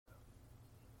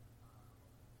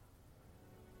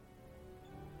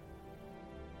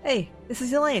Hey, this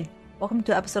is Elaine. Welcome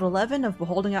to episode 11 of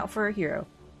Holding Out for a Hero,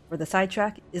 where the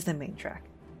sidetrack is the main track.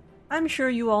 I'm sure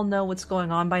you all know what's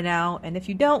going on by now, and if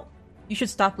you don't, you should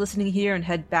stop listening here and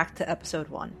head back to episode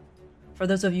 1. For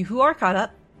those of you who are caught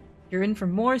up, you're in for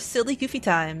more silly, goofy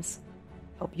times.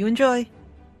 Hope you enjoy.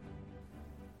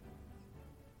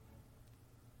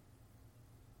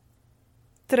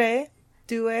 Tre,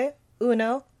 due,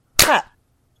 uno, clap.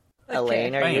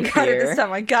 Elaine, are you got here? it this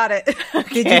time. I got it.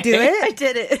 Did you do it? I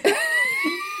did it.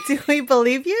 Do we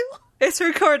believe you? It's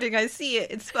recording. I see it.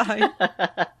 It's fine.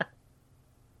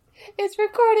 It's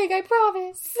recording, I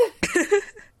promise.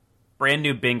 Brand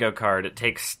new bingo card. It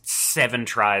takes 7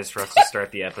 tries for us to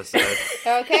start the episode.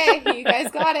 Okay, you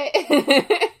guys got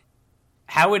it.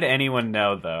 How would anyone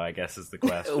know, though, I guess is the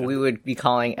question. We would be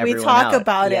calling We everyone talk out.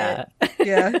 about Yeah. it.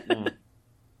 Yeah.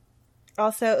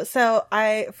 Also, so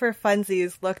I, for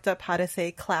funsies, looked up how to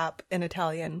say clap in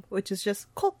Italian, which is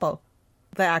just colpo,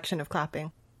 the action of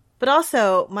clapping. But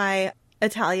also, my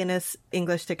Italianist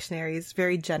English dictionary is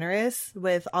very generous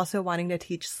with also wanting to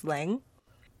teach slang.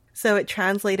 So it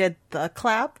translated the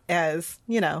clap as,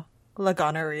 la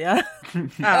gonorrhea.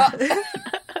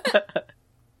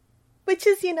 Which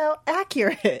is,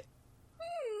 accurate.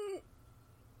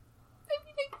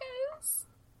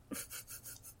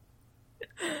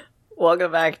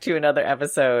 Welcome back to another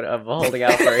episode of Holding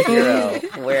Out for a Hero,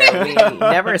 where we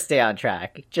never stay on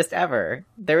track. Just ever.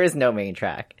 There is no main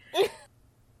track.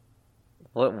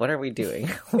 What are we doing?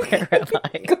 Where am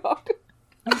I?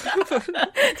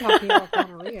 Talking about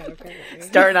gonorrhea, apparently.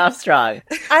 Starting off strong.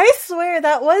 I swear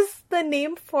that was the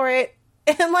name for it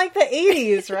in the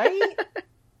 80s, right?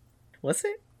 Was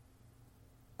it?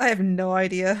 I have no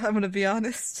idea. I'm going to be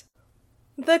honest.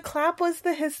 The clap was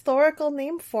the historical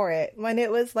name for it when it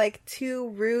was too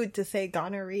rude to say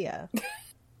gonorrhea.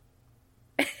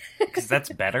 Because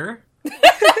that's better?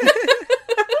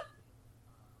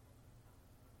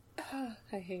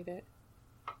 I hate it.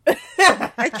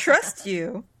 I trust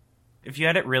you. If you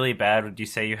had it really bad, would you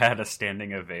say you had a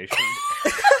standing ovation?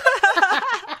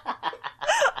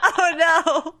 Oh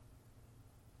no!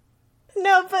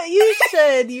 No, but you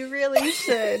should. You really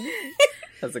should.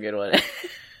 That's a good one.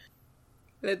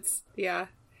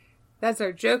 That's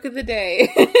our joke of the day.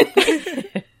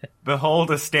 Behold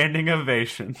a standing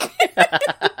ovation.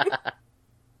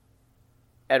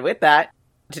 And with that,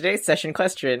 today's session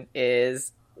question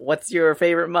is, what's your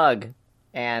favorite mug?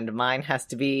 And mine has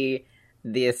to be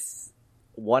this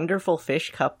wonderful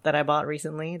fish cup that I bought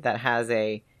recently that has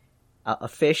a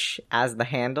fish as the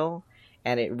handle,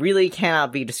 and it really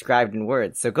cannot be described in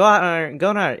words. So go on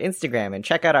our Instagram and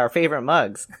check out our favorite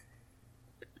mugs.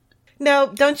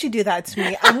 No, don't you do that to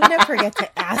me. I'm going to forget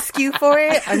to ask you for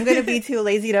it. I'm going to be too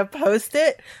lazy to post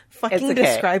it. Fucking It's okay.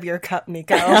 describe your cup,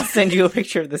 Nico. I'll send you a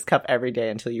picture of this cup every day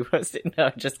until you post it.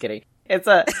 No, just kidding. It's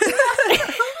a... It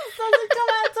doesn't come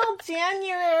out till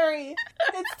January.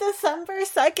 It's December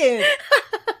 2nd.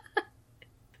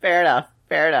 Fair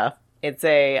enough. It's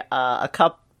a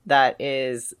cup that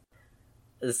is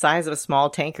the size of a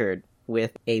small tankard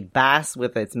with a bass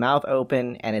with its mouth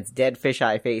open and its dead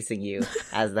fisheye facing you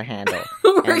as the handle.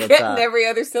 We're And it's, getting every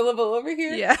other syllable over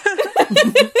here. Yeah.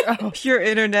 Pure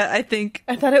internet, I think.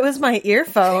 I thought it was my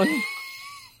earphone.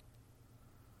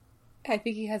 I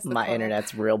think he has the My call.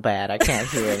 internet's real bad. I can't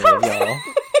hear any of y'all.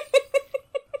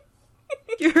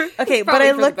 Okay, but Probably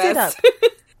I for the looked it up. best.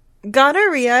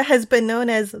 Gonorrhea has been known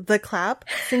as the clap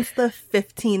since the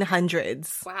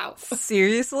 1500s. Wow.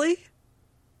 Seriously?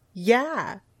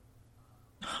 Yeah.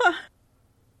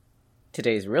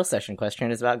 Today's real session question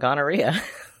is about gonorrhea.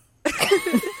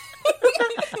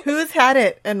 Who's had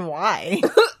it and why?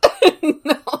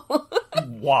 No.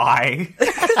 Why?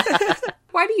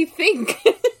 Why do you think?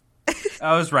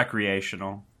 Oh, it was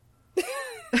recreational.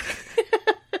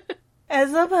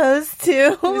 As opposed to...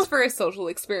 It was for a social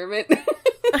experiment.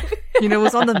 You know, it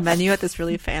was on the menu at this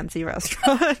really fancy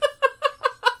restaurant.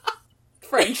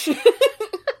 French.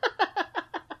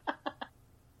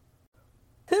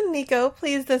 Nico,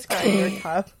 please describe your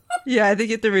cup. Yeah, I think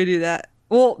you have to redo that.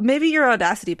 Well, maybe your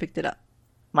Audacity picked it up.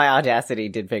 My Audacity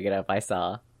did pick it up, I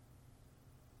saw.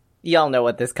 Y'all know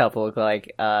what this cup will look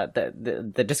like.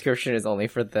 The description is only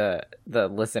for the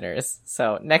listeners.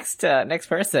 So next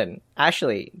person.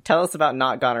 Ashley, tell us about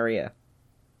not gonorrhea.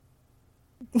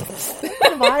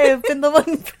 Why I've been the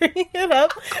one bringing it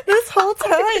up this whole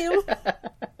time.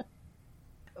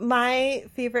 My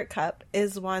favorite cup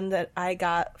is one that I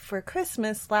got for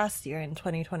Christmas last year in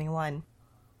 2021.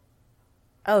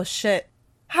 Oh shit.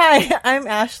 Hi, I'm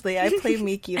Ashley. I play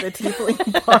Miki, the tiefling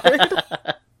bard.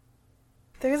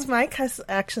 There's my cuss.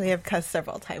 Actually, I've cussed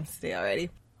several times today already.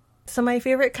 So my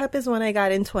favorite cup is one I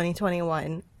got in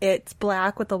 2021. It's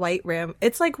black with a white rim.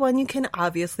 It's like one you can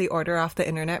obviously order off the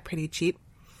internet pretty cheap.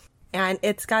 And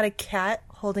it's got a cat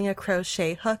holding a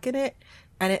crochet hook in it.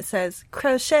 And it says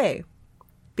crochet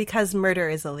because murder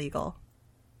is illegal.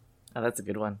 Oh, that's a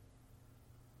good one.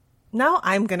 Now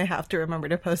I'm going to have to remember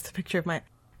to post a picture of my...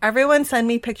 Everyone send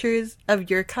me pictures of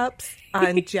your cups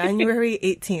on January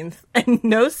 18th. And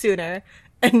no sooner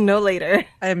and no later.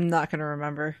 I am not going to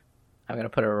remember. I'm going to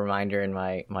put a reminder in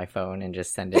my phone and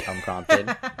just send it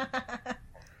unprompted.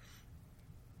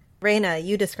 Raina,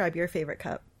 you describe your favorite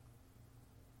cup.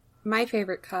 My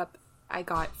favorite cup I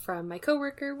got from my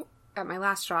coworker at my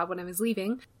last job when I was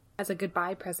leaving as a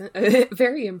goodbye present. A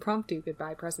very impromptu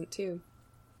goodbye present, too.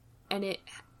 And it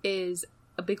is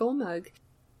a big old mug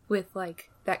with, like,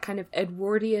 that kind of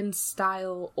Edwardian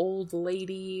style old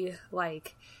lady,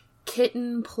 like,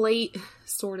 kitten plate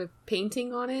sort of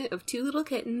painting on it of two little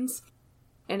kittens.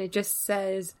 And it just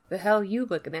says, "The hell you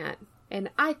looking at?" And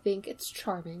I think it's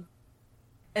charming.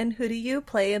 And who do you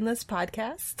play in this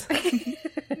podcast?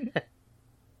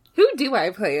 Who do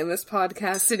I play in this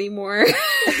podcast anymore?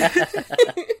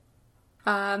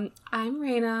 I'm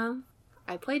Raina.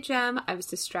 I play Jem. I was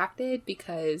distracted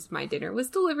because my dinner was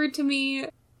delivered to me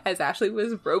as Ashley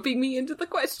was roping me into the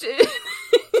question.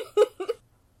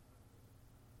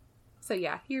 So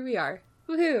yeah, here we are.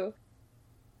 Woohoo!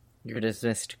 You're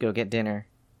dismissed to go get dinner.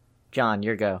 John,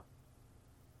 your go.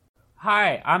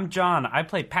 Hi, I'm John. I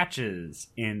play Patches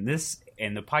in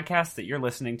the podcast that you're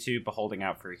listening to, Beholding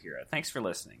Out for a Hero. Thanks for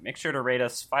listening. Make sure to rate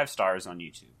us 5 stars on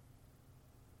YouTube.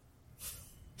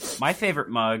 My favorite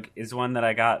mug is one that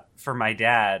I got for my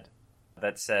dad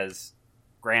that says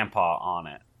Grandpa on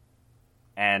it.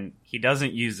 And he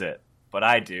doesn't use it, but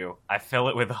I do. I fill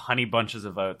it with Honey Bunches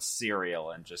of Oats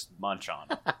cereal and just munch on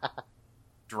it.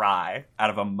 Dry, out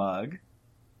of a mug.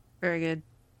 Very good.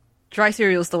 Dry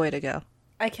cereal's the way to go.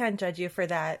 I can't judge you for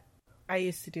that. I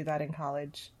used to do that in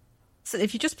college. So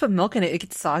if you just put milk in it, it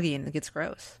gets soggy and it gets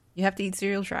gross. You have to eat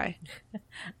cereal dry.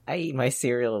 I eat my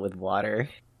cereal with water.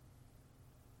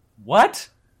 What?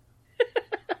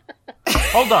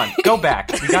 Hold on, go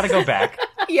back. We gotta go back.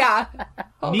 Yeah.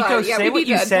 Hold Nico, on. Yeah, say we what need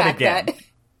you to said unpack again.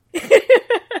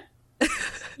 that.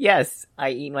 Yes,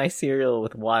 I eat my cereal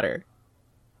with water.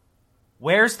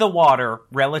 Where's the water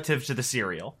relative to the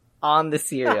cereal? On the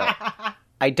cereal.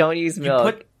 I don't use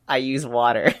milk. I use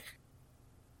water.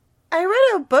 I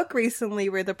read a book recently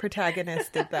where the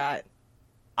protagonist did that.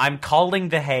 I'm calling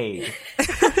the Hague.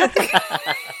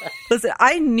 Listen,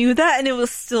 I knew that and it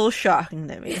was still shocking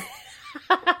to me.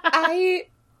 How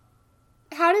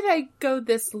did I go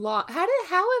this long? How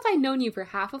have I known you for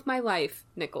half of my life,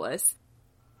 Nicholas?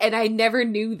 And I never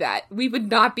knew that. We would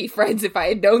not be friends if I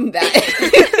had known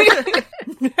that.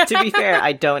 To be fair,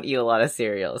 I don't eat a lot of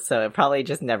cereal, so it probably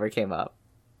just never came up.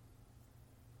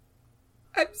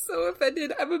 I'm so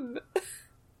offended.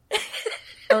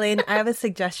 Elaine, I have a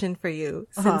suggestion for you.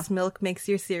 Since milk makes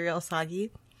your cereal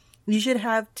soggy, you should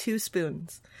have 2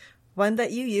 spoons. One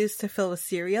that you use to fill with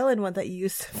cereal and one that you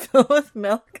use to fill with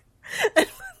milk. And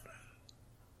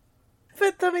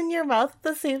put them in your mouth at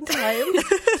the same time.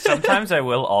 Sometimes I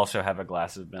will also have a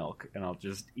glass of milk, and I'll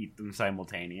just eat them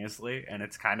simultaneously, and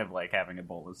it's kind of like having a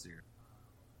bowl of cereal.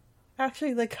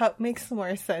 Actually, the cup makes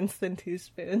more sense than 2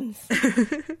 spoons.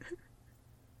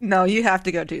 No, you have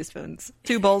to go 2 spoons.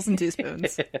 2 bowls and 2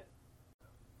 spoons.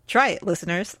 Try it,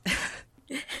 listeners.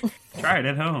 Try it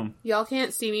at home. Y'all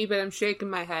can't see me, but I'm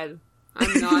shaking my head.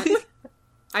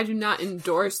 I do not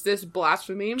endorse this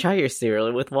blasphemy. Try your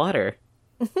cereal with water.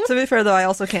 To be fair, though, I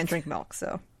also can't drink milk,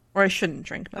 so... Or I shouldn't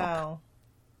drink milk. Oh.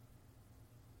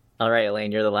 Alright,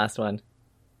 Elaine, you're the last one.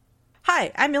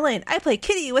 Hi, I'm Elaine. I play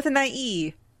Kitty with an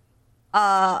IE.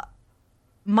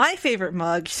 My favorite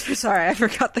mug... Sorry, I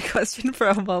forgot the question for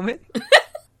a moment.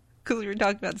 Because we were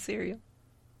talking about cereal.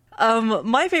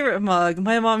 My favorite mug,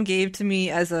 my mom gave to me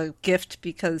as a gift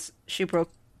because she broke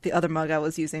the other mug I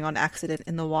was using on accident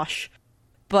in the wash.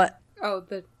 But... Oh,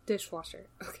 the dishwasher.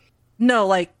 Okay. No,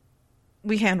 like,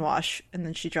 we hand wash, and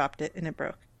then she dropped it, and it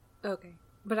broke. Okay.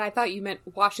 But I thought you meant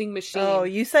washing machine. Oh,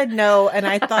 you said no, and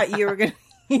I thought you were gonna...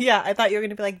 Yeah, I thought you were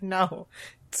gonna be like, no.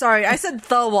 Sorry, I said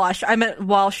the wash. I meant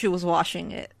while she was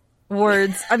washing it.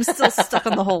 Words. I'm still stuck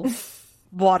on the whole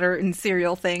water and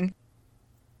cereal thing.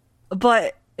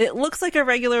 But it looks like a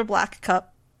regular black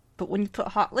cup, but when you put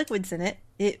hot liquids in it,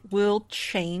 it will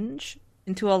change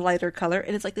into a lighter color,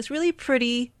 and it's like this really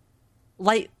pretty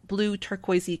light blue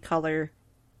turquoisey color,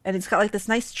 and it's got like this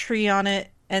nice tree on it,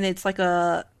 and it's like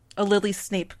a Lily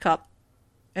Snape cup,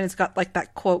 and it's got like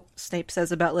that quote Snape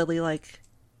says about Lily, like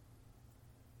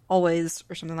always,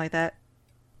 or something like that.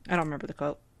 I don't remember the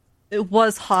quote. It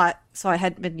was hot, so I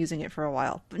hadn't been using it for a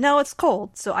while. But now it's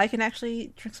cold, so I can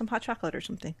actually drink some hot chocolate or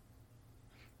something.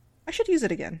 I should use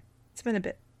it again. It's been a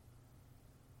bit.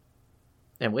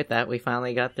 And with that, we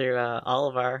finally got through all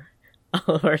of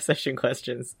our session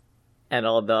questions and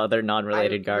all the other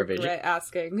non-related garbage. Regret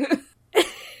asking.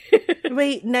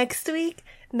 Wait, next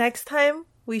time,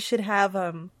 we should have,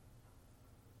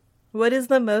 what is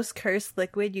the most cursed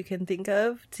liquid you can think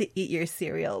of to eat your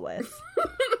cereal with?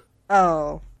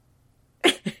 Oh.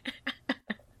 It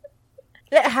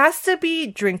has to be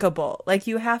drinkable. Like,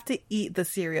 you have to eat the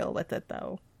cereal with it,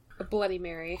 though. A Bloody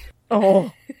Mary.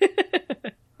 Oh.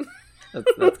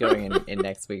 That's going in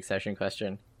next week's session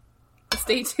question.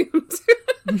 Stay tuned.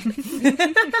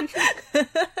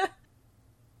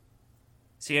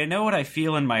 See, I know what I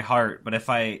feel in my heart, but if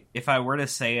I were to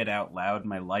say it out loud,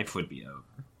 my life would be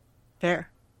over.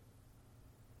 Fair.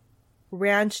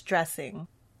 Ranch dressing.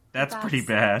 That's pretty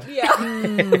bad. Yeah.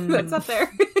 That's up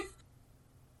there.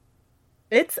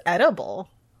 It's edible.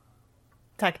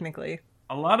 Technically.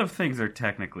 A lot of things are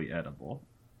technically edible.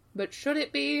 But should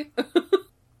it be?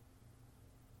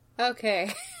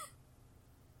 Okay.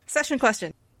 Session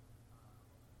question.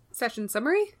 Session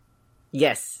summary?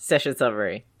 Yes, session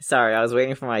summary. Sorry, I was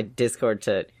waiting for my Discord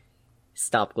to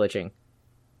stop glitching.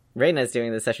 Reina's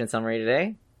doing the session summary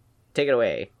today. Take it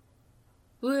away.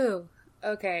 Woo.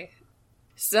 Okay.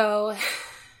 So,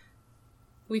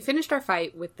 we finished our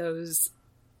fight with those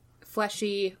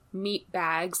fleshy meat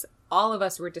bags. All of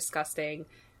us were disgusting.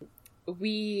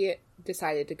 We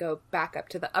decided to go back up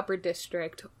to the upper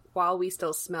district while we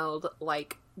still smelled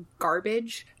like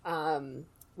garbage,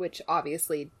 which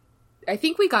obviously, I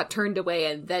think we got turned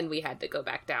away and then we had to go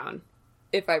back down,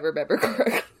 if I remember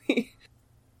correctly.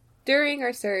 During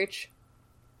our search,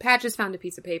 Patches found a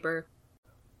piece of paper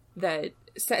that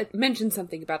mentioned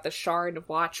something about the Shard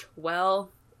Watch well,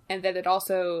 and then it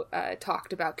also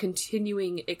talked about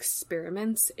continuing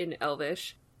experiments in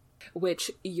Elvish,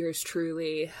 which yours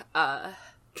truly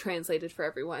translated for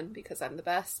everyone because I'm the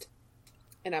best.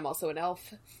 And I'm also an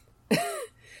elf.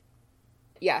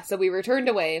 Yeah, so we were turned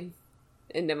away,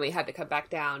 and then we had to come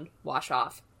back down, wash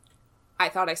off. I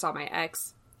thought I saw my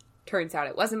ex. Turns out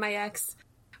it wasn't my ex,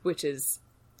 which is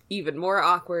even more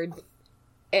awkward,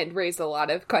 and raised a lot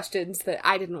of questions that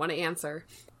I didn't want to answer.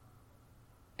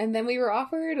 And then we were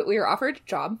offered a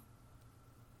job.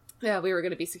 Yeah, we were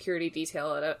going to be security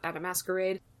detail at a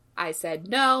masquerade. I said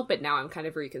no, but now I'm kind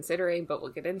of reconsidering, but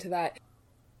we'll get into that.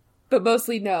 But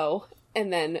mostly no.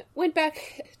 And then went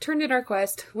back, turned in our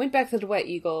quest, went back to the Wet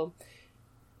Eagle,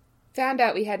 found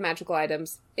out we had magical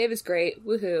items. It was great.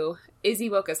 Woohoo. Izzy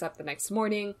woke us up the next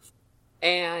morning,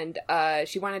 and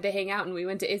she wanted to hang out, and we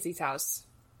went to Izzy's house.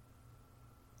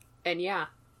 And yeah,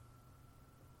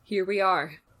 here we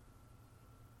are.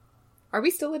 Are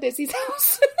we still at Izzy's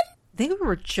house? I think we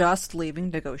were just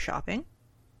leaving to go shopping.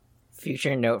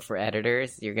 Future note for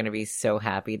editors, you're going to be so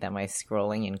happy that my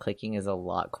scrolling and clicking is a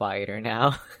lot quieter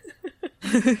now.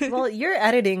 Well, you're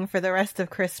editing for the rest of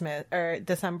Christmas, or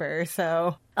December,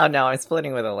 so... Oh no, I'm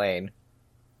splitting with Elaine.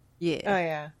 Yeah. Oh,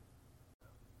 yeah.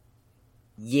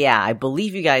 Yeah, I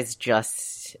believe you guys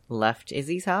just left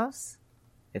Izzy's house.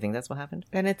 I think that's what happened.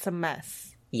 And it's a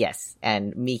mess. Yes,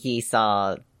 and Miki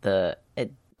saw the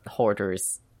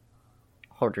hoarder's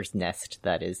nest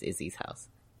that is Izzy's house.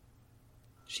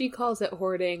 She calls it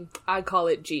hoarding. I call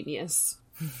it genius.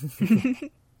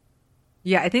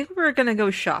 Yeah, I think we're gonna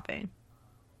go shopping.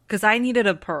 Because I needed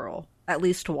a pearl. At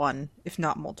least one, if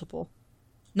not multiple.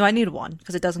 No, I need one,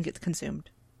 because it doesn't get consumed.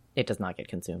 It does not get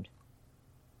consumed.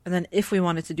 And then if we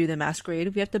wanted to do the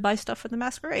masquerade, we have to buy stuff for the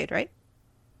masquerade, right?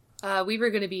 We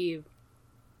were going to be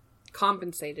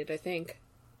compensated, I think.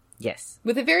 Yes.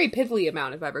 With a very piddly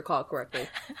amount, if I recall correctly.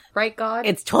 Right, God?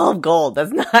 It's 12 gold.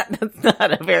 That's not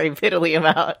a very piddly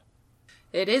amount.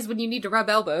 It is when you need to rub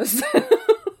elbows.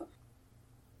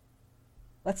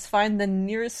 Let's find the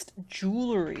nearest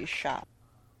jewelry shop.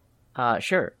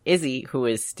 Sure. Izzy, who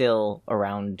is still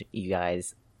around you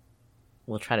guys,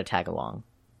 will try to tag along.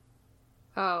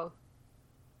 Oh.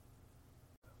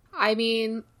 I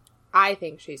mean, I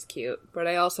think she's cute, but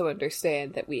I also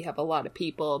understand that we have a lot of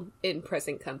people in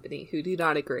present company who do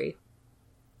not agree.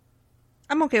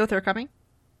 I'm okay with her coming.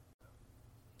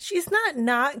 She's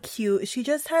not cute. She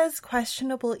just has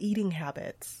questionable eating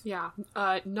habits. Yeah.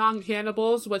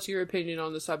 Non-cannibals, what's your opinion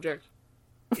on the subject?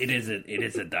 It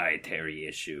is a dietary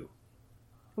issue.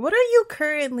 What are you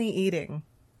currently eating?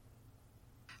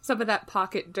 Some of that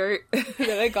pocket dirt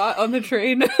that I got on the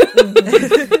train.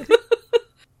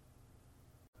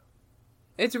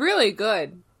 It's really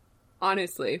good,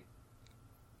 honestly.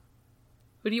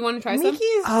 But do you want to try some?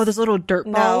 Oh, those little dirt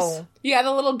balls. No. Yeah,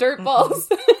 the little dirt balls.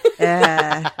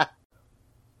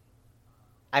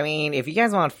 I mean, if you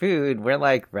guys want food, we're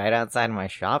like right outside my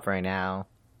shop right now.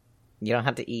 You don't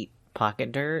have to eat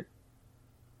pocket dirt.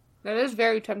 That is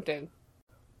very tempting.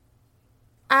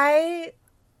 I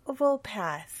will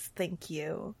pass, thank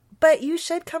you. But you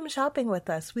should come shopping with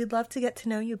us. We'd love to get to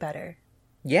know you better.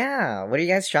 Yeah, what are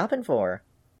you guys shopping for?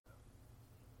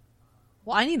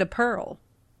 Well, I need a pearl.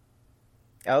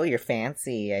 Oh, you're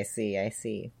fancy. I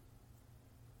see.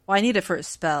 Well, I need it for a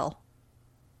spell.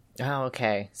 Oh,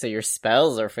 okay. So your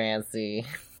spells are fancy.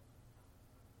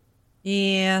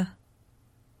 Yeah.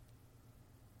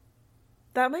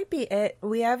 That might be it.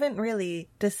 We haven't really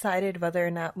decided whether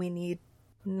or not we need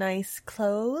nice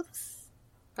clothes.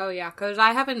 Oh yeah, because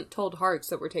I haven't told Hearts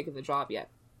that we're taking the job yet.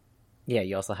 Yeah,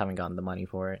 you also haven't gotten the money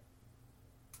for it.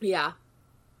 Yeah.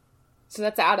 So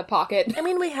that's out of pocket. I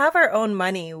mean, we have our own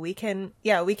money. We can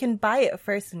buy it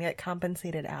first and get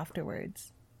compensated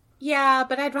afterwards. Yeah,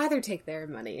 but I'd rather take their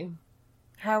money.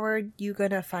 How are you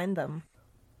gonna find them?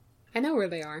 I know where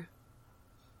they are.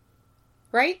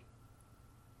 Right?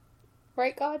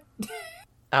 Right, God?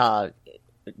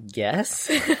 Yes.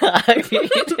 I mean,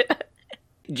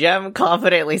 Jem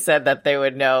confidently said that they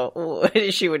would know,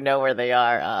 she would know where they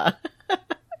are.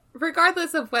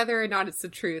 Regardless of whether or not it's the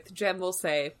truth, Jem will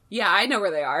say, yeah, I know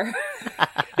where they are.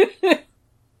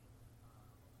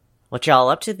 What y'all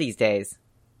up to these days?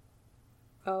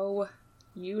 Oh,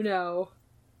 you know.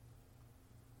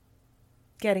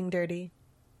 Getting dirty.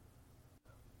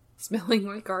 Smelling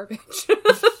like garbage.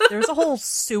 There was a whole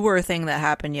sewer thing that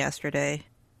happened yesterday.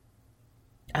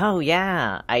 Oh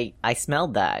yeah, I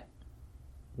smelled that.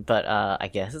 But I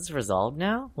guess it's resolved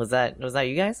now? Was that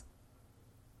you guys?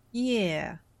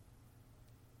 Yeah.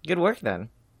 Good work then.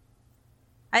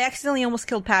 I accidentally almost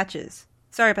killed Patches.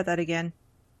 Sorry about that again.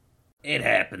 It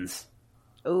happens.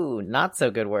 Ooh, not so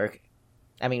good work.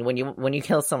 I mean, when you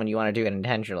kill someone, you want to do it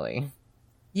intentionally.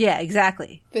 Yeah,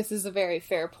 exactly. This is a very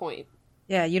fair point.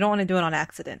 Yeah, you don't want to do it on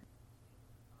accident.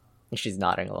 She's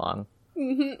nodding along.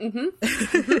 We're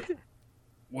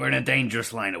in a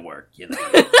dangerous line of work, you know.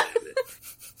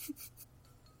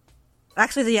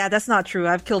 Actually, yeah, that's not true.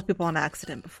 I've killed people on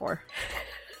accident before.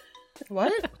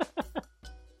 What?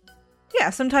 Yeah,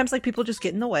 sometimes like people just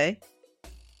get in the way.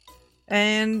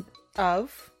 And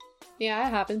Of? Yeah,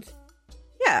 it happens.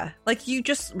 yeah, like you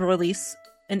just release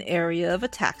an area of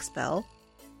attack spell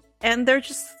and they're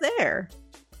just there.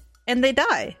 And they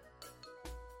die.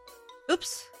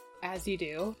 Oops. As you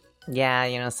do.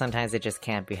 Yeah, sometimes it just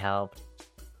can't be helped.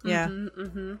 Yeah.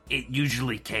 It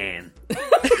usually can.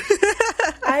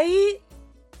 I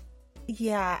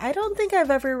don't think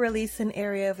I've ever released an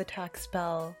area of attack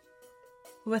spell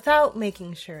without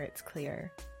making sure it's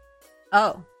clear.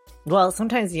 Oh. Well,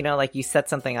 sometimes, like you set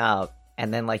something up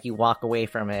and then like you walk away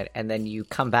from it and then you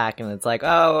come back and it's like,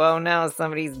 oh no,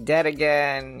 somebody's dead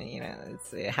again.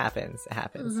 It happens. It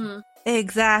happens. Mm-hmm.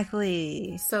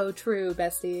 Exactly. So true,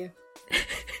 bestie.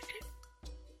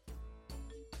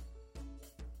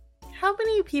 How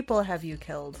many people have you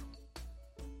killed?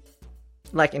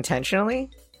 Like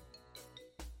intentionally?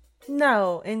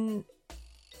 No, in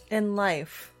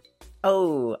life.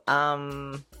 Oh,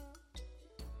 I'm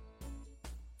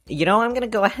gonna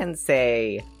go ahead and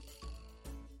say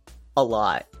a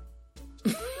lot.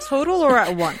 Total or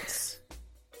at once?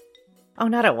 Oh,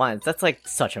 not at once. That's like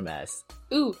such a mess.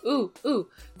 Ooh.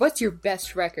 What's your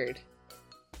best record?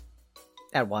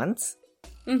 At once?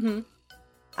 Mm-hmm.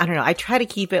 I don't know. I try to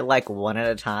keep it like one at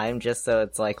a time just so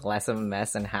it's like less of a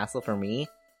mess and hassle for me.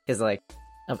 Because like,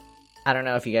 I don't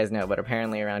know if you guys know, but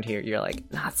apparently around here you're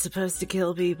like not supposed to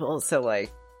kill people. So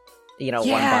like, one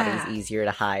body's easier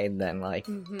to hide than like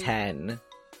 10.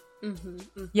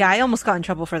 Yeah, I almost got in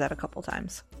trouble for that a couple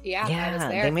times. Yeah, I was Yeah,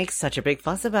 there. they make such a big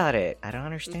fuss about it. I don't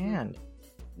understand.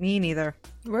 Me neither.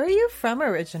 Where are you from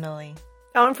originally?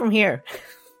 Oh, I'm from here.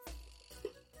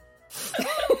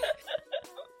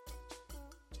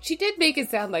 She did make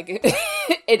it sound like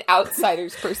an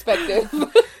outsider's perspective.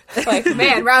 Like,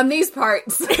 man, round these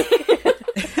parts.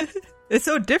 It's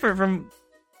so different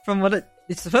from what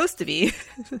it's supposed to be.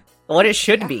 What it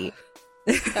should be.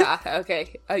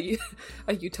 Okay. A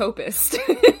utopist.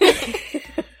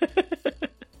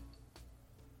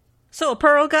 So, a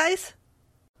pearl, guys?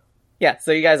 Yeah,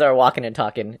 so you guys are walking and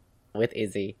talking with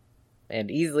Izzy. And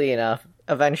easily enough,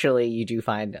 eventually you do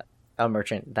find a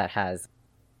merchant that has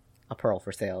a pearl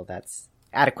for sale that's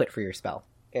adequate for your spell.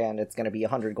 And it's going to be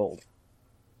 100 gold.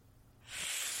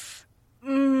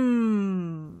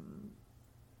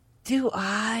 Do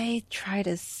I try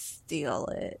to steal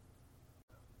it?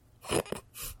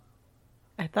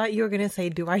 I thought you were going to say,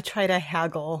 do I try to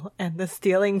haggle? And the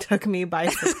stealing took me by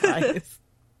surprise.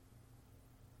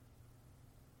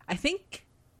 I think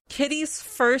Kitty's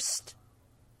first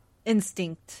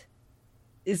instinct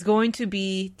is going to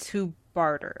be to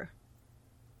barter.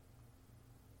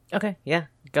 Okay, yeah.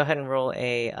 Go ahead and roll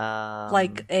a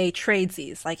Like a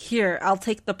tradesies. Like, here, I'll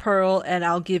take the pearl and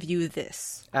I'll give you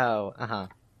this. Oh,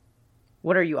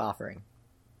 what are you offering?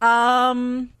 A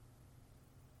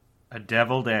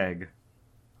deviled egg.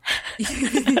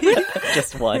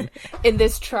 Just one. In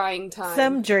this trying time.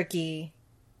 Some jerky.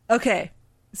 Okay,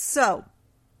 so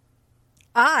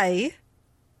I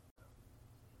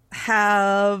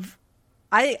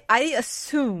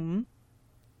assume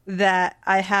that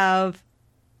I have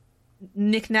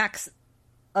knickknacks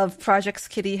of projects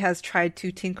Kitty has tried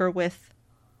to tinker with,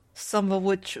 some of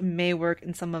which may work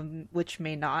and some of which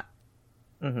may not.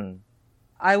 Mm-hmm.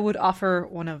 I would offer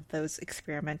one of those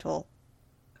experimental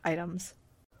items.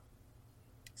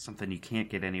 Something you can't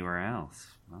get anywhere else.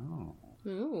 Oh.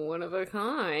 Ooh, one of a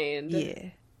kind. Yeah.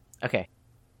 Okay.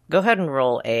 Go ahead and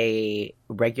roll a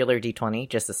regular d20,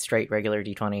 just a straight regular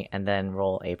d20, and then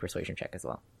roll a persuasion check as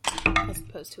well. As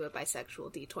opposed to a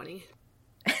bisexual D20.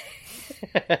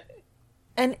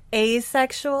 An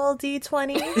asexual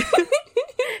D20?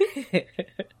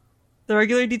 The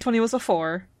regular D20 was a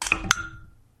 4.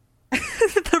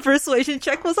 The persuasion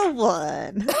check was a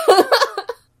 1.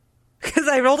 Because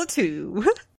I rolled a 2.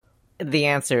 The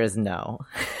answer is no.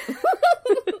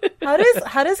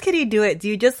 How does Kitty do it? Do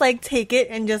you just like take it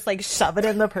and just like shove it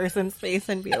in the person's face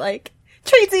and be like,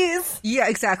 Tracy's? Yeah,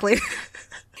 exactly.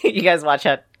 You guys watch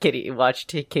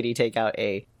Kitty take out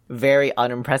a very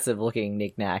unimpressive looking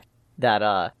knickknack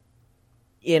that,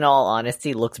 in all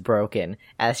honesty, looks broken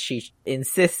as she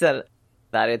insists that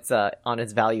it's on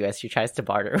its value as she tries to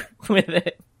barter with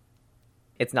it.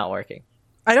 It's not working.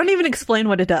 I don't even explain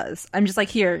what it does. I'm just like,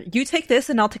 here, you take this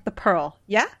and I'll take the pearl.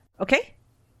 Yeah? Okay?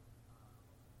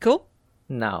 Cool?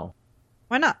 No.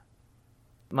 Why not?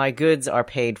 My goods are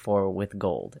paid for with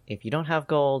gold. If you don't have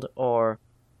gold or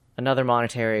another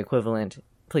monetary equivalent,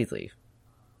 please leave.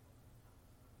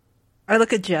 I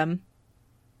look at Jem.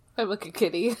 I look at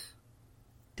Kitty.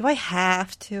 Do I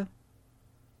have to?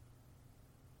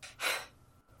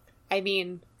 I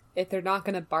mean, if they're not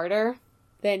gonna barter,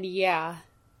 then yeah,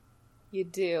 you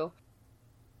do.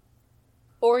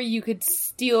 Or you could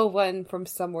steal one from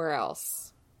somewhere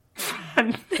else.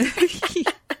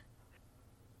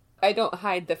 I don't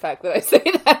hide the fact that I say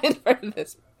that in front of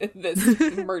this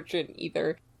merchant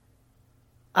either.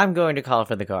 I'm going to call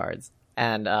for the guards.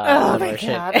 And, Oh the my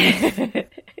merchant.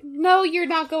 No, you're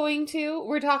not going to.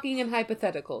 We're talking in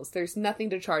hypotheticals. There's nothing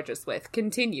to charge us with.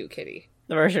 Continue, Kitty.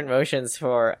 The merchant motions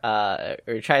for,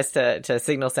 or tries to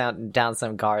signal down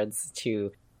some guards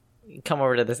to come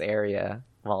over to this area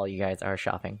while you guys are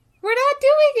shopping. We're not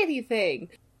doing anything!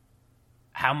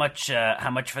 How much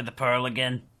for the pearl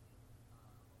again?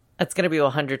 That's gonna be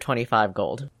 125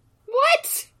 gold.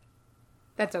 What?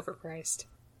 That's overpriced.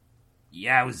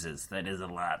 Yowzers, that is a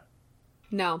lot.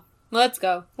 No. Let's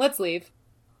go. Let's leave.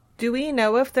 Do we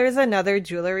know if there's another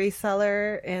jewelry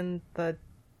seller in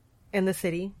the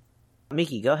city?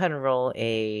 Miki, go ahead and roll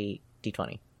a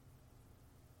d20.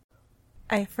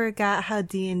 I forgot how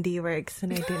D&D works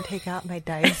and I didn't take out my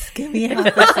dice. Give me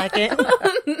half a second.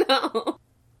 No.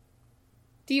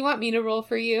 Do you want me to roll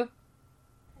for you?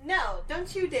 No,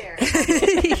 don't you dare.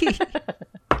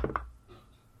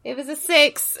 It was a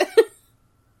 6.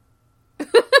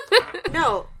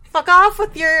 No, fuck off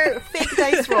with your fake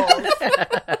dice rolls.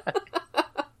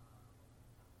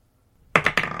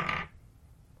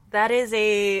 That is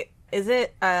is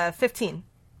it 15?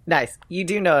 Nice. You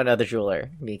do know another jeweler,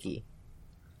 Miki.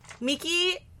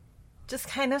 Miki just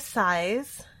kind of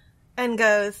sighs and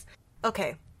goes,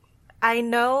 okay, I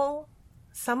know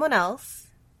someone else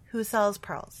who sells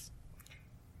pearls.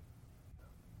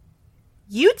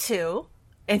 You two,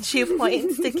 and she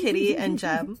points to Kitty and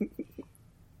Jem,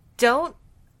 don't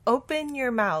open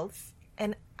your mouths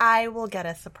and I will get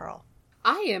us a pearl.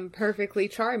 I am perfectly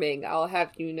charming, I'll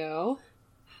have you know.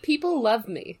 People love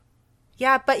me.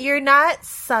 Yeah, but you're not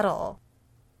subtle.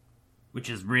 Which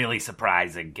is really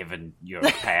surprising given your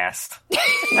past.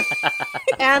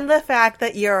 And the fact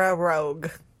that you're a rogue.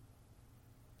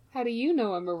 How do you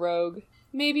know I'm a rogue?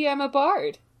 Maybe I'm a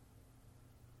bard.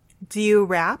 Do you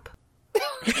rap?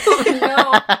 Oh,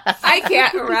 no, I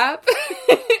can't rap.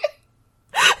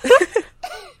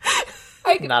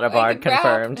 Not a bard, I can rap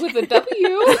confirmed. with a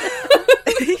W.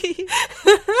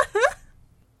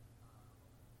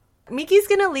 Miki's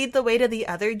gonna lead the way to the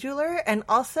other jeweler and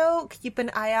also keep an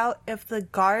eye out if the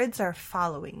guards are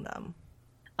following them.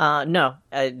 No,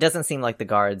 it doesn't seem like the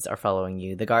guards are following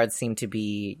you. The guards seem to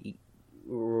be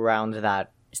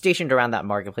stationed around that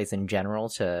marketplace in general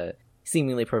to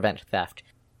seemingly prevent theft.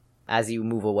 as you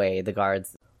move away, the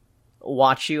guards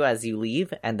watch you as you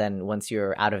leave, and then once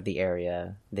you're out of the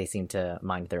area, they seem to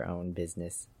mind their own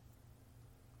business.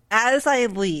 As I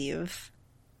leave,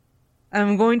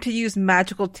 I'm going to use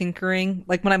magical tinkering,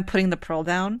 like when I'm putting the pearl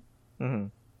down. Mm-hmm.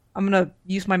 I'm going to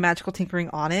use my magical tinkering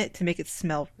on it to make it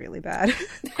smell really bad.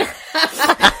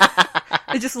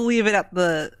 I just leave it at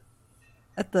the...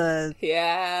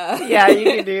 Yeah. Yeah, you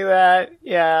can do that.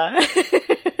 Yeah.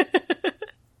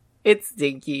 It's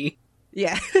stinky.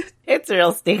 Yeah. It's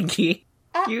real stinky.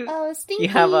 Stinky. You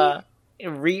have a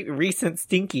recent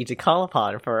stinky to call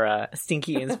upon for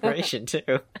stinky inspiration,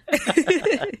 too.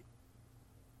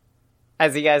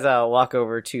 As you guys walk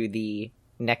over to the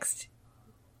next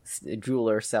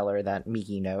jeweler seller that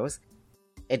Miki knows,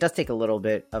 it does take a little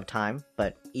bit of time,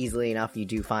 but easily enough you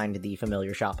do find the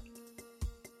familiar shop.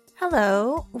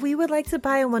 Hello, we would like to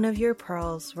buy one of your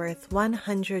pearls worth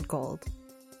 100 gold.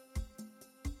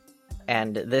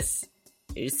 And this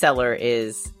seller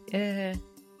is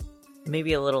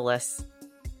maybe a little less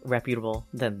reputable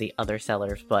than the other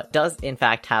sellers, but does in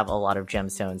fact have a lot of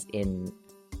gemstones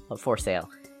for sale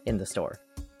in the store.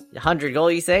 100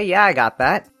 gold, you say? Yeah, I got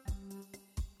that.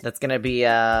 That's gonna be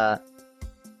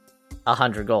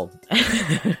 100 gold.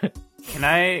 Can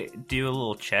I do a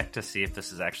little check to see if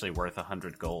this is actually worth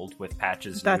 100 gold with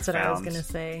Patch's That's what I was newfound- gonna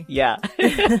say. Yeah.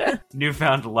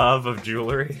 newfound love of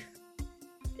jewelry?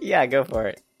 Yeah, go for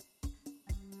it.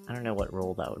 I don't know what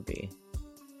roll that would be.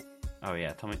 Oh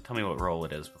yeah, tell me what roll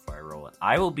it is before I roll it.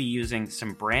 I will be using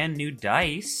some brand new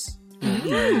dice,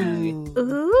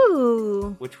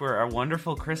 Ooh. which were a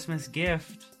wonderful Christmas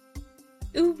gift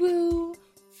Ooh woo.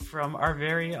 from our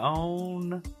very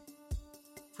own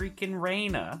freaking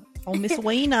Raina. Oh, Miss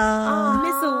Wayna.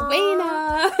 Miss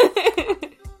Elena.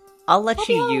 I'll let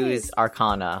you use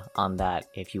Arcana on that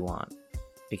if you want,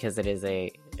 because it is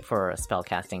for a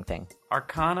spellcasting thing.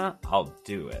 Arcana, I'll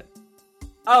do it.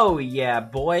 Oh yeah,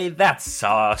 boy, that's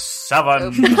a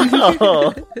 7.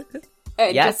 Oh.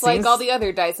 And Yeah, just like seems- all the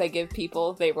other dice I give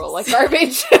people, they roll like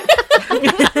garbage.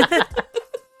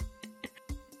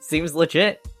 Seems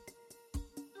legit.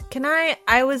 Can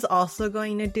I was also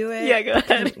going to do it. Yeah, go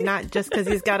ahead. Not just because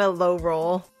he's got a low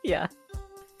roll. Yeah.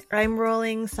 I'm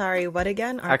rolling, sorry, what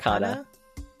again? Arcana.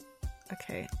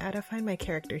 Okay, I gotta find my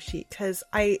character sheet, because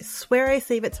I swear I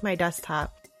save it to my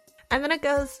desktop. And then it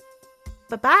goes,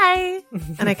 bye-bye!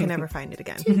 And I can never find it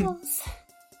again.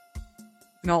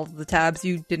 And all the tabs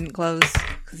you didn't close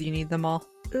because you need them all.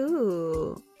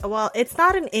 Ooh. Well, it's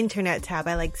not an internet tab.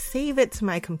 I, save it to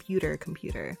my computer.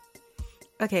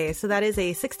 Okay, so that is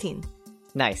a 16.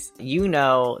 Nice. You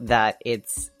know that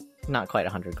it's not quite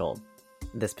 100 gold,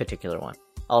 this particular one.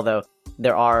 Although,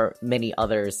 there are many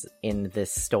others in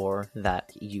this store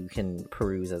that you can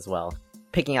peruse as well.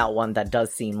 Picking out one that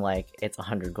does seem like it's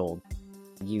 100 gold.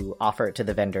 You offer it to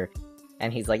the vendor,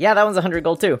 and he's like, yeah, that one's 100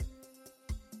 gold too.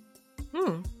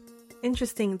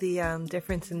 Interesting, the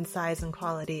difference in size and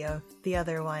quality of the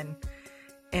other one.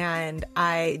 And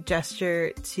I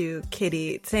gesture to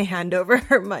Kitty to hand over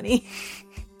her money.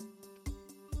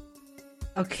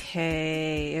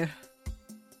 Okay.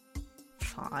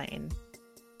 Fine.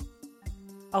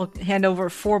 I'll hand over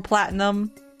 4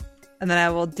 platinum, and then I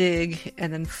will dig,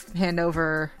 and then hand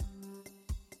over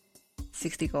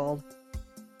 60 gold.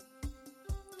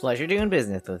 Pleasure doing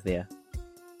business with you.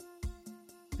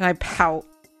 And I pout.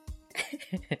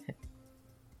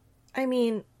 I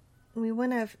mean, we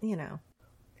wouldn't have,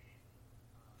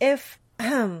 if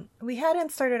we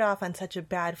hadn't started off on such a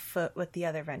bad foot with the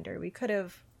other vendor, we could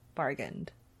have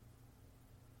bargained.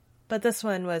 But this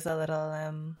one was a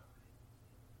little,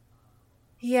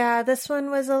 this one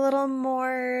was a little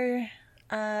more,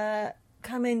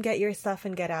 come in, get your stuff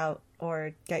and get out,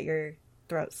 or get your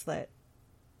throat slit.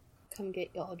 Come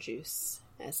get y'all juice,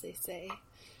 as they say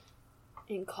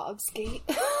in Cogsgate.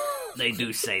 They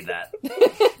do say that.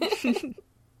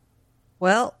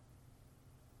 Well,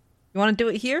 you want to do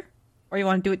it here? Or you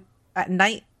want to do it at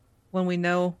night when we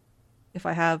know if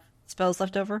I have spells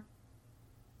left over?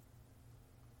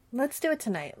 Let's do it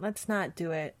tonight. Let's not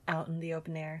do it out in the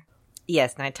open air.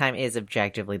 Yes, nighttime is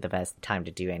objectively the best time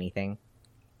to do anything.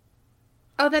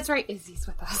 Oh, that's right. Izzy's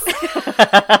with us.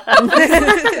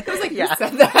 I was like, you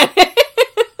said that.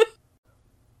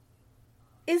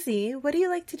 Izzy, what do you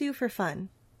like to do for fun?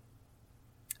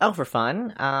 Oh, for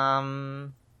fun? I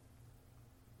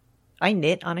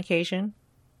knit on occasion.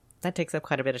 That takes up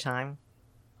quite a bit of time.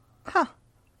 Huh.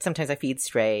 Sometimes I feed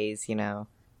strays,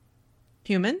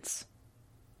 Humans?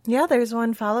 Yeah, there's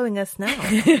one following us now.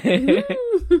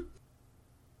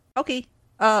 Okay.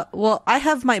 Well, I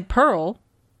have my pearl.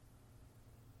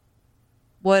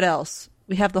 What else?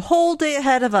 We have the whole day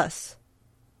ahead of us.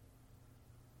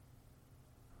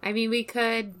 I mean, we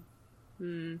could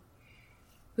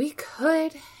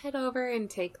head over and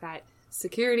take that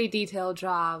security detail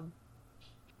job.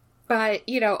 But,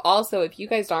 also, if you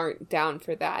guys aren't down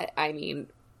for that, I mean,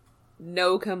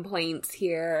 no complaints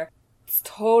here. It's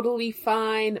totally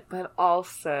fine, but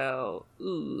also,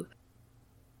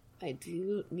 I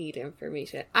do need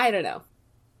information. I don't know.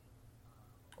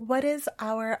 What is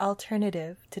our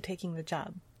alternative to taking the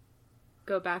job?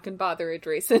 Go back and bother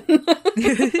Adresen.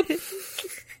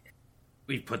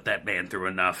 We've put that man through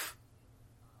enough.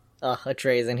 Ugh,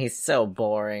 Atrazen, he's so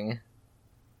boring.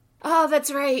 Oh,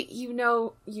 that's right. You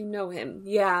know him.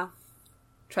 Yeah.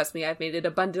 Trust me, I've made it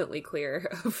abundantly clear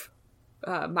of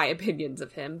my opinions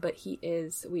of him, but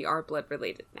we are blood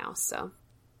related now, so.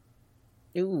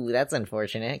 Ooh, that's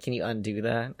unfortunate. Can you undo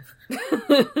that?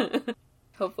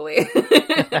 Hopefully.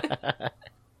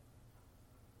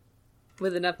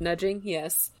 With enough nudging,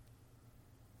 yes.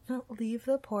 Leave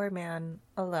the poor man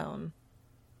alone.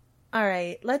 All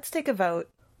right, let's take a vote.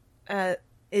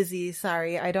 Izzy,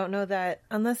 sorry, I don't know that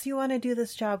unless you want to do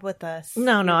this job with us.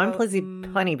 No, I'm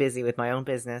plenty busy with my own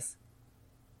business.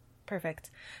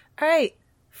 Perfect. All right,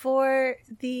 for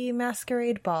the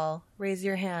masquerade ball, raise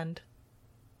your hand.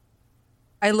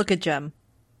 I look at Jem.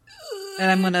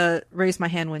 And I'm going to raise my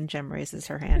hand when Jem raises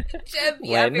her hand. Jem,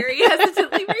 very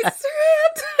hesitantly raises her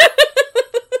hand.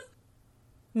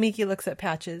 Miki looks at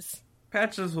Patches.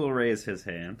 Patches will raise his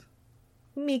hand.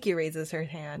 Miki raises her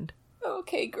hand.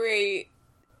 Okay, great.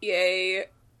 Yay.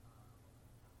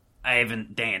 I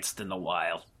haven't danced in a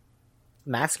while.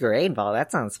 Masquerade ball,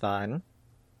 that sounds fun.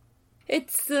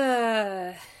 It's,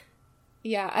 yeah,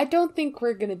 I don't think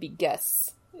we're gonna be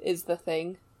guests, is the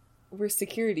thing. We're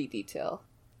security detail.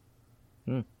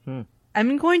 I'm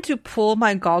going to pull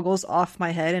my goggles off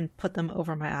my head and put them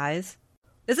over my eyes.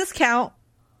 Does this count?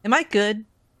 Am I good?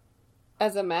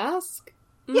 As a mask?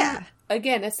 Yeah.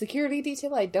 Again, as security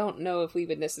detail, I don't know if we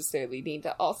would necessarily need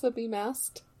to also be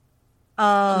masked.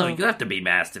 No, you have to be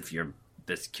masked if you're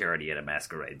the security at a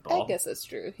masquerade ball. I guess that's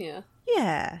true, yeah.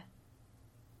 Yeah.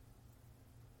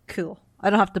 Cool. I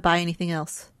don't have to buy anything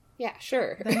else. Yeah,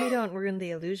 sure. Then we don't ruin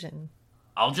the illusion.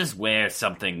 I'll just wear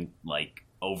something, like,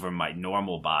 over my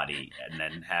normal body and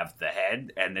then have the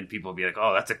head, and then people will be like,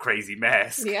 oh, that's a crazy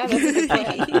mask. Yeah, that's a good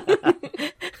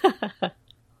plan.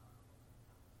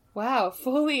 Wow,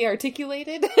 fully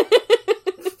articulated?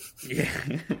 Yeah.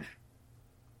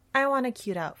 I want a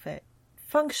cute outfit.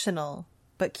 Functional,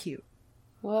 but cute.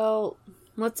 Well,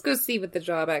 let's go see what the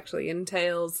job actually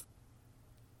entails.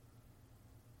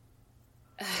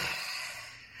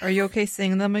 Are you okay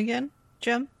seeing them again,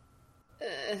 Jem?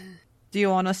 Do you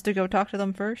want us to go talk to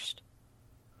them first?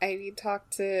 I need to talk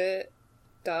to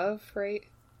Dove, right?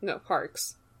 No,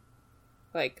 Harks.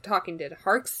 Like, talking to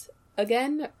Harks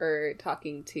again, or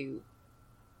talking to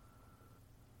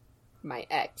my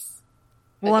ex?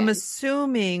 Well, I'm again?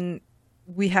 assuming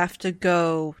we have to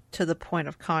go to the point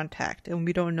of contact, and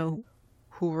we don't know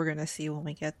who we're going to see when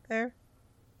we get there.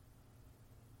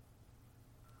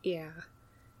 Yeah.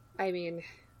 I mean,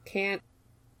 can't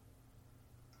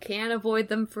avoid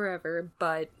them forever,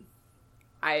 but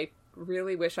I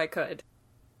really wish I could.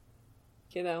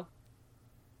 You know?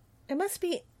 It must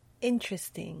be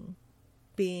interesting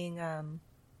being, Miki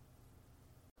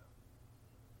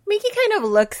kind of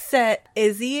looks at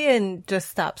Izzy and just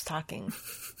stops talking.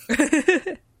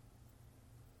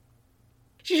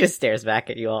 She just stares back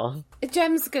at you all.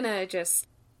 Jem's gonna just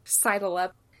sidle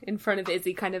up in front of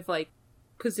Izzy, kind of like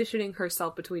positioning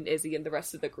herself between Izzy and the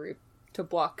rest of the group to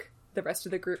block the rest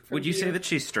of the group from Would you view. say that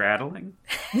she's straddling?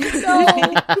 No!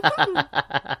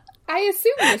 I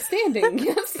assume you're standing,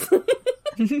 yes.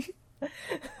 That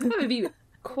would be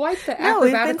quite the No,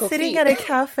 we've been acrobatical sitting feat. at a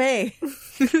cafe.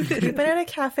 We've been at a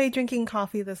cafe drinking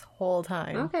coffee this whole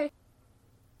time. Okay.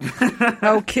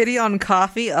 Oh, kitty on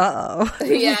coffee? Uh-oh.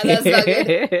 Yeah, that's not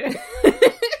good.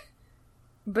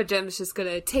 But Jem's just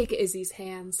gonna take Izzy's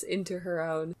hands into her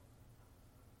own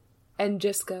and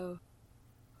just go,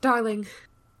 darling,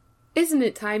 isn't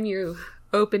it time you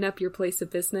open up your place of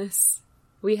business?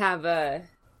 We have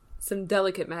some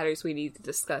delicate matters we need to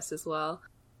discuss as well.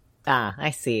 Ah, I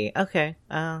see. Okay.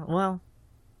 Well,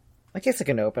 I guess I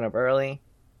can open up early.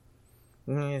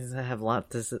 I have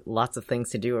lots of things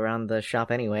to do around the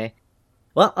shop anyway.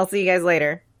 Well, I'll see you guys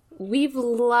later. We've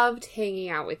loved hanging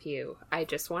out with you, I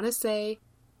just want to say,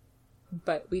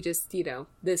 but we just,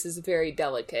 this is very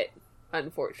delicate,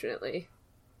 unfortunately.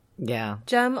 Yeah.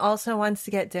 Jem also wants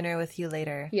to get dinner with you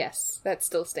later. Yes, that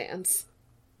still stands.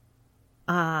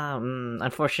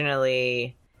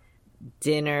 Unfortunately,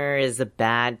 dinner is a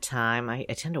bad time. I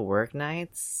tend to work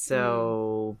nights,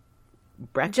 so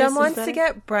breakfast Jem is wants better? to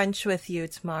get brunch with you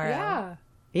tomorrow. Yeah.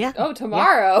 Yeah. Oh,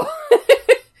 tomorrow.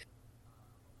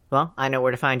 Well, I know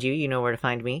where to find you. You know where to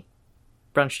find me.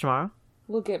 Brunch tomorrow.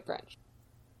 We'll get brunch.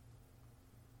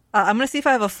 I'm gonna see if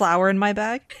I have a flower in my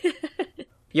bag.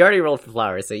 You already rolled for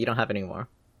flowers, so you don't have any more.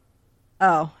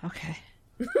 Oh, okay.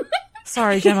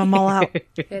 Sorry, Jem, I'm all out.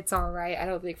 It's alright. I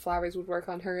don't think flowers would work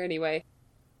on her anyway.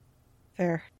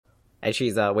 Fair. And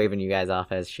she's waving you guys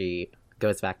off as she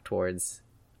goes back towards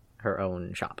her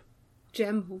own shop.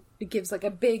 Jem gives like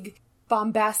a big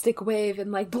bombastic wave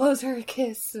and like blows her a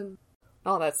kiss and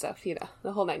all that stuff, you know,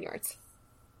 the whole 9 yards.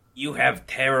 You have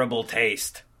terrible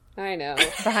taste. I know.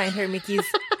 Behind her, Mickey's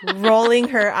rolling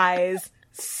her eyes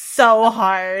so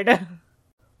hard.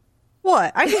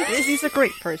 What? I think Izzy's a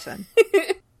great person.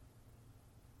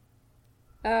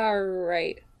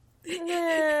 Alright.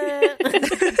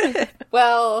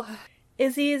 Well,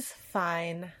 Izzy's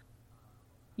fine.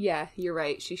 yeah, you're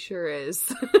right. She sure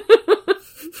is.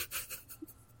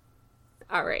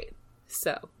 Alright.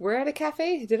 So, we're at a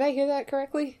cafe? Did I hear that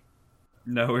correctly?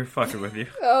 No, we're fucking with you.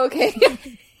 Okay.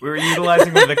 We were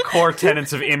utilizing one of the core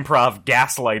tenets of improv,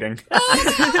 gaslighting.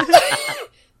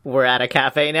 We're at a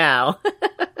cafe now.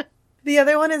 The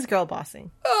other one is girl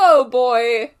bossing. Oh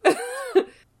boy.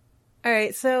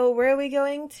 Alright, so where are we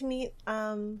going to meet?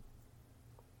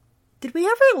 Did we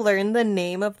ever learn the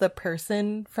name of the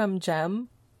person from Jem?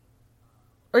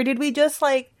 Or did we just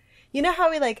like, you know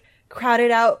how we like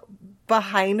crowded out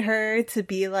behind her to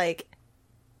be like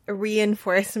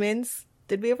reinforcements?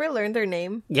 Did we ever learn their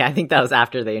name? Yeah, I think that was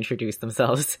after they introduced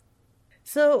themselves.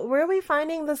 So where are we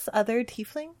finding this other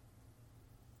tiefling?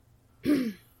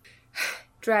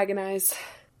 Dragon eyes.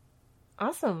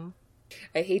 Awesome.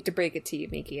 I hate to break it to you,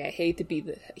 Miki. I hate to be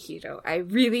the hero. I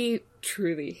really,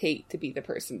 truly hate to be the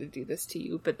person to do this to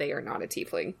you, but they are not a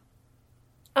tiefling.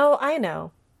 Oh, I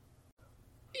know.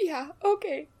 Yeah,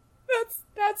 okay.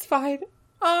 That's fine.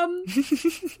 Cool.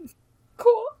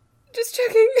 Just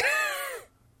checking.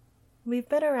 We've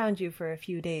been around you for a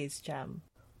few days, Jem.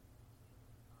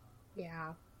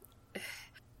 Yeah.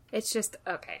 It's just,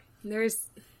 okay. There's...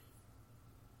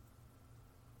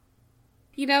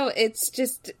 You know, it's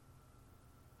just...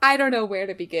 I don't know where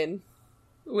to begin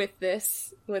with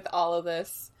this, with all of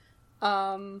this.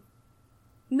 Nothing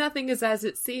is as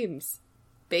it seems,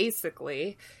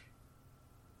 basically.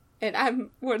 And I'm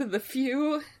one of the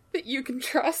few that you can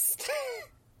trust.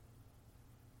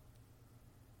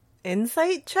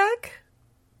 Insight check?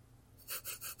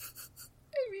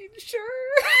 I mean, sure.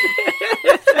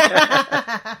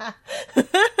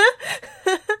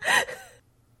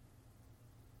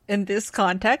 In this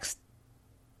context,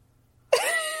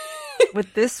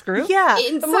 with this group, Yeah,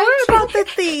 Insight more check. about the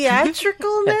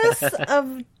theatricalness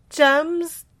of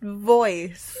Jem's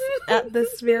voice at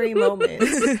this very moment.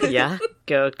 Yeah,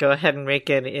 go ahead and make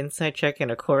an insight check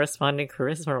and a corresponding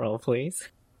charisma roll, please.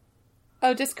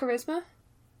 Oh, just charisma?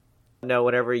 No,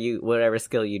 whatever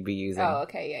skill you'd be using. Oh,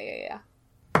 okay, yeah.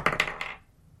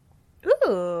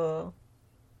 Ooh.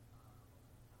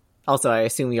 Also, I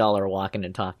assume y'all are walking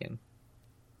and talking.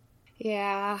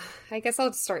 Yeah, I guess I'll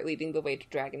just start leading the way to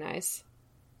Dragon Eyes.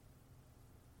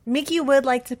 Mickey would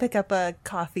like to pick up a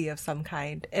coffee of some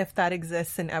kind, if that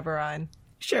exists in Eberron.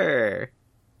 Sure.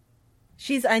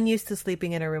 She's unused to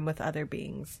sleeping in a room with other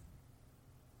beings.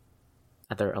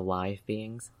 Other alive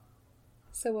beings.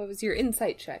 So what was your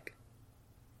insight check?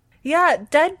 Yeah,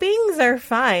 dead beings are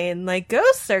fine. Like,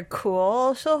 ghosts are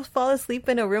cool. She'll fall asleep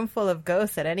in a room full of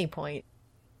ghosts at any point.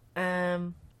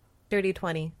 Dirty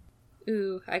 20.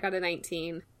 Ooh, I got a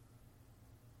 19.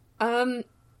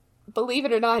 Believe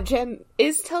it or not, Jem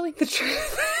is telling the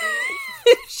truth.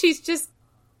 She's just...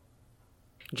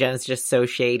 Jen's just so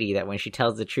shady that when she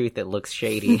tells the truth, it looks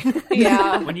shady.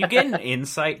 Yeah. When you get an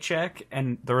insight check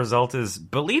and the result is,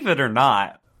 believe it or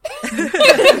not,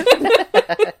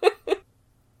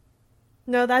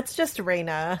 No, that's just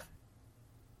Reyna.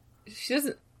 She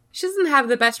doesn't have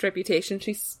the best reputation.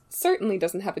 She certainly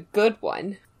doesn't have a good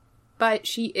one. But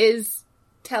she is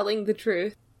telling the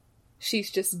truth.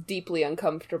 She's just deeply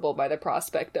uncomfortable by the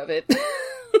prospect of it.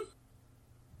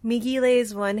 Miggy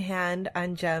lays one hand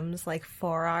on Jem's, like,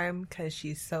 forearm because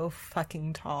she's so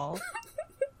fucking tall.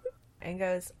 And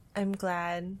goes, I'm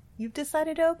glad you've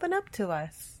decided to open up to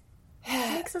us.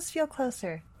 It makes us feel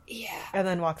closer. Yeah. And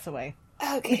then walks away.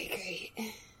 Okay,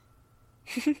 great.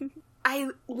 I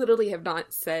literally have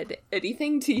not said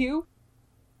anything to you.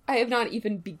 I have not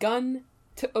even begun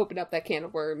to open up that can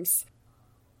of worms.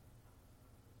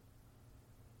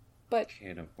 But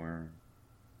can of worm.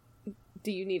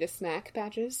 do you need a snack,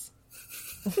 Badges?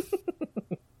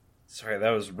 Sorry, that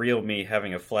was real me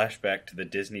having a flashback to the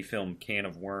Disney film Can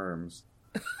of Worms.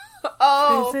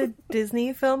 Oh, There's a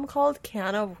Disney film called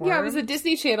Can of Worms. yeah, it was a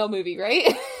Disney Channel movie,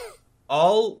 right?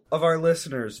 All of our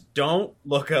listeners, don't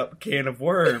look up Can of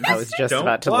Worms. I was just Don't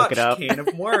about to look it watch up. Can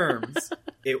of Worms.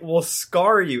 It will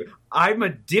scar you. I'm a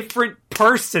different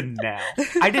person now.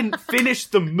 I didn't finish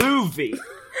the movie.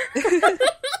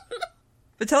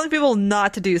 But telling people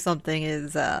not to do something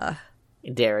is,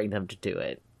 Daring them to do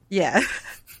it. yeah.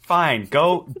 Fine,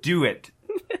 go do it.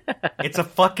 It's a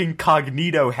fucking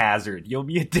cognito hazard. You'll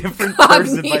be a different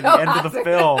person by the end of the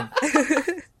film.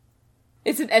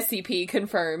 It's an SCP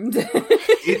confirmed.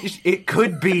 It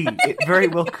could be. It very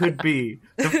well could be.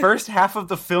 The first half of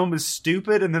the film is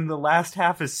stupid, and then the last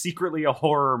half is secretly a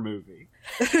horror movie.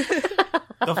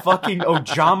 The fucking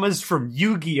Ojamas from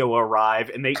Yu-Gi-Oh! Arrive,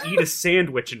 and they eat a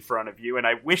sandwich in front of you, and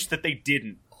I wish that they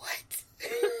didn't. What?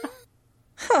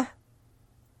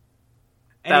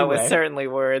 That was Anyway, certainly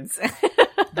words.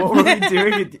 what were we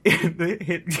doing in the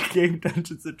hit game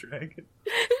Dungeons & Dragons?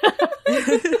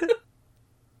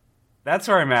 That's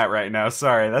where I'm at right now.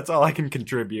 Sorry, that's all I can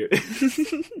contribute.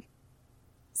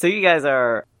 So you guys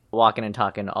are walking and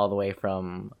talking all the way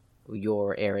from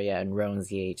your area in Roan's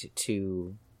Gate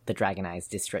to the Dragon Eyes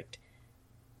district.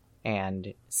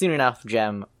 And soon enough,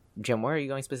 Jem, where are you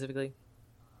going specifically?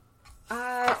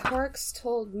 Horks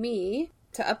told me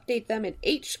to update them at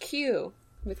HQ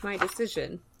with my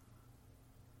decision.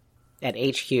 At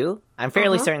HQ? I'm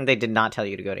fairly Uh-huh. certain they did not tell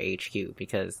you to go to HQ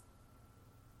because...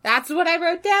 That's what I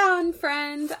wrote down,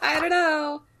 friend. I don't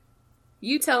know.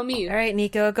 You tell me. All right,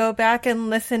 Nico, go back and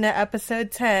listen to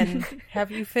episode 10. Have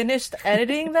you finished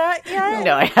editing that yet?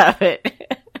 No, I haven't.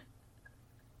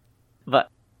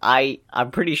 But I'm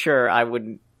pretty sure I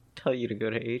wouldn't tell you to go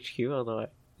to HQ, although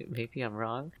maybe I'm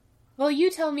wrong. Well,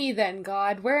 you tell me then,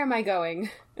 God. Where am I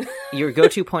going? Your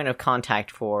go-to point of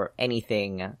contact for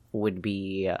anything would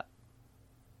be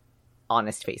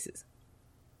Honest Faces.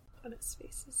 Honest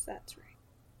faces, that's right.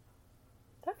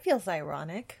 That feels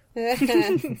ironic.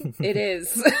 It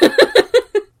is.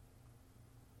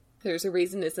 There's a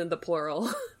reason it's in the plural.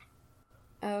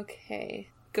 Okay.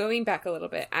 Going back a little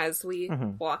bit as we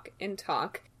walk and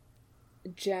talk,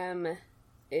 Jem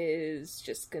is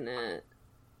just gonna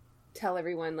tell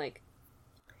everyone, like,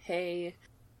 hey.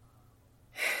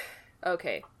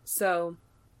 Okay, so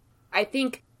I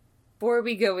think before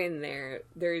we go in there,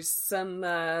 there's some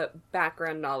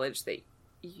background knowledge that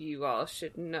you all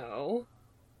should know.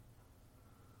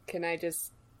 Can I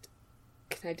just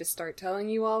start telling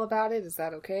you all about it? Is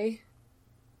that okay?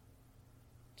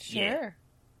 Sure. Yeah.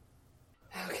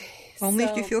 Okay. Only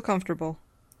if so, you feel comfortable.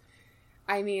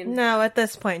 I mean, No, at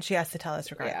this point, she has to tell us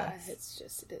yeah, regardless.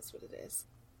 it is what it is.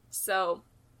 So,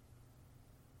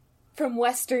 from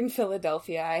Western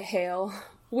Philadelphia I hail,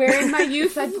 where in my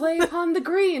youth I'd play upon the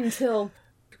green till,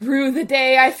 rue the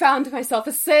day I found myself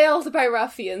assailed by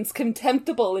ruffians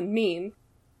contemptible and mean.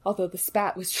 Although the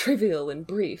spat was trivial and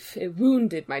brief, it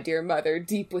wounded my dear mother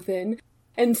deep within,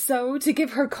 and so, to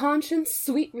give her conscience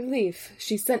sweet relief,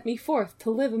 she sent me forth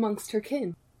to live amongst her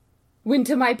kin. When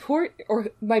to my port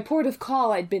of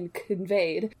call I'd been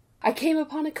conveyed, I came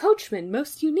upon a coachman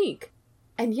most unique,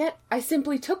 and yet I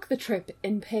simply took the trip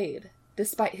and paid,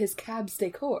 despite his cab's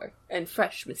decor and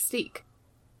fresh mystique.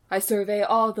 I survey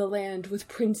all the land with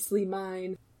princely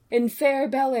mine, in fair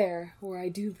Bel Air, where I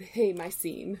do lay my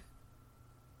scene.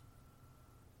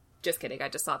 Just kidding, I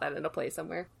just saw that in a play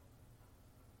somewhere.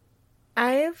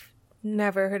 I've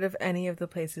never heard of any of the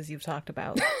places you've talked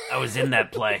about. I was in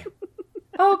that play.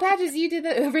 Oh, Patches, you did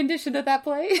a rendition of that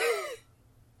play?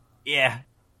 Yeah.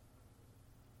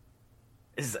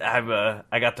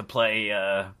 I got to play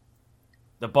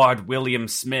the bard William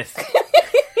Smith.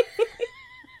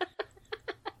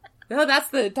 No, that's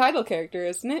the title character,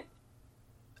 isn't it?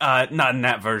 Not in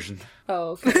that version.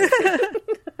 Oh, okay.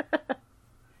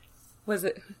 Was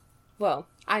it? Well,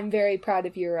 I'm very proud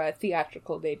of your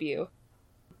theatrical debut.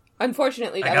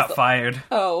 Unfortunately, that I was got fired.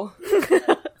 Oh.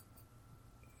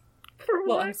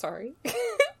 Well, I'm sorry.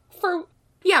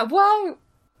 Why?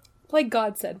 Like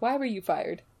God said, why were you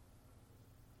fired?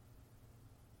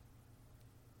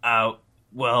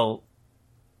 Well,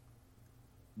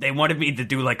 they wanted me to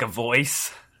do like a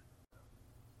voice.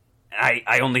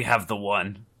 I only have the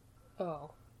one.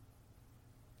 Oh.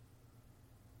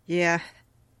 Yeah.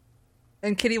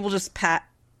 And Kitty will just pat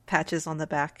Patches on the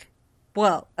back.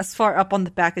 Well, as far up on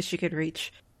the back as she could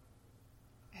reach.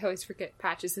 I always forget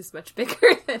Patches is much bigger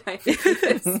than I think he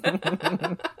is.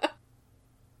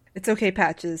 It's okay,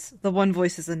 Patches. The one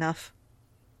voice is enough.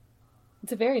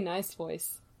 It's a very nice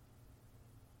voice.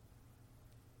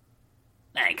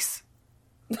 Thanks.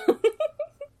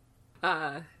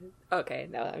 Okay,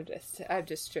 no, I'm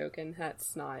just joking.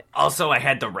 That's not. Also, I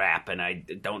had to rap, and I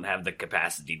don't have the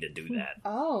capacity to do that.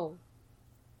 Oh,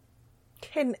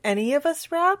 Can any of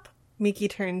us rap? Miki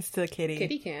turns to Kitty.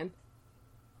 Kitty can.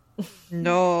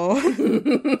 No.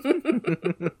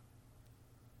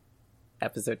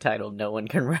 Episode title, No One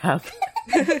Can Rap.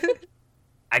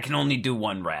 I can only do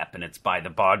one rap, and it's by the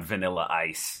Bard Vanilla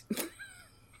Ice.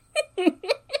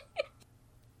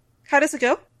 How does it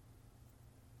go?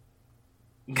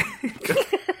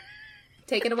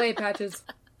 Take it away, Patches.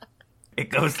 It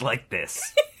goes like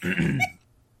this.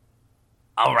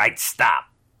 Alright, stop.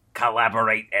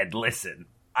 Collaborate and listen.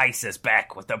 Ice is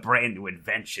back with a brand new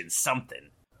invention,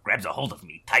 something. Grabs a hold of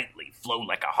me tightly, flow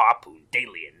like a harpoon,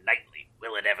 daily and nightly.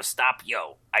 Will it ever stop?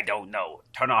 Yo, I don't know.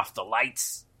 Turn off the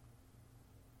lights,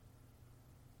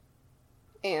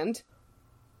 And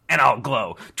I'll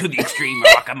glow. To the extreme,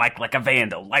 rock a mic like a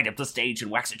vandal. Light up the stage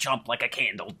and wax a chump like a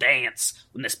candle. Dance.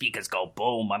 When the speakers go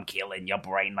boom, I'm killing your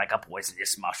brain like a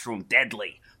poisonous mushroom.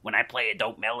 Deadly. When I play a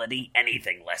dope melody,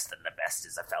 anything less than the best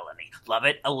is a felony. Love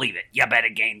it or leave it. You better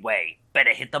gain weight.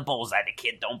 Better hit the bullseye, the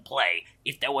kid don't play.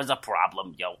 If there was a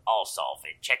problem, yo, I'll solve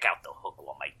it. Check out the hook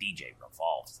while my DJ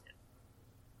revolves it.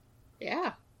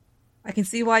 yeah. I can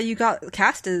see why you got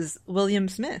cast as William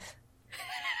Smith.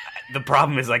 The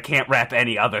problem is I can't rap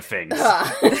any other things.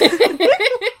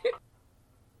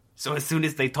 So as soon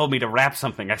as they told me to rap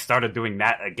something, I started doing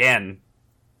that again.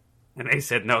 And they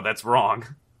said, no, that's wrong.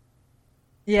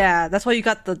 Yeah, that's why you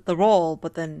got the role,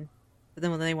 but then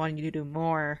when they wanted you to do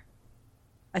more...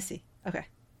 I see. Okay.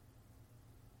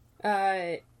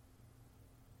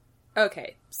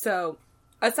 Okay, so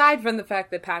aside from the fact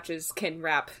that Patches can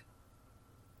rap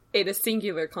in a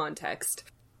singular context,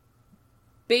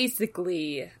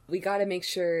 basically, we gotta make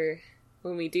sure,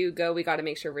 when we do go, we gotta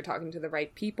make sure we're talking to the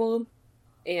right people,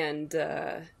 and,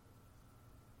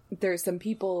 there's some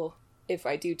people, if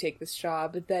I do take this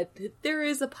job, that there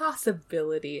is a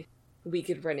possibility we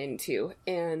could run into,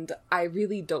 and I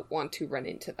really don't want to run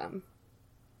into them.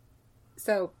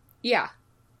 So, yeah.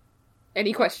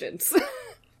 Any questions?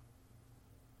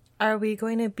 Are we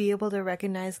going to be able to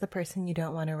recognize the person you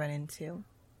don't want to run into?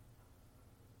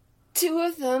 2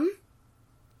 of them.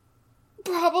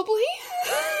 Probably.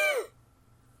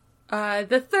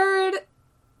 The third,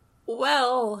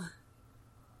 well,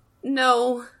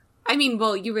 no. I mean,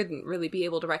 well, you wouldn't really be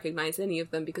able to recognize any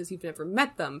of them because you've never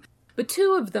met them, but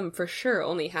 2 of them for sure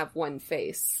only have one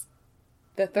face.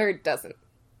 The third doesn't.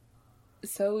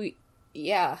 So,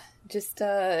 yeah, just,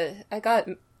 I got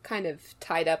kind of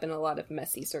tied up in a lot of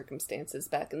messy circumstances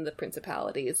back in the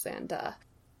Principalities, and,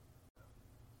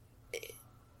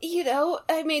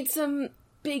 I made some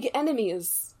big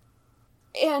enemies,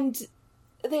 and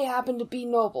they happen to be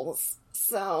nobles,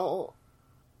 so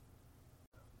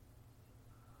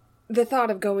the thought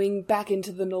of going back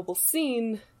into the noble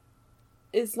scene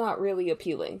is not really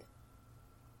appealing.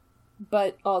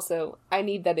 But also, I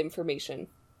need that information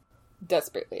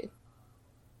desperately.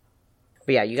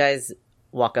 But yeah, you guys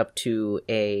walk up to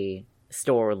a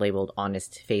store labeled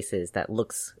Honest Faces that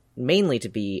looks mainly to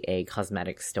be a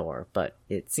cosmetic store, but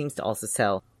it seems to also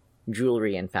sell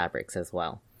jewelry and fabrics as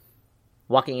well.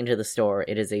 Walking into the store,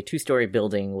 it is a 2-story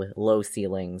building with low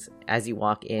ceilings. As you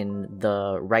walk in,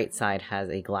 the right side has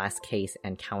a glass case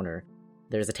and counter.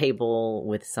 There's a table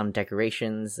with some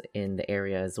decorations in the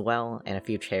area as well, and a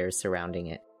few chairs surrounding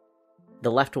it.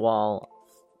 The left wall,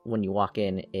 when you walk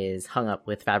in, is hung up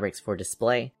with fabrics for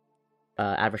display,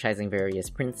 advertising various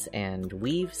prints and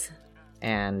weaves,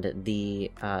 and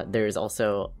there's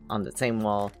also, on the same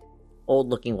wall,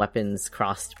 old-looking weapons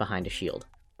crossed behind a shield.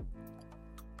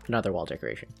 Another wall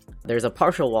decoration. There's a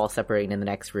partial wall separating in the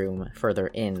next room further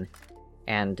in,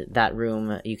 and that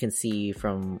room, you can see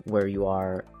from where you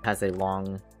are, has a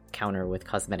long counter with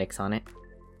cosmetics on it,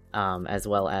 as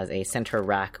well as a center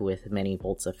rack with many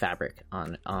bolts of fabric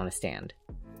on a stand.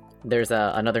 There's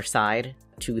another side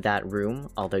to that room,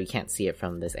 although you can't see it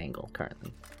from this angle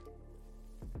currently.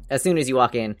 As soon as you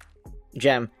walk in,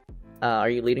 Jem, are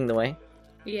you leading the way?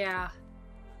 Yeah.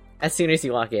 As soon as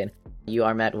you walk in, you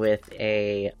are met with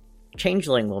a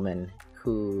changeling woman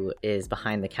who is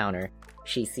behind the counter.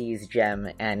 She sees Jem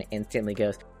and instantly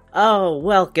goes, "Oh,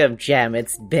 welcome, Jem.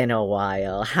 It's been a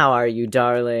while. How are you,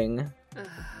 darling?"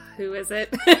 Who is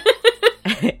it?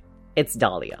 It's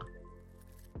Dahlia.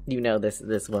 You know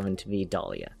this woman to be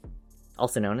Dahlia,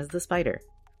 also known as the Spider.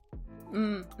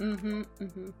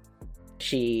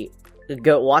 She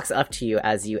walks up to you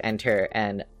as you enter,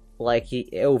 and like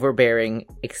overbearing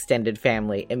extended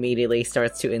family, immediately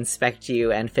starts to inspect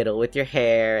you and fiddle with your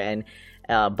hair and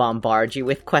bombard you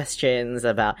with questions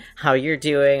about how you're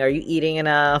doing. Are you eating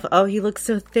enough? Oh, you look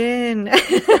so thin.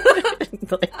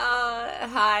 Like,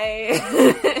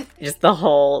 Hi. just the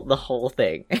whole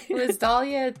thing. Was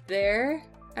Dahlia there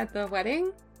at the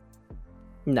wedding?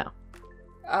 No.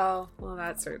 Oh, well,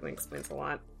 that certainly explains a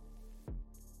lot.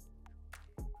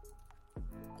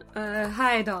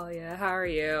 Hi, Dahlia. How are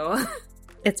you?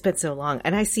 It's been so long,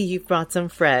 and I see you've brought some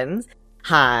friends.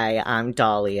 Hi, I'm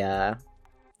Dahlia.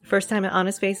 First time at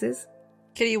Honest Faces?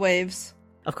 Kitty waves.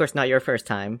 Of course, not your first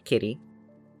time, Kitty.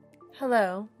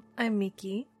 Hello, I'm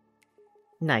Miki.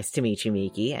 Nice to meet you,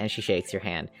 Miki. And she shakes your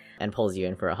hand and pulls you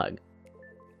in for a hug.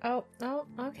 Oh,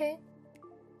 okay.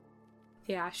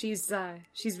 Yeah, she's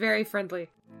very friendly.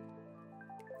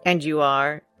 And you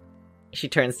are? She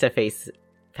turns to face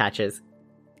Patches.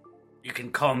 You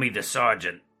can call me the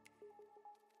sergeant.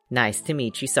 Nice to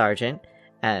meet you, Sergeant.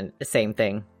 And the same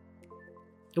thing.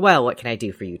 Well, what can I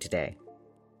do for you today?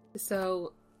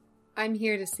 So, I'm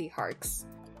here to see Harks.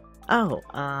 Oh,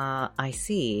 I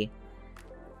see.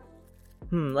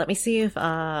 Let me see if,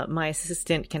 my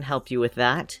assistant can help you with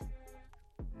that.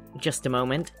 Just a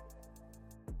moment.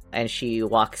 And she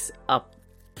walks up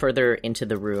further into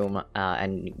the room,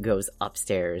 and goes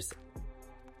upstairs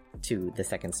to the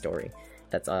second story.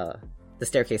 That's, the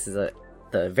staircase is at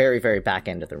the very, very back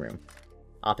end of the room,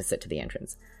 opposite to the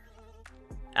entrance.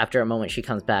 After a moment, she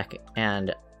comes back,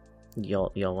 and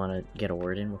you'll want to get a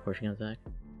word in before she comes back?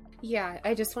 Yeah,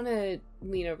 I just want to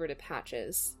lean over to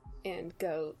Patches and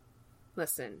go,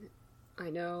 listen, I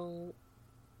know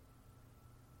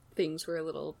things were a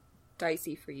little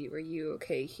dicey for you. Are you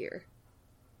okay here?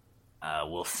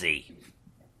 We'll see.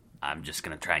 I'm just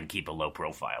gonna try and keep a low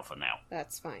profile for now.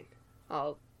 That's fine.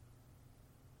 I'll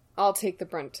take the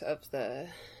brunt of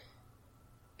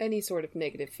any sort of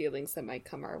negative feelings that might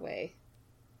come our way.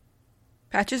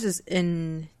 Patches is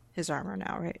in his armor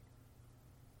now, right?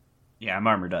 Yeah, I'm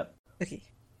armored up. Okay.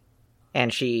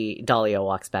 And Dahlia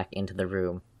walks back into the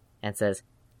room and says,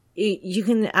 You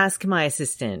can ask my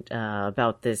assistant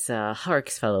about this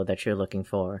Harks fellow that you're looking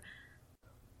for.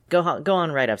 Go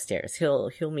on right upstairs.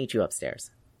 He'll meet you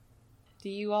upstairs. Do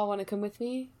you all want to come with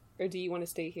me? Or do you want to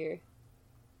stay here?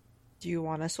 Do you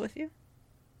want us with you?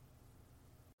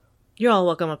 You're all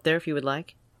welcome up there if you would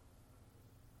like.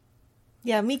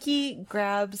 Yeah, Miki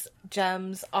grabs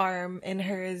Gem's arm in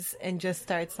hers and just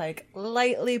starts,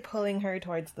 lightly pulling her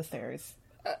towards the stairs.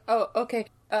 Okay.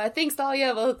 Thanks,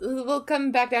 Dahlia. We'll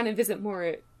come back down and visit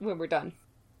more when we're done.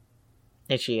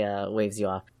 And she waves you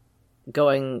off.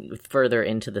 Going further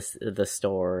into the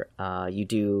store, you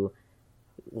do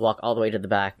walk all the way to the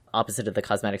back. Opposite of the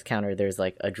cosmetics counter, there's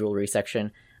a jewelry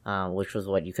section, which was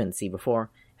what you couldn't see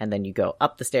before. And then you go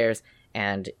up the stairs,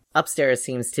 and upstairs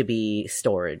seems to be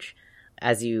storage.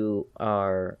 As you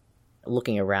are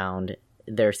looking around,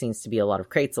 there seems to be a lot of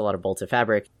crates, a lot of bolts of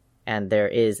fabric, and there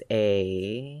is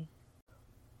you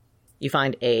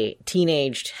find a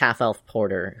teenaged half-elf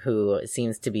porter who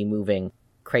seems to be moving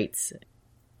crates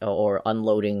or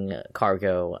unloading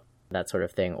cargo, that sort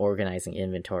of thing, organizing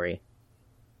inventory.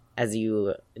 As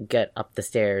you get up the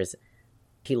stairs,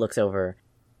 he looks over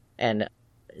and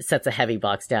sets a heavy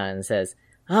box down and says,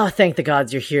 thank the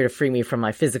gods you're here to free me from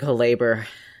my physical labor,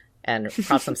 and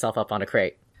props himself up on a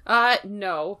crate.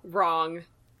 No, wrong.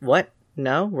 What?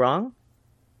 No? Wrong?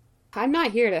 I'm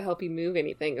not here to help you move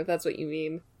anything, if that's what you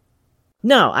mean.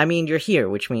 No, I mean you're here,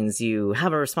 which means you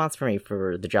have a response for me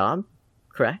for the job,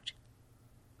 correct?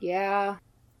 Yeah.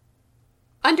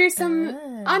 Under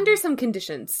some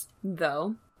conditions,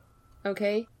 though.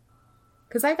 Okay?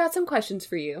 Because I got some questions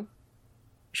for you.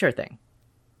 Sure thing.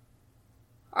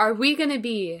 Are we gonna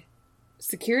be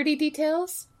security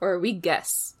details, or are we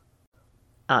guests?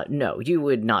 No, you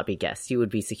would not be guests. You would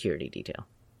be security detail.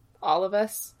 All of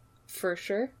us? For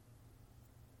sure?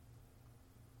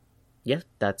 Yes,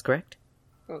 that's correct.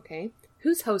 Okay.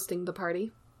 Who's hosting the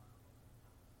party?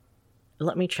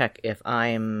 Let me check if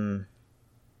I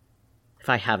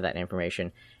have that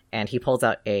information. And he pulls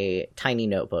out a tiny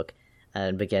notebook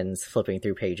and begins flipping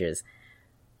through pages.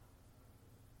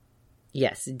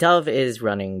 Yes, Dove is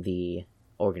running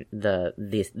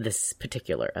this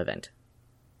particular event.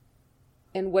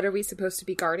 And what are we supposed to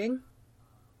be guarding?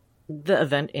 The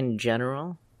event in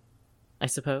general, I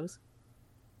suppose.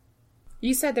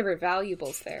 You said there were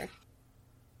valuables there.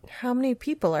 How many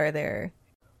people are there?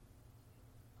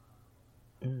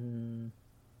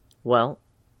 Well,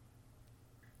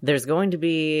 there's going to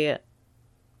be...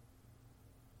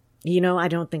 I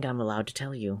don't think I'm allowed to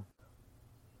tell you.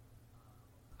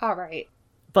 All right.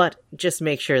 But just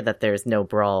make sure that there's no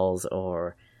brawls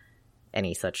or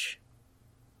any such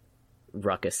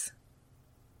ruckus.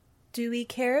 Do we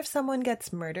care if someone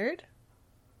gets murdered?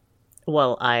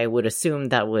 Well, I would assume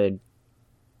there would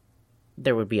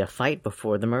be a fight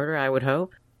before the murder, I would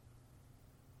hope.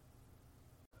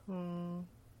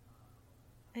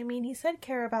 I mean, he said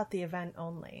care about the event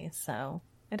only, so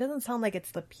it doesn't sound like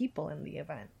it's the people in the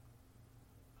event.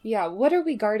 Yeah, what are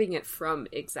we guarding it from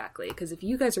exactly? Because if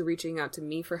you guys are reaching out to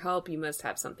me for help, you must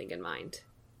have something in mind.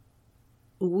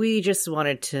 We just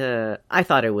wanted to... I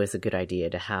thought it was a good idea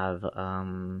to have,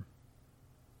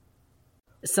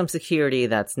 some security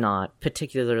that's not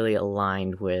particularly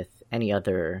aligned with any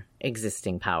other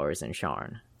existing powers in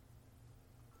Sharn.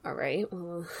 Alright,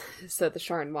 well, so the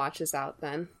Sharn Watch is out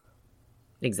then.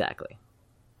 Exactly.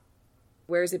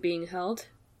 Where is it being held?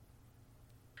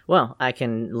 Well, I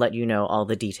can let you know all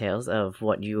the details of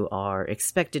what you are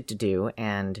expected to do,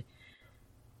 and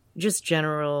just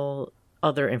general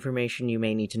other information you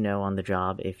may need to know on the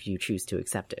job if you choose to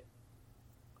accept it.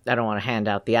 I don't want to hand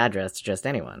out the address to just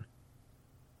anyone.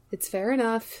 It's fair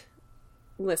enough.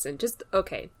 Listen,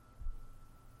 okay.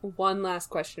 One last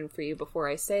question for you before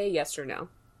I say yes or no.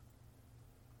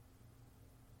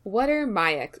 What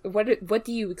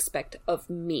do you expect of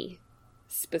me,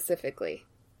 specifically?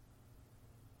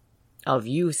 Of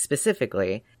you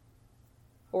specifically?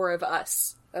 Or of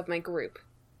us, of my group?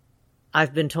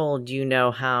 I've been told you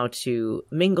know how to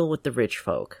mingle with the rich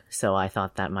folk, so I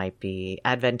thought that might be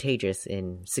advantageous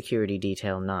in security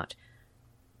detail, not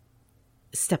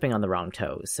stepping on the wrong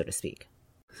toes, so to speak.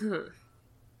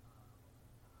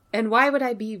 And why would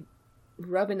I be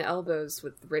rubbing elbows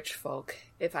with rich folk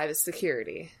if I was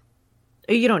security?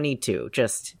 You don't need to,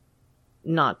 just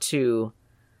not to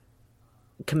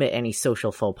commit any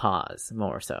social faux pas,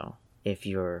 more so, if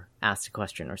you're asked a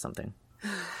question or something.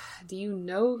 Do you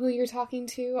know who you're talking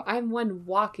to? I'm one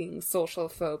walking social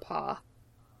faux pas.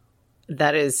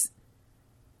 That is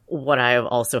what I have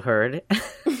also heard.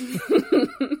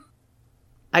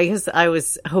 I guess I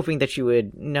was hoping that you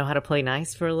would know how to play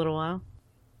nice for a little while.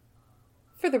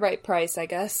 For the right price, I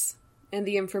guess. And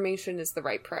the information is the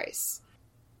right price.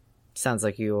 Sounds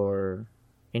like you're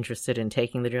interested in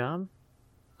taking the job?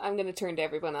 I'm gonna turn to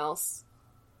everyone else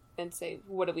and say,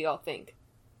 what do we all think?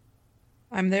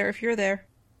 I'm there if you're there.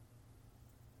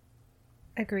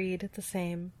 Agreed, the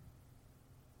same.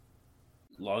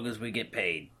 Long as we get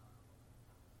paid.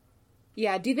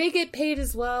 Yeah, do they get paid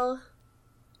as well?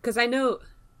 Because I know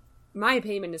my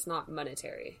payment is not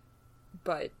monetary,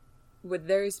 but would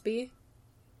theirs be?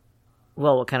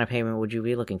 Well, what kind of payment would you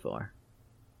be looking for?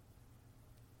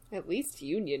 At least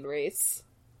union rates.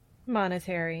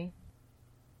 Monetary.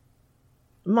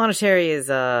 Monetary is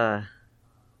a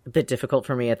bit difficult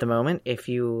for me at the moment. If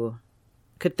you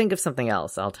could think of something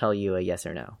else, I'll tell you a yes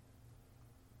or no.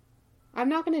 I'm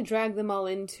not going to drag them all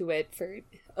into it for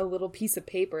a little piece of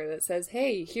paper that says,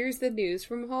 hey, here's the news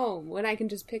from home, when I can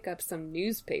just pick up some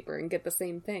newspaper and get the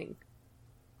same thing.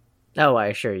 Oh, I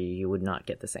assure you, you would not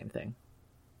get the same thing.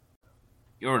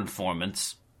 You're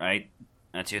informants, right?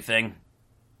 That's your thing?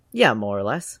 Yeah, more or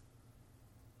less.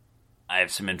 I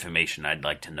have some information I'd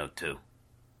like to know, too.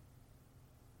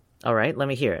 Alright, let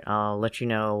me hear it. I'll let you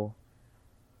know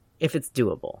if it's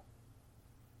doable.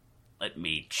 Let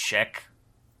me check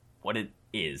what it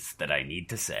is that I need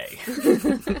to say.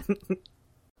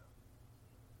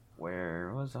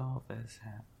 Where was all this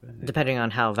happening? Depending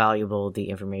on how valuable the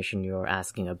information you're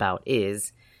asking about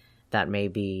is, there may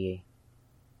be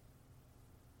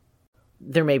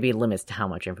limits to how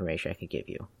much information I could give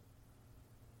you.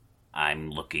 I'm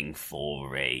looking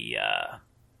for a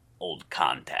old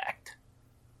contact.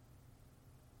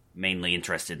 Mainly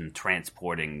interested in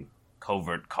transporting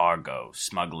covert cargo,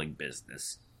 smuggling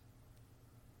business.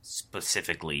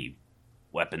 Specifically,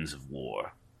 weapons of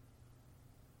war.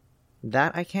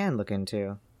 That I can look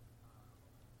into.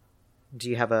 Do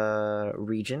you have a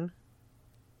region?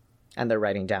 And they're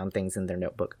writing down things in their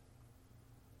notebook.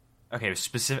 Okay,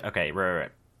 Okay,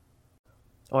 right.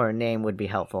 Or a name would be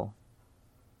helpful.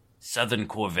 Southern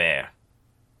Corvair.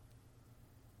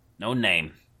 No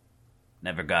name.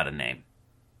 Never got a name.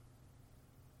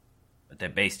 But they're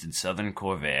based in Southern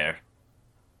Corvair.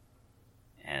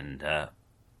 And,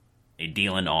 they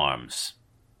deal in arms.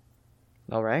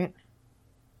 Alright.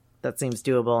 That seems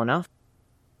doable enough.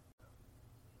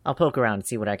 I'll poke around and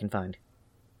see what I can find.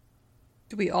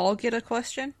 Do we all get a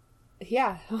question?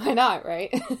 Yeah, why not,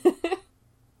 right?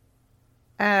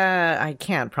 I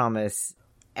can't promise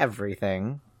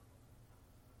everything.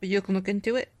 But you can look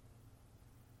into it?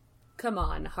 Come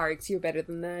on, Harks, you're better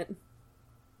than that.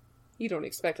 You don't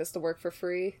expect us to work for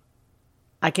free.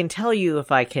 I can tell you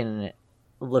if I can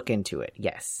look into it,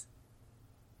 yes.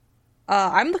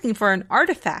 I'm looking for an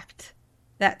artifact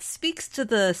that speaks to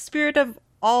the spirit of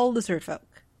all lizard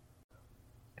folk.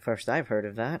 First I've heard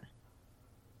of that.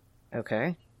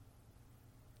 Okay.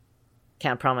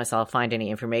 Can't promise I'll find any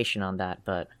information on that,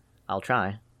 but I'll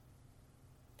try.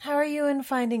 How are you in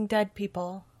finding dead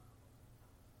people?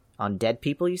 On dead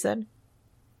people, you said?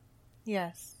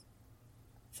 Yes.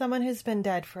 Someone who's been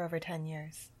dead for over 10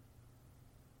 years.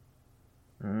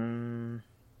 I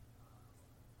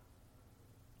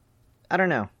don't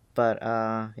know, but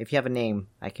if you have a name,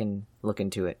 I can look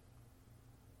into it.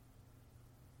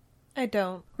 I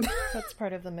don't. That's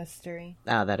part of the mystery.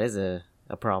 Ah, that is a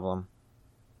problem.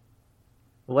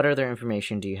 What other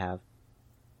information do you have?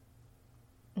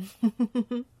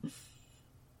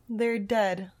 They're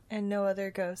dead, and no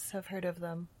other ghosts have heard of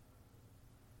them.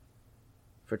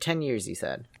 For 10 years, you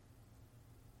said.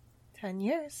 10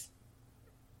 years.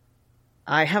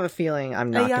 I have a feeling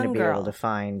I'm not going to be girl. able to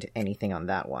find anything on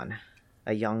that one.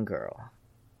 A young girl.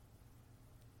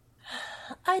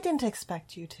 I didn't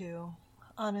expect you to,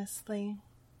 honestly.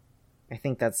 I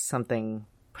think that's something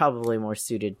probably more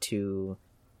suited to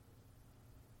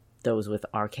those with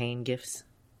arcane gifts.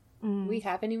 We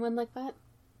have anyone like that?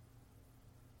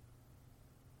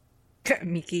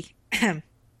 Miki. I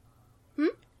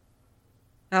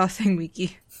was saying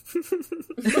Miki.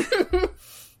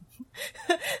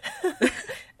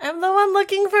 I'm the one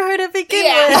looking for her to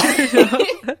begin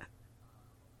with.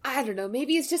 I don't know,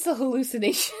 maybe it's just a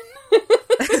hallucination.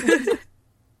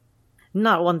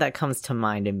 Not one that comes to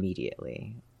mind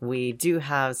immediately. We do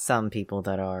have some people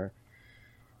that are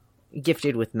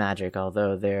gifted with magic,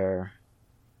 although their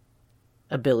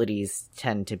abilities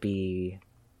tend to be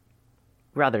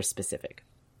rather specific.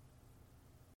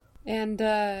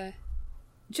 And,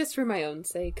 just for my own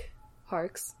sake,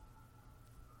 Harks,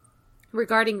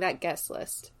 regarding that guest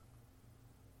list.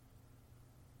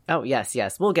 Oh,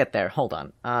 yes, we'll get there. Hold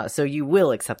on. So you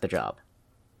will accept the job?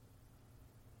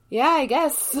 Yeah, I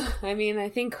guess. I mean, I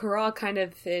think we're all kind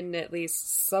of in at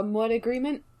least somewhat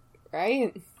agreement,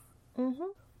 right? Mm-hmm.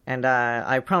 And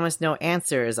I promise no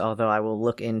answers, although I will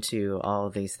look into all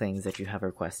of these things that you have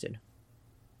requested.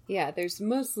 Yeah, there's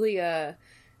mostly,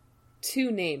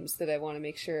 2 names that I want to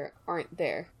make sure aren't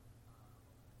there.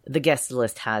 The guest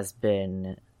list has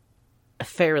been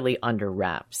fairly under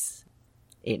wraps,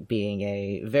 it being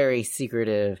a very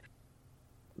secretive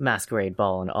masquerade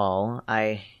ball and all.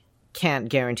 I can't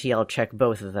guarantee I'll check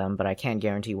both of them, but I can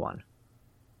guarantee one.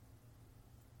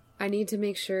 I need to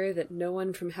make sure that no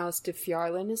one from House de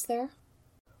Fjarlin is there.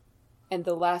 And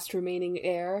the last remaining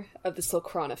heir of the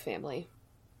Silkrana family.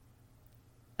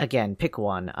 Again, pick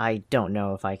one. I don't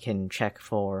know if I can check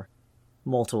for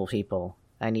multiple people.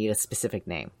 I need a specific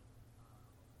name.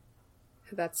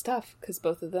 That's tough, because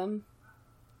both of them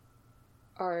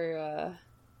are,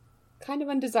 kind of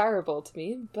undesirable to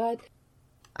me, but...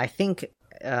 I think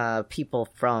people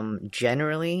from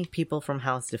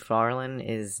House de Farlin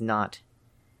is not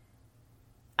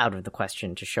out of the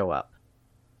question to show up.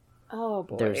 Oh,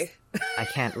 boy. I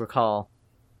can't recall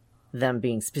them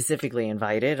being specifically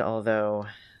invited, although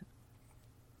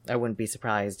I wouldn't be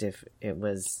surprised if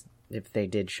they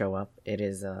did show up.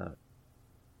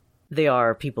 They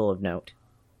are people of note.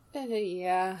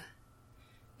 Yeah.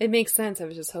 It makes sense, I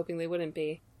was just hoping they wouldn't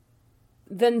be.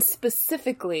 Then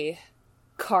specifically,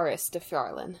 Karis de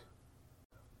Fjarlin.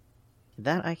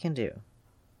 That I can do.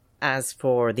 As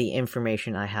for the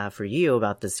information I have for you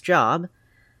about this job,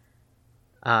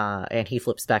 and he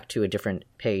flips back to a different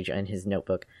page in his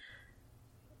notebook,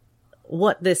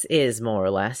 what this is, more or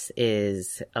less,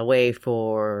 is a way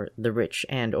for the rich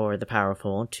and or the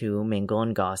powerful to mingle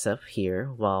and gossip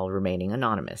here while remaining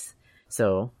anonymous.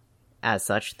 So, as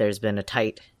such, there's been a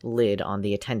tight lid on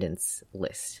the attendance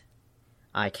list.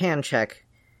 I can check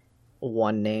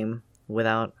one name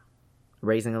without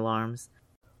raising alarms.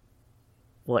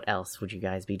 What else would you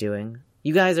guys be doing?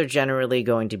 You guys are generally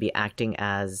going to be acting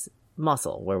as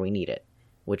muscle where we need it,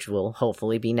 which will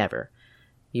hopefully be never.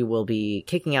 You will be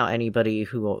kicking out anybody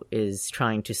who is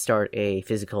trying to start a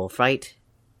physical fight,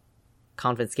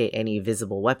 confiscate any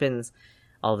visible weapons,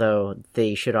 although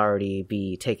they should already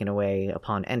be taken away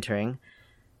upon entering.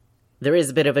 There is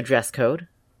a bit of a dress code.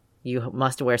 You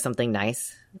must wear something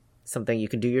nice, something you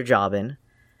can do your job in.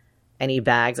 Any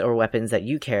bags or weapons that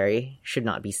you carry should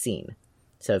not be seen.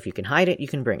 So if you can hide it, you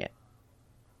can bring it.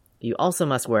 You also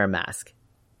must wear a mask.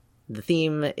 The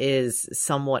theme is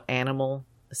somewhat animal,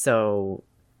 so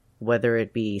whether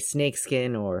it be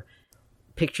snakeskin or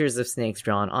pictures of snakes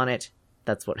drawn on it,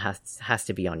 that's what has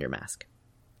to be on your mask.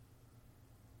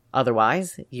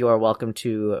 Otherwise, you are welcome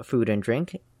to food and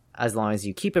drink, as long as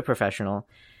you keep it professional,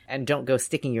 and don't go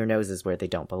sticking your noses where they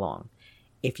don't belong.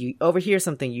 If you overhear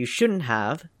something you shouldn't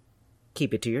have,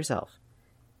 keep it to yourself.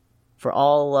 For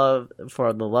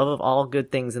the love of all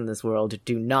good things in this world,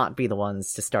 do not be the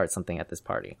ones to start something at this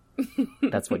party.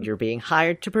 That's what you're being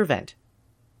hired to prevent.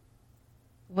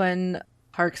 When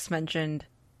Harks mentioned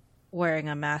wearing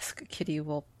a mask, Kitty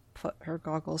will put her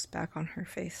goggles back on her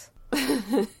face.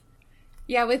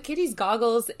 Yeah, with Kitty's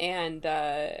goggles and,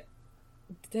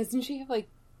 doesn't she have, like,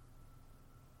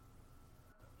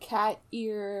 cat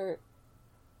ear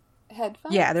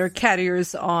headphones? Yeah, there are cat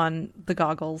ears on the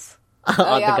goggles.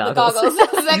 Oh, yeah, the goggles.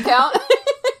 Does that count?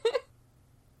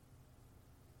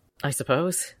 I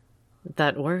suppose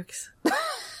that works.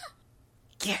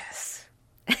 Yes.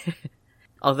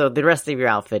 Although the rest of your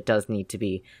outfit does need to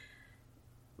be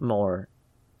more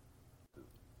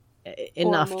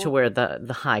enough Formal. to where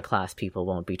the high class people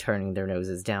won't be turning their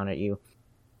noses down at you.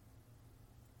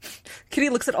 Kitty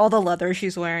looks at all the leather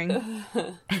she's wearing.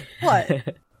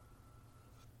 What?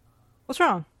 What's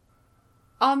wrong?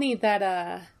 I'll need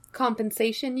that,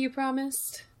 compensation you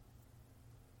promised.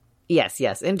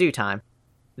 Yes, in due time.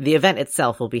 The event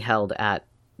itself will be held at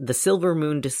the Silver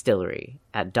Moon Distillery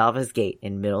at Dava's Gate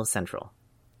in Middle Central.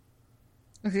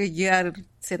 Okay, you gotta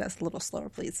say that a little slower,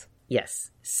 please. Yes,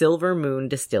 Silver Moon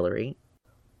Distillery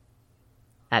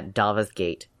at Dava's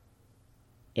Gate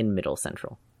in Middle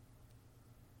Central.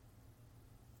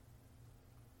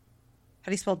 How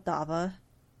do you spell Dava?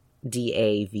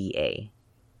 Dava.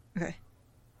 Okay.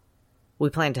 We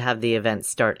plan to have the event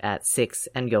start at 6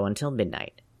 and go until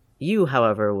midnight. You,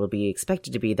 however, will be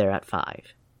expected to be there at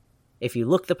 5. If you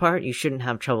look the part, you shouldn't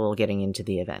have trouble getting into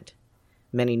the event.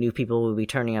 Many new people will be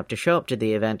turning up to show up to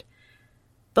the event,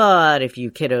 but if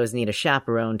you kiddos need a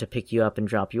chaperone to pick you up and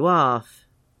drop you off,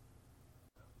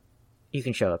 you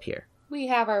can show up here. We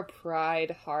have our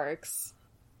pride, Harks.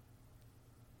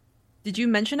 Did you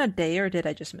mention a day or did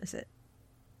I just miss it?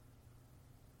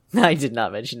 I did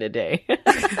not mention a day.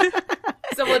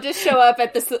 So we'll just show up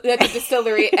at the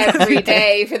distillery every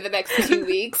day for the next 2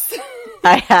 weeks.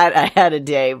 I had a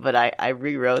day, but I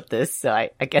rewrote this, so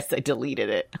I guess I deleted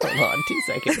it. Hold on 2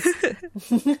 seconds.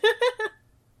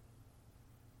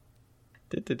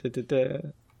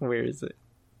 Where is it?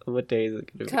 What day is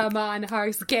it going to be? Come on,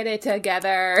 Harks, get it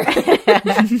together.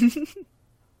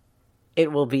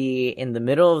 It will be in the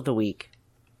middle of the week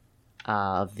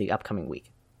of the upcoming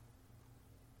week.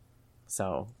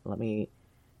 So let me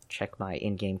check my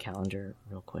in-game calendar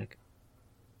real quick.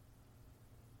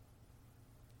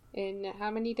 In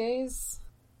how many days?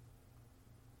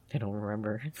 I don't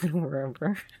remember.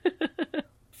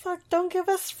 Fuck, don't give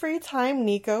us free time,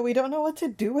 Nico. We don't know what to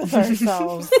do with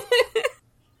ourselves.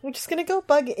 We're just gonna go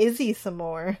bug Izzy some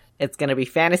more. It's going to be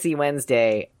Fantasy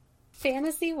Wednesday,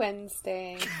 Fantasy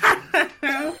Wednesday.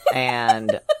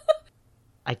 and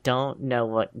I don't know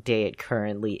what day it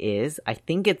currently is.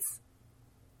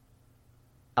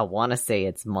 I want to say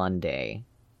it's Monday.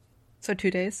 So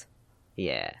 2 days?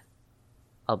 Yeah.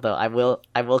 Although I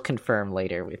will confirm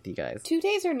later with you guys. 2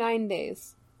 days or 9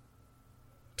 days?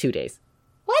 2 days.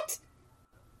 What?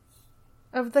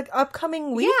 Of the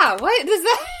upcoming week? Yeah, what does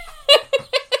that...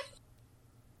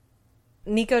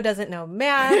 Nico doesn't know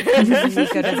math.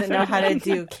 Nico doesn't know how to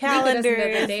do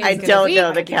calendars. days. I It's don't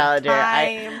know the calendar.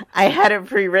 time. I had it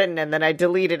pre-written and then I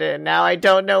deleted it and now I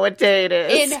don't know what day it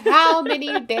is. In how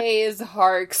many days,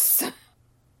 Harks?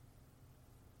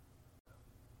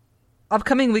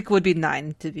 Upcoming week would be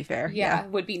 9, to be fair. Yeah,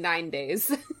 would be 9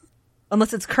 days.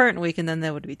 Unless it's current week, and then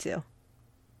there would be 2.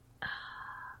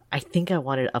 I think I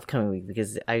wanted upcoming week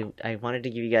because I wanted to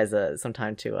give you guys some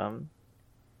time to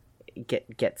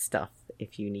get stuff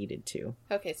if you needed to.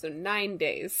 Okay, so 9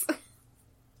 days.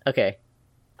 Okay.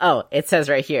 Oh, it says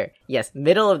right here. Yes,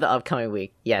 middle of the upcoming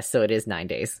week. Yes, so it is 9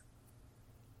 days.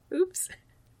 Oops.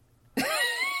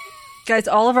 Guys,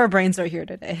 all of our brains are here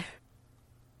today.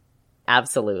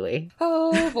 Absolutely.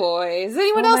 Oh boy. Does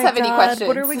anyone Oh else my have any God, questions?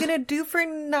 What are we gonna do for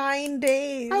 9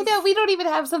 days? I know, we don't even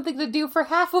have something to do for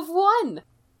half of one.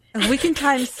 And we can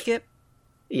time skip.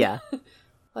 Yeah.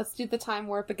 Let's do the time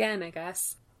warp again, I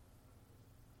guess.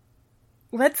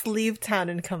 Let's leave town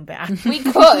and come back. We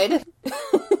could.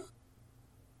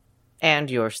 And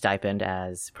your stipend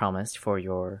as promised for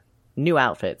your new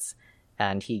outfits.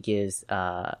 And he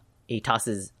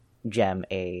tosses Jem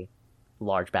a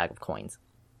large bag of coins.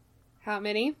 How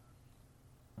many?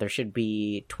 There should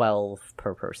be 12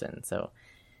 per person, so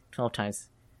 12 times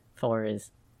 4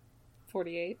 is...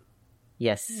 48.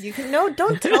 Yes.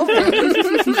 Don't tell him.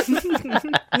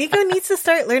 Nico needs to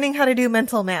start learning how to do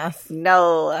mental math.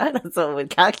 No, that's what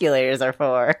calculators are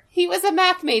for. He was a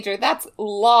math major. That's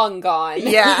long gone.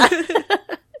 Yeah.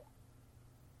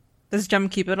 Does Jem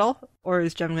keep it all? Or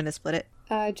is Jem going to split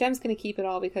it? Jem's gonna keep it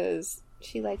all because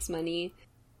she likes money.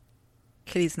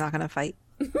 Kitty's not going to fight.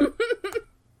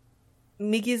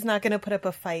 Migi's not going to put up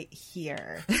a fight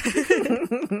here.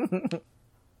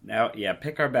 Now, yeah,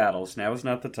 pick our battles. Now is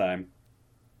not the time.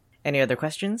 Any other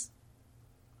questions?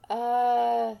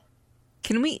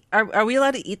 Can we? Are we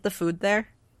allowed to eat the food there?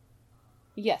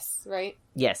 Yes, right?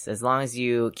 Yes, as long as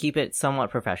you keep it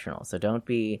somewhat professional. So don't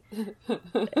be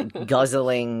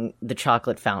guzzling the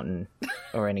chocolate fountain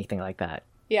or anything like that.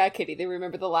 Yeah, Kitty, they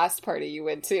remember the last party you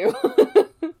went to.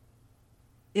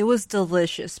 It was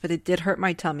delicious, but it did hurt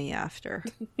my tummy after.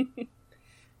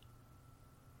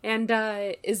 And,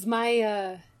 is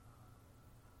my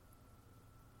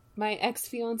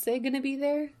ex-fiance gonna be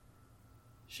there?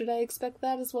 Should I expect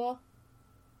that as well?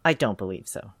 I don't believe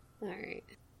so. Alright.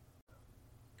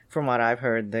 From what I've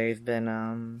heard, they've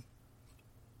been,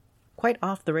 quite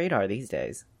off the radar these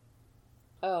days.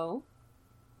 Oh.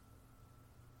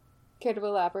 Care to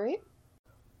elaborate?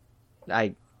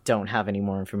 I don't have any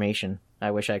more information.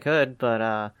 I wish I could,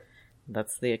 but,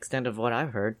 that's the extent of what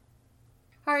I've heard.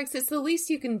 Harix, it's the least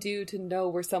you can do to know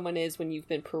where someone is when you've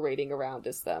been parading around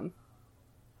as them.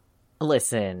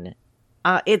 Listen,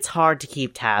 it's hard to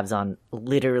keep tabs on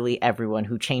literally everyone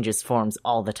who changes forms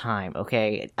all the time,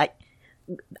 okay?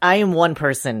 I am one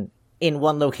person in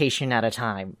one location at a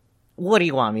time. What do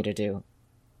you want me to do?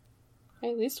 I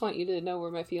at least want you to know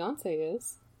where my fiance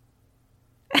is.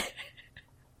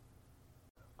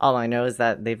 All I know is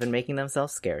that they've been making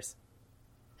themselves scarce.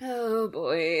 Oh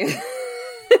boy.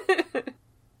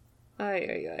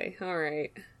 Ay.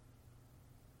 Alright.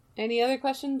 Any other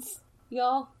questions,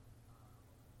 y'all?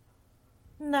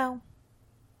 No.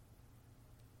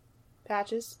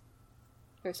 Patches?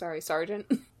 Or sorry, Sergeant.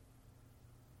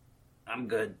 I'm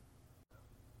good.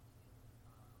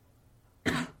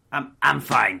 I'm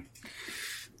fine.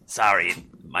 Sorry,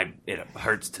 it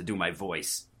hurts to do my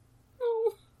voice.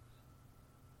 Oh.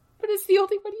 But it's the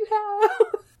only one you have.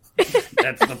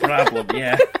 That's the problem,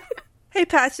 yeah. Hey,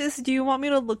 Patches, do you want me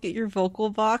to look at your vocal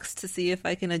box to see if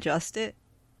I can adjust it?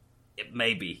 It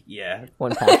may be, yeah.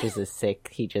 When Patches is sick,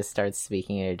 he just starts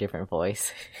speaking in a different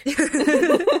voice.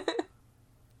 I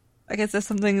guess that's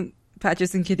something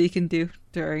Patches and Kitty can do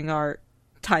during our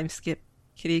time skip.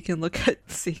 Kitty can look at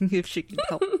seeing if she can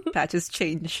help Patches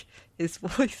change his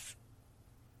voice.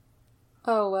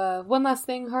 Oh, one last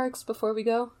thing, Harks, before we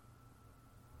go.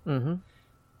 Mm-hmm.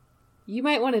 You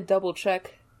might want to double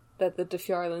check that the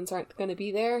DeFjarlans aren't going to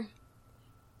be there.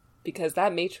 Because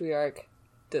that matriarch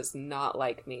does not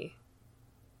like me.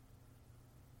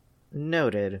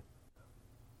 Noted.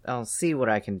 I'll see what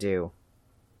I can do.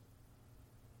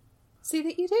 See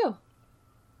that you do.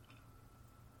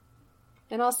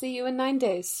 And I'll see you in 9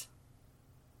 days.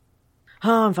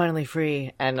 Oh, I'm finally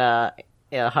free. And,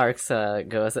 Harks,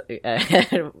 goes,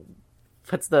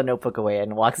 puts the notebook away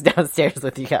and walks downstairs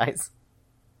with you guys.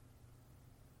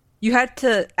 You had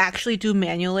to actually do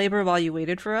manual labor while you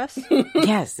waited for us?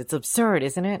 Yes, it's absurd,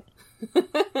 isn't it?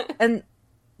 And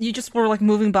you just were, like,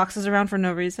 moving boxes around for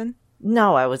no reason?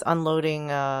 No, I was unloading,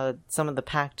 some of the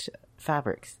packed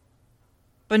fabrics.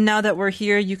 But now that we're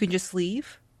here, you can just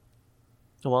leave?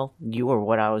 Well, you were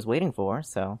what I was waiting for,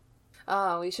 so...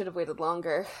 Oh, we should have waited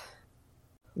longer.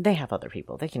 They have other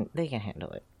people. They can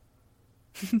handle it.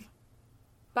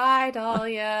 Bye,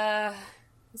 Dahlia.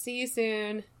 See you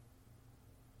soon.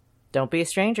 Don't be a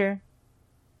stranger.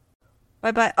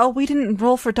 Bye-bye. Oh, we didn't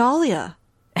roll for Dahlia.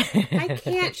 I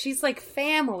can't. She's like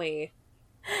family.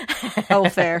 Oh,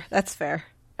 fair. That's fair.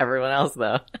 Everyone else,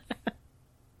 though.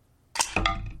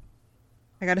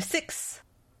 I got a 6.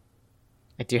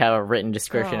 I do have a written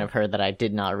description Oh. of her that I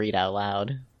did not read out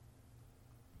loud.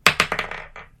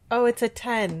 Oh, it's a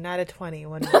 10, not a 20.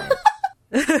 One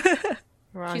minute.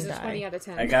 Wrong She's a die. 20 out of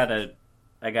 10. I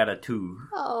got a 2.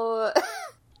 Oh.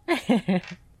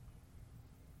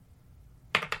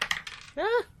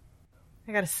 Ah,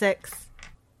 I got a 6.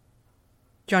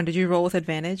 John, did you roll with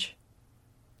advantage?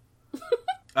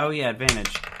 Oh yeah, advantage.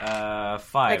 5.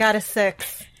 I got a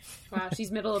 6. Wow,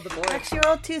 she's middle of the board. Actually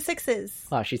rolled 2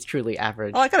 6s. Wow, she's truly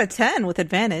average. Oh, I got a 10 with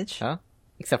advantage. Huh?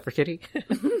 Except for Kitty.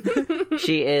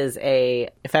 She is a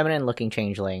feminine-looking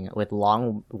changeling with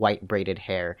long, white braided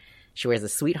hair. She wears a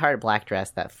sweetheart black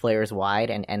dress that flares wide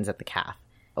and ends at the calf.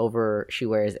 Over, she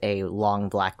wears a long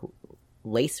black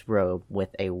lace robe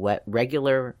with a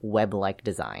regular web-like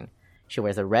design. She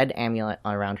wears a red amulet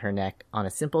around her neck on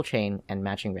a simple chain and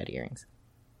matching red earrings.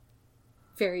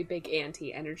 Very big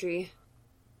anti-energy.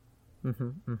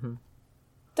 Mm-hmm.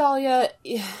 Dahlia,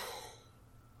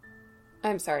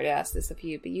 I'm sorry to ask this of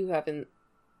you, but you haven't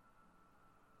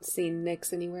seen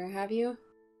Nyx anywhere, have you?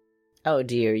 Oh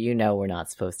dear, you know we're not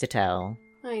supposed to tell.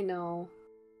 I know.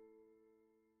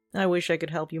 I wish I could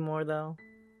help you more, though.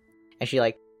 And she,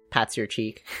 pats your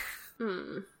cheek.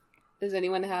 Does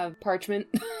anyone have parchment?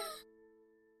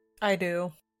 I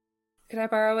do. Could I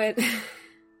borrow it?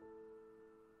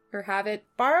 Or have it?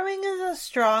 Borrowing is a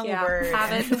strong Yeah, word.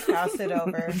 have it. Just pass it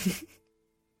over.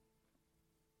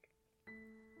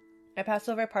 I pass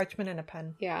over parchment and a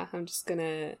pen. Yeah, I'm just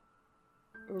gonna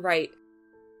write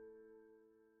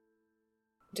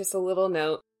just a little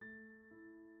note,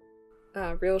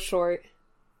 real short,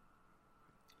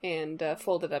 and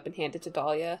fold it up and hand it to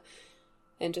Dahlia,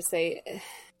 and just say,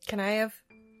 Can I have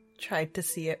tried to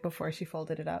see it before she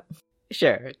folded it up?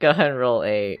 Sure, go ahead and roll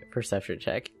a perception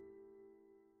check.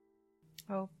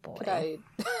 Oh boy. could I...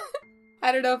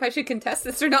 I don't know if I should contest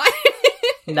this or not.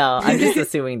 No, I'm just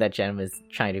assuming that Jen was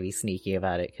trying to be sneaky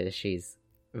about it because she's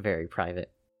very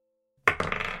private.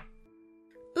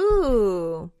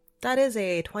 Ooh, that is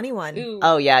a 21. Ooh.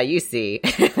 Oh yeah, you see.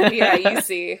 Yeah, you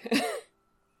see.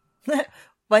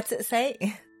 What's it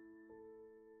say?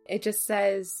 It just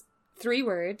says 3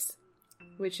 words,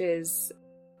 which is,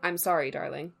 I'm sorry,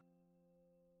 darling.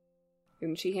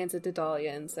 And she hands it to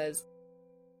Dahlia and says,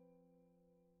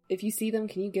 if you see them,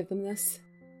 can you give them this?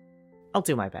 I'll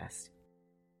do my best.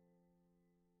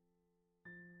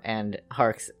 And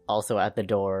Hark's also at the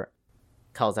door,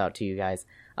 calls out to you guys,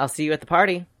 I'll see you at the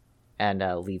party, and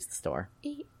leaves the store.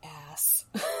 Eat ass.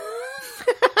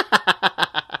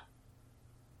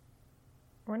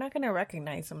 We're not going to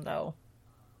recognize him, though.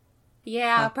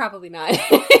 Yeah, probably not.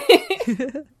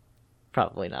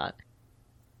 Probably not.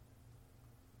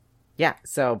 Yeah,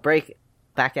 so break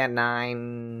back at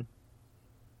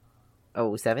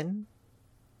 9:07.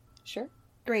 Sure.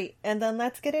 Great. And then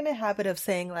let's get in a habit of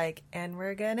saying, like, and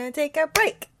we're going to take a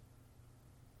break.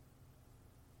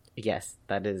 Yes,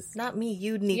 that is... Not me,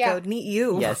 you, Nico. Yeah. Meet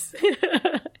you. Yes.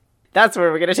 That's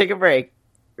where we're gonna take a break.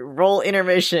 Roll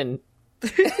intermission.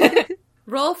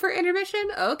 Roll for intermission?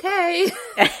 Okay.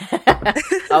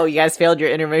 Oh, you guys failed your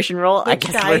intermission roll? I Which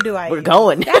guess die do I we're use?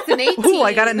 going. That's an 18. Ooh,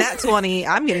 I got a nat 20.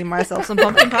 I'm getting myself some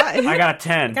pumpkin pie. I got a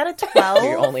 10. Got a 12.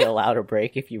 You're only allowed a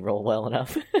break if you roll well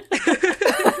enough.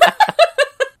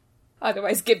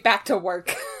 Otherwise, get back to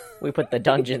work. We put the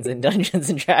dungeons in Dungeons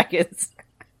and Dragons.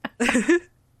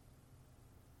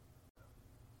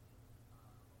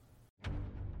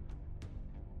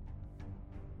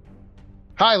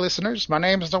 Hi listeners, my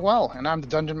name is Noel, and I'm the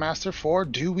Dungeon Master for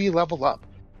Do We Level Up?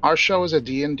 Our show is a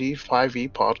D&D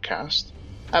 5e podcast.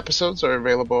 Episodes are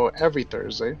available every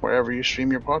Thursday, wherever you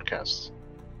stream your podcasts.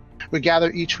 We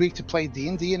gather each week to play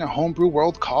D&D in a homebrew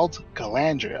world called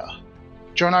Galandria.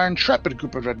 Join our intrepid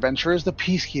group of adventurers, the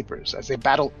Peacekeepers, as they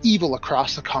battle evil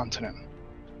across the continent.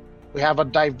 We have a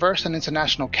diverse and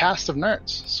international cast of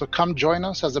nerds, so come join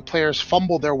us as the players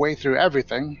fumble their way through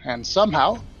everything, and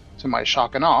somehow, to my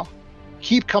shock and awe,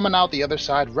 keep coming out the other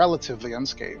side relatively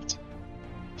unscathed.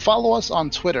 Follow us on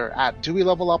Twitter at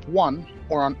DoWeLevelUp1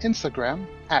 or on Instagram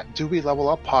at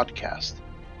DoWeLevelUpPodcast.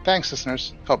 Thanks,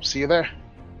 listeners. Hope to see you there.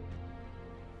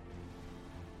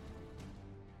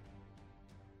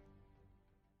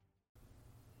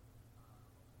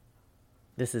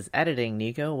 This is Editing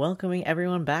Nico, welcoming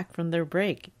everyone back from their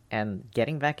break and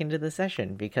getting back into the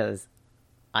session because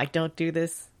I don't do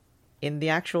this in the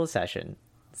actual session.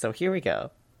 So here we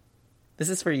go. This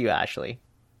is for you, Ashley.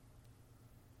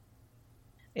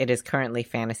 It is currently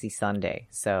Fantasy Sunday,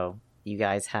 so you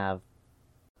guys have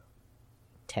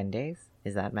 10 days?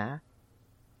 Is that math?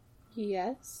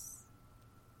 Yes.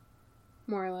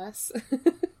 More or less.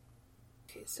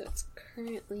 Okay, so it's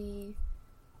currently...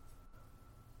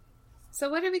 So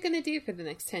what are we going to do for the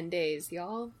next 10 days,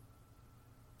 y'all?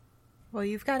 Well,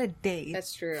 you've got a date.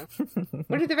 That's true.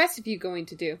 What are the rest of you going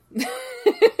to do?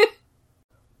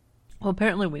 Well,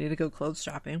 apparently we need to go clothes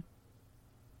shopping.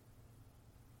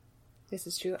 This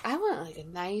is true. I want like a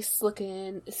nice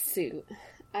looking suit.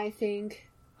 I think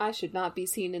I should not be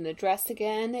seen in a dress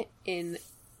again in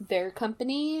their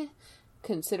company,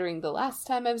 considering the last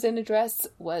time I was in a dress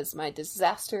was my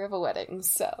disaster of a wedding,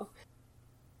 so.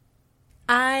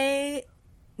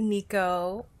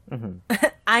 Nico. Mm-hmm.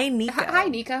 Hi, Nico.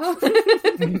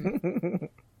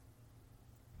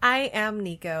 I am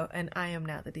Nico, and I am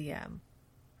now the DM.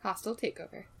 Hostile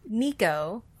takeover.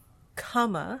 Nico,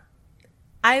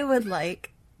 I would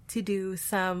like to do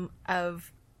some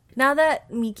of... Now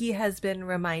that Miki has been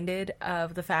reminded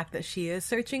of the fact that she is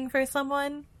searching for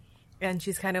someone, and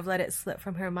she's kind of let it slip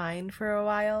from her mind for a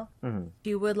while,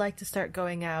 she would like to start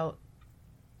going out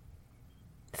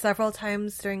several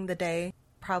times during the day,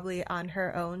 probably on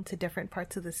her own, to different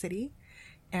parts of the city,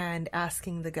 and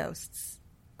asking the ghosts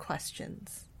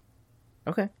questions.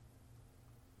 Okay.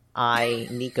 I,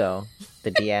 Nico,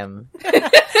 the DM,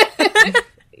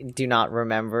 do not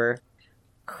remember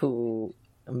who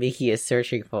Miki is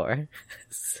searching for.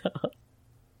 So,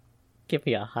 give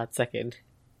me a hot second.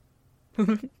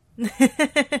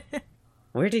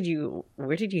 Where did you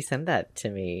send that to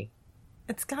me?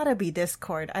 It's gotta be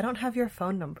Discord. I don't have your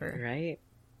phone number. Right?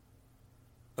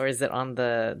 Or is it on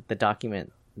the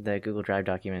document, the Google Drive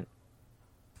document?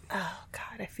 Oh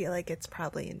god, I feel like it's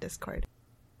probably in Discord.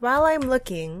 While I'm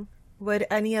looking, would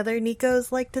any other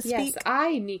Nikos like to speak? Yes,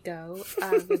 I, Nico,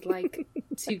 would like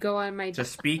to go on my... To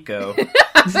speako.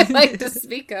 I'd like to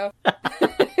speako.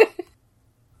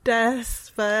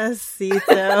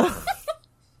 Despacito.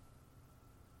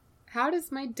 How does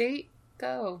my date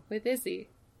go with Izzy?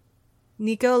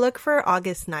 Nico, look for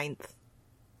August 9th.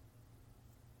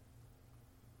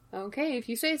 Okay, if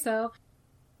you say so.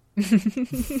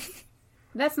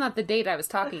 That's not the date I was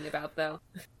talking about, though.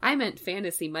 I meant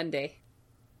Fantasy Monday.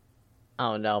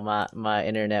 Oh no, my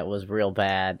internet was real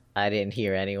bad. I didn't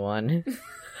hear anyone.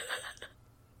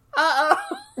 Uh-oh!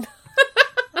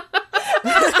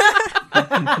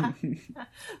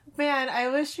 Man, I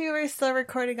wish we were still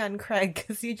recording on Craig,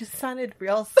 because you just sounded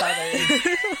real southern.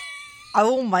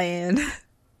 Oh man.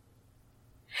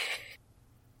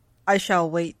 I shall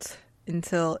wait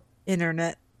until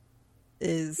internet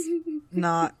is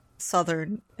not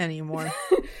southern anymore.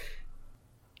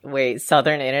 Wait,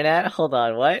 Southern Internet? Hold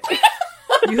on, what?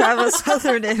 You have a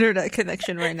southern internet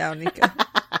connection right now, Nico.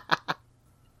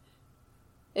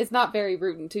 It's not very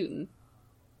rootin' tootin'.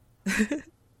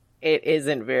 It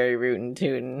isn't very rootin'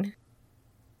 tootin'.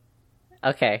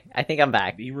 Okay, I think I'm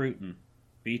back. Be rootin'.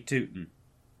 Be tootin'.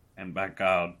 And by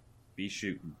God, be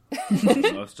shootin'.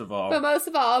 Most of all. But most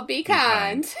of all, be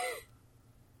kind.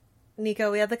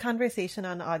 Nico, we had the conversation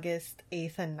on August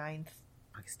 8th and 9th.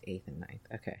 August 8th and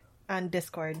 9th, okay. On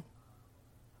Discord.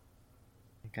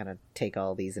 I gotta take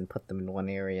all these and put them in one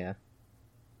area.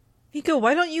 Nico,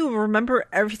 why don't you remember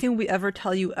everything we ever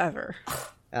tell you ever?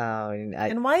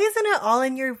 And why isn't it all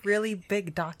in your really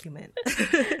big document?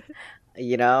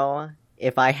 You know,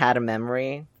 if I had a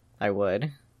memory, I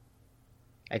would.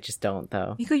 I just don't,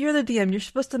 though. Nico, you're the DM. You're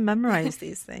supposed to memorize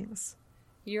these things.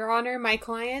 Your Honor, my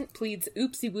client pleads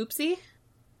oopsie whoopsie.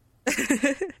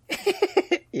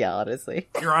 Yeah, honestly.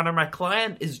 Your Honor, my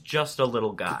client is just a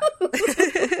little guy.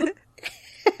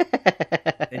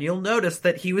 And you'll notice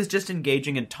that he was just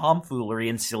engaging in tomfoolery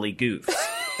and silly goofs.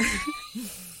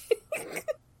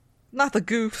 Not the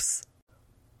goofs.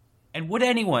 And would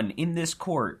anyone in this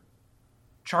court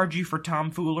charge you for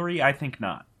tomfoolery? I think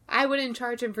not. I wouldn't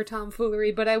charge him for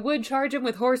tomfoolery, but I would charge him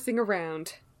with horsing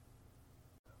around.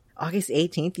 August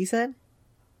 18th, you said?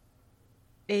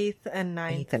 8th and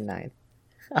 9th. 8th and 9th.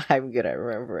 I'm good at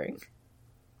remembering.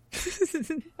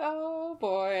 Oh,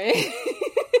 boy.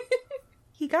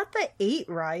 He got the 8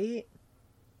 right.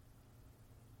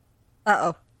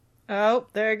 Uh-oh. Oh,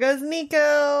 there goes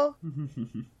Nico.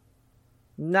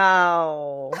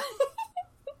 No.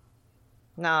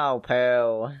 No,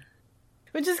 Pooh.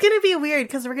 Which is going to be weird,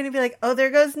 because we're going to be like, oh, there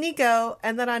goes Nico.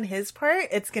 And then on his part,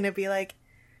 it's going to be like,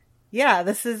 yeah,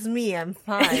 this is me, I'm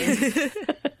fine.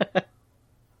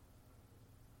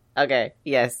 Okay,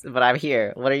 yes, but I'm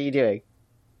here. What are you doing?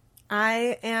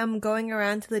 I am going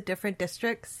around to the different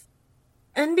districts.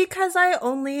 And because I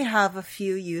only have a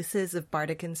few uses of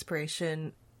bardic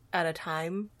inspiration at a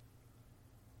time.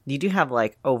 You do have,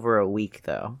 like, over a week,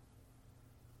 though.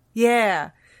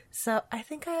 Yeah. So I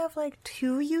think I have like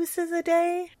 2 uses a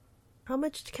day. How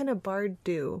much can a bard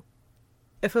do?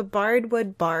 If a bard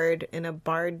would bard and a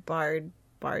bard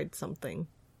something.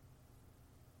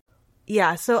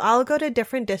 Yeah, so I'll go to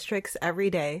different districts every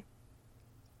day.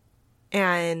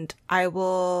 And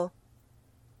I'll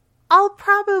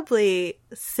probably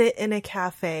sit in a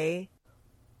cafe.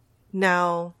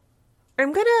 No.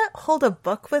 I'm gonna hold a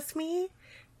book with me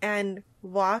and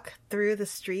walk through the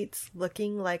streets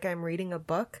looking like I'm reading a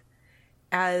book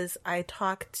as I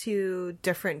talk to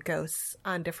different ghosts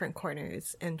on different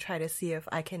corners and try to see if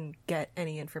I can get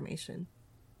any information.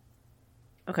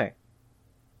 Okay.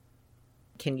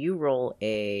 Can you roll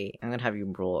I'm gonna have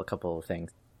you roll a couple of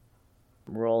things.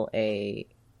 Roll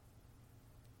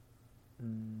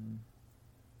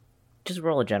just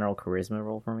roll a general charisma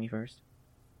roll for me first.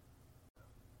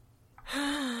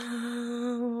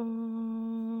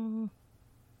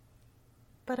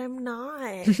 But I'm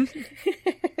not.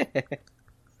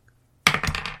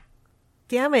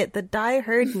 Damn it, the die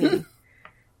heard me.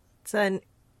 It's an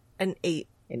 8.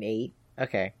 An 8?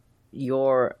 Okay.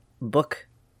 Your book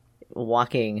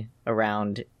walking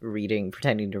around reading,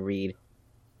 pretending to read,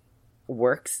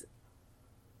 works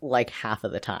like half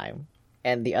of the time.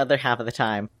 And the other half of the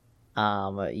time,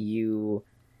 you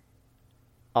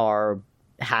are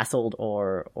hassled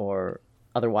or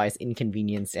otherwise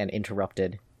inconvenienced and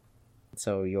interrupted.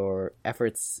 So your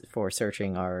efforts for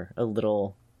searching are a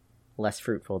little less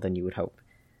fruitful than you would hope.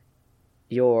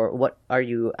 What are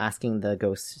you asking the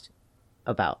ghost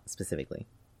about specifically?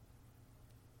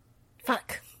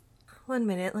 Fuck. 1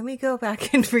 minute, let me go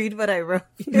back and read what I wrote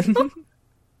you.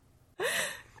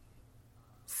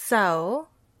 So,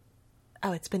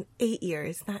 it's been 8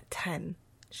 years, not 10.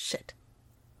 Shit.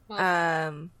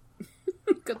 Well,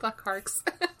 good luck, Harks.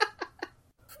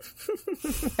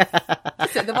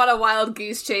 Send them on a wild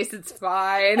goose chase, it's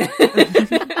fine.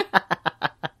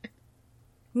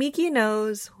 Miki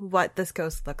knows what this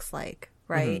ghost looks like,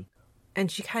 right? Mm-hmm.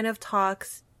 And she kind of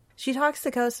talks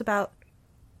to Ghost about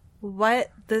what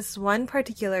this one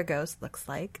particular ghost looks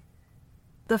like,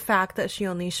 the fact that she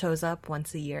only shows up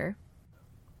once a year.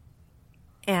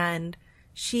 And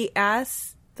she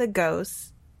asks the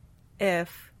ghost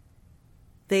if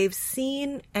they've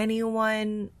seen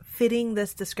anyone fitting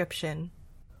this description.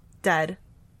 Dead,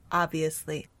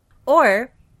 obviously.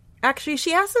 Or, actually,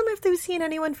 she asks them if they've seen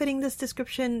anyone fitting this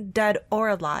description dead or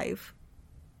alive.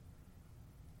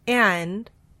 And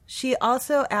she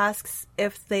also asks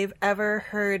if they've ever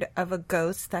heard of a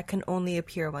ghost that can only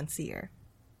appear once a year.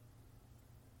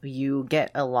 You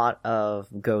get a lot of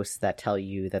ghosts that tell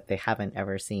you that they haven't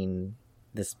ever seen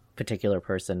this particular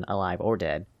person alive or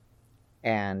dead.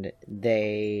 And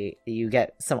you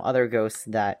get some other ghosts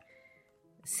that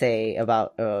say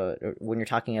about, when you're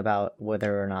talking about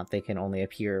whether or not they can only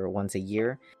appear once a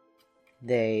year,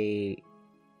 there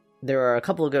are a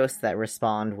couple of ghosts that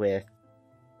respond with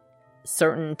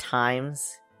certain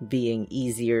times being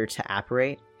easier to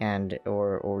apparate and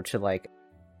or to, like,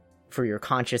 for your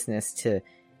consciousness to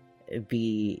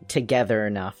be together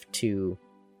enough to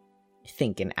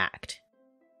think and act.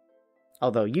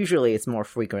 Although usually it's more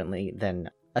frequently than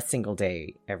a single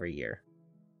day every year.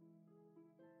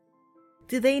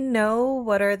 Do they know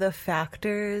what are the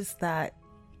factors that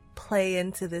play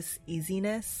into this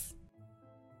easiness?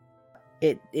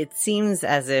 It seems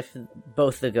as if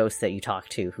both the ghosts that you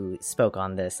talked to who spoke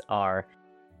on this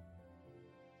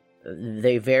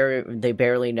they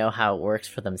barely know how it works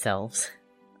for themselves.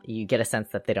 You get a sense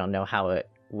that they don't know how it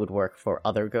would work for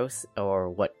other ghosts or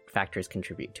what factors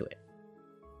contribute to it.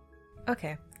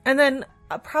 Okay. And then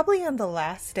probably on the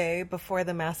last day before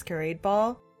the masquerade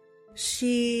ball,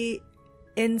 she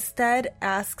instead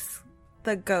asks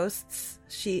the ghosts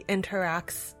she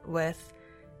interacts with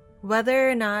whether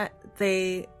or not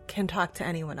they can talk to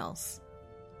anyone else.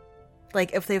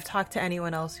 Like, if they've talked to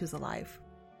anyone else who's alive.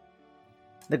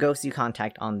 The ghosts you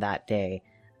contact on that day,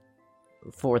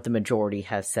 for the majority,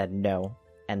 have said no.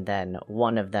 And then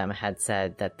one of them had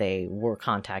said that they were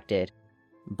contacted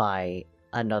by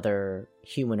another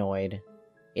humanoid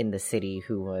in the city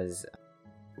who was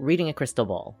reading a crystal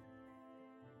ball.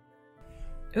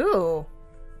 Ooh.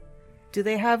 Do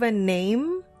they have a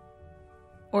name?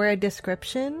 Or a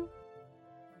description?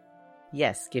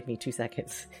 Yes, give me 2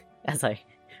 seconds as I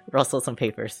rustle some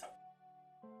papers.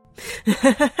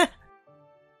 The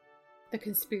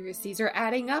conspiracies are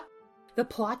adding up. The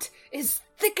plot is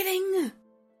thickening.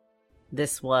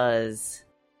 This was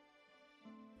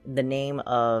the name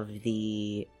of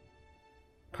the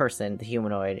person, the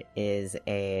humanoid, is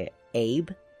Abe,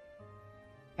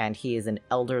 and he is an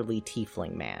elderly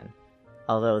tiefling man.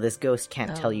 Although this ghost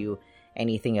can't tell you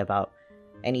anything about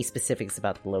any specifics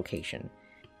about the location.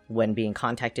 When being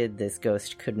contacted, this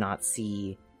ghost could not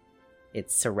see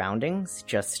its surroundings,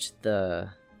 just the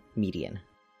median.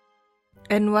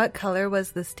 And what color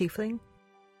was this tiefling?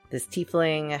 This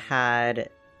tiefling had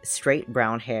straight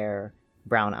brown hair,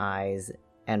 brown eyes,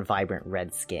 and vibrant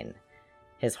red skin.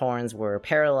 His horns were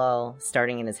parallel,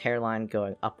 starting in his hairline,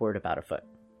 going upward about a foot.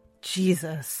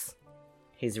 Jesus.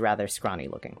 He's rather scrawny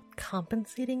looking.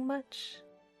 Compensating much?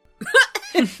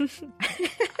 I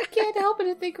can't help it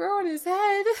if they grow on his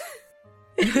head.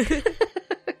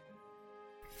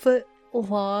 Foot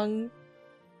long.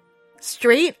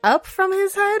 Straight up from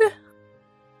his head?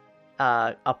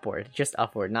 Upward. Just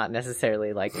upward, not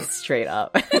necessarily, like, straight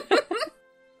up.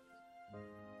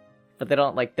 But they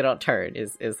don't turn,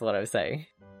 is what I'm saying.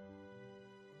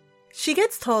 She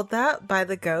gets told that by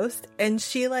the ghost, and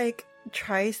she, like,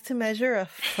 tries to measure a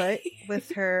foot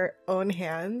with her own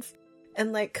hands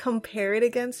and, like, compare it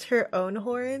against her own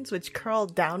horns, which curl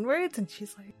downwards, and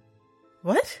she's like,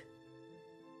 what?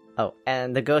 Oh,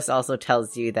 and the ghost also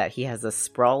tells you that he has a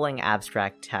sprawling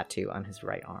abstract tattoo on his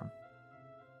right arm.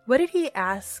 What did he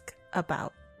ask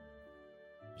about?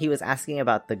 He was asking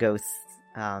about the ghost's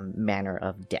manner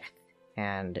of death,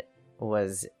 and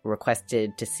was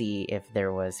requested to see if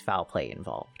there was foul play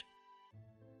involved.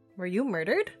 Were you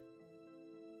murdered?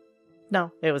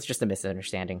 No, it was just a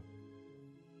misunderstanding.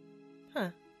 Huh.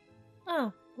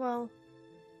 Oh, well.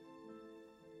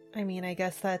 I mean, I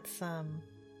guess that's,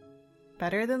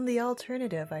 better than the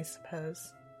alternative, I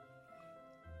suppose.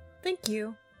 Thank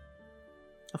you.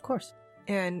 Of course.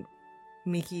 And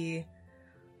Miki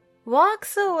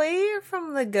walks away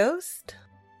from the ghost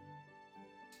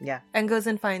Yeah. and goes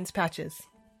and finds Patches.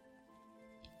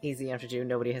 Easy enough to do.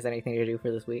 Nobody has anything to do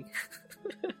for this week.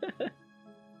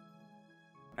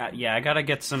 Yeah, I gotta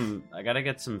get some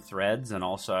threads, and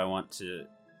also I want to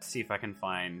see if I can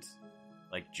find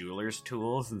like jeweler's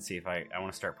tools and see if I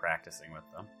want to start practicing with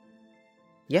them.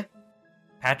 Yeah.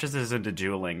 Patches is into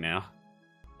jeweling now.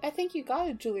 I think you got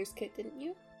a jeweler's kit, didn't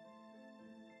you?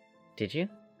 Did you?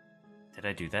 Did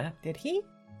I do that? Did he?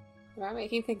 Am I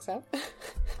making things up?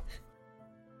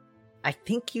 I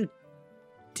think you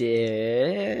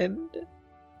did.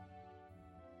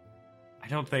 I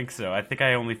don't think so. I think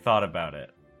I only thought about it.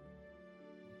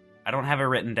 I don't have it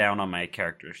written down on my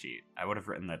character sheet. I would have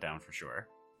written that down for sure.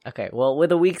 Okay, well,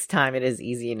 with a week's time, it is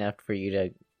easy enough for you to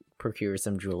procure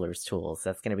some jeweler's tools.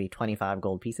 That's going to be 25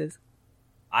 gold pieces.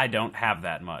 I don't have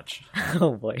that much.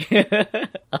 Oh boy.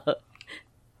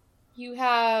 You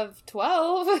have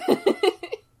 12.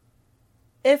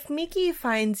 If Miki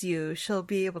finds you, she'll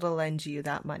be able to lend you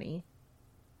that money.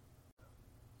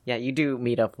 Yeah, you do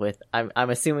meet up with... I'm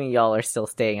assuming y'all are still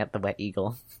staying at the Wet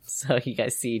Eagle, so you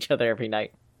guys see each other every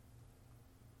night.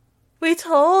 We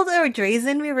told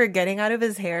Drazen we were getting out of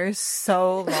his hair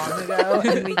so long ago,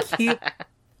 and we keep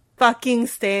fucking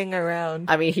staying around.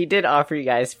 I mean, he did offer you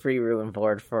guys free room and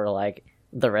board for, like,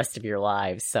 the rest of your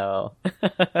lives, so...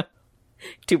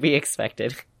 to be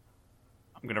expected.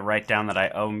 I'm gonna write down that I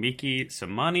owe Miki some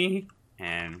money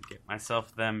and get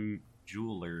myself them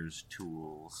jeweler's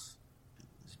tools.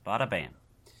 Bada bam.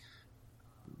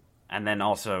 And then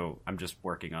also, I'm just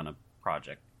working on a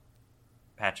project.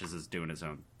 Patches is doing his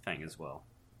own thing as well.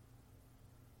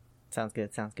 Sounds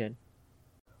good, sounds good.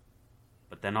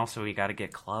 But then also, we gotta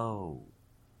get clothes.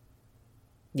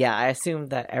 Yeah, I assume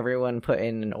that everyone put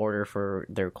in an order for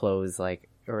their clothes, like,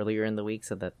 earlier in the week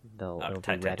so that it'll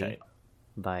be ready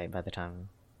by the time.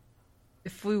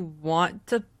 If we want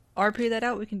to RP that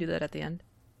out, we can do that at the end.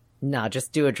 No,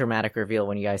 just do a dramatic reveal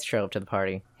when you guys show up to the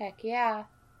party. Heck yeah.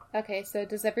 Okay, so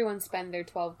does everyone spend their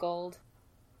 12 gold?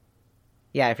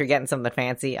 Yeah, if you're getting something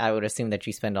fancy, I would assume that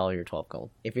you spend all your 12 gold.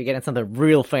 If you're getting something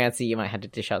real fancy, you might have to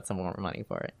dish out some more money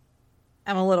for it.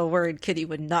 I'm a little worried Kitty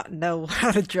would not know how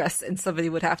to dress, and somebody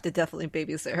would have to definitely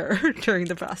babysit her during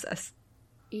the process.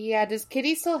 Yeah, does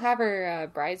Kitty still have her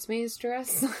bridesmaid's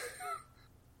dress?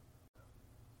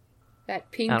 That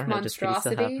pink I don't know, monstrosity? does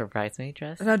Kitty still have her bridesmaid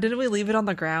dress? Now, didn't we leave it on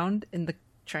the ground in the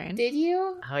train? Did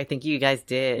you? Oh, I think you guys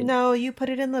did. No, you put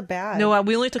it in the bag. No,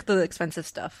 we only took the expensive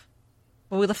stuff.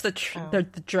 But we left the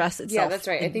dress itself. Yeah, that's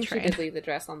right. I think she she did leave the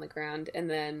dress on the ground, and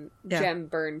then Yeah. Jem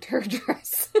burned her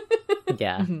dress.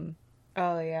 Yeah. Mm-hmm.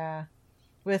 Oh, yeah.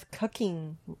 With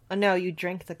cooking. Oh, no, you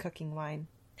drank the cooking wine.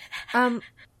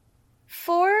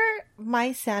 For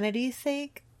my sanity's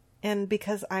sake, and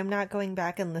because I'm not going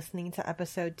back and listening to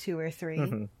episode 2 or 3,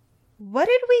 Mhm. what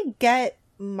did we get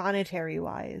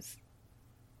monetary-wise?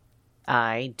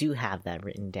 I do have that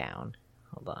written down.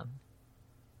 Hold on.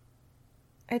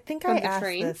 I think From I the asked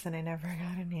train? this and I never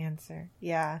got an answer.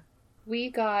 Yeah. We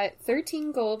got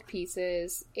 13 gold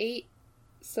pieces, 8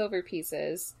 silver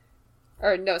pieces.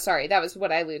 Or, no, sorry, that was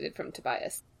what I looted from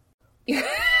Tobias.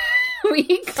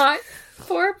 We got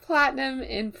 4 platinum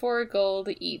and 4 gold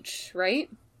each, right?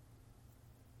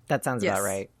 That sounds Yes. about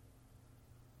right.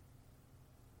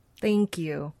 Thank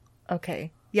you.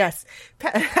 Okay. Yes.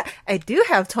 I do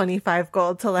have 25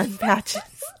 gold to lend Patches.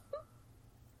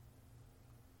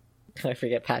 I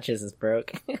forget Patches is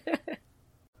broke.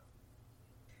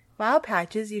 Wow,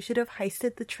 Patches, you should have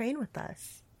heisted the train with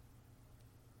us.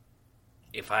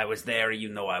 If I was there, you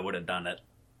know I would have done it.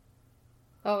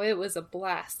 Oh, it was a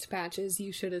blast, Patches.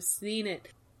 You should have seen it.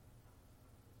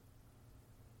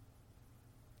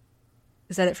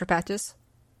 Is that it for Patches?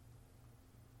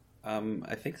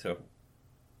 I think so.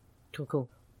 Cool.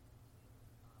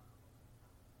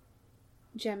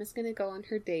 Jem is gonna go on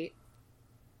her date.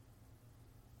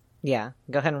 Yeah,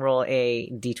 go ahead and roll a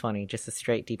d20, just a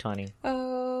straight d20.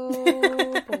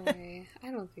 Oh, boy.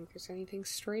 I don't think there's anything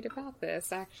straight about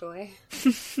this, actually.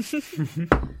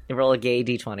 You roll a gay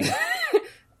d20.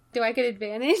 Do I get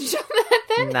advantage on that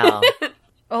then? No.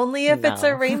 Only if it's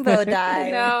a No. rainbow die.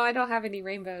 No, I don't have any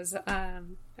rainbows.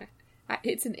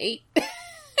 It's an 8.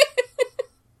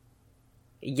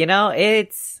 You know,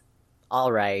 it's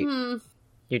alright. Hmm.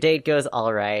 Your date goes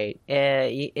alright.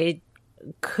 It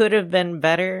could have been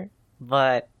better,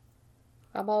 but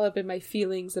I'm all up in my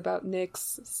feelings about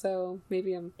Nyx, so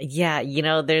maybe I'm... Yeah, you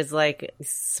know, there's like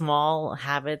small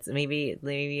habits. Maybe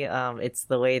it's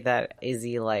the way that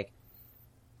Izzy, like,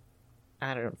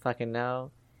 I don't fucking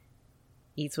know,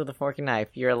 eats with a fork and knife.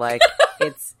 You're like,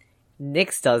 it's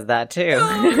Nyx does that too.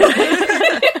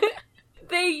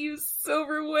 They use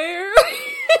silverware.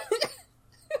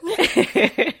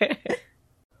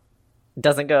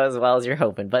 Doesn't go as well as you're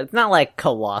hoping, but it's not like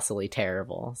colossally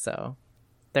terrible. So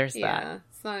there's Yeah,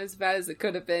 it's not as bad as it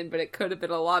could have been, but it could have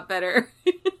been a lot better.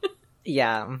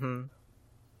 Yeah.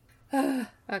 Mm-hmm.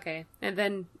 Okay, and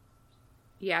then,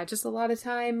 yeah, just a lot of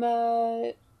time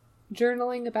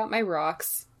journaling about my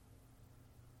rocks.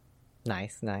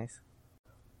 Nice.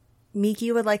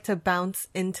 Miki would like to bounce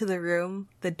into the room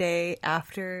the day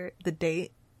after the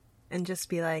date and just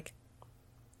be like,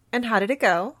 and how did it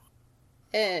go?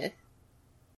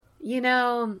 You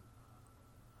know,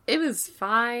 it was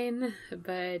fine,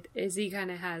 but Izzy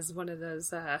kind of has one of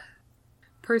those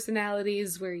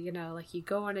personalities where, you know, like you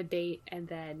go on a date and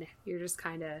then you're just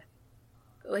kind of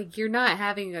like, you're not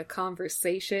having a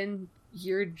conversation,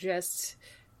 you're just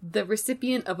the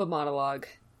recipient of a monologue.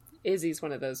 Izzy's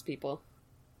one of those people.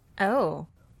 Oh.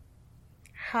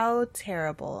 How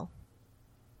terrible.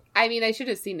 I mean, I should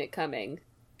have seen it coming,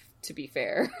 to be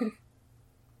fair.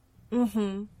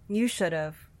 Mm-hmm. You should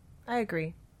have. I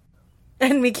agree.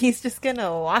 And Miki's just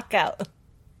gonna walk out.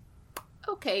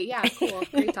 Okay, yeah, cool.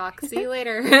 Great talk. See you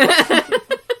later.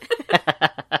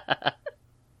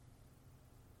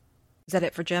 Is that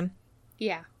it for Jim?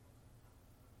 Yeah.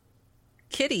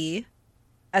 Kitty,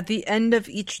 at the end of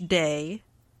each day,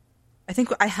 I think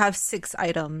I have 6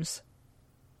 items.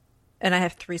 And I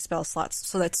have 3 spell slots,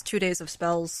 so that's 2 days of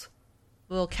spells.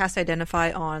 We'll cast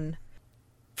Identify on...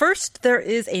 First, there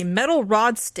is a metal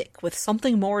rod stick with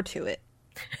something more to it.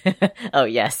 Oh,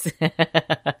 yes.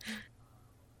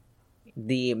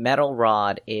 The metal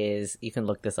rod is, you can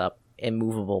look this up,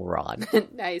 immovable rod.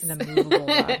 Nice. An immovable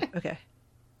rod. Okay.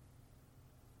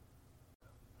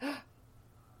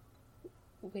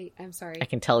 Wait, I'm sorry. I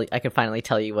can finally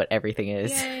tell you what everything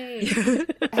is. Yay!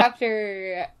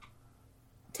 After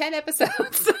 10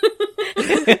 episodes.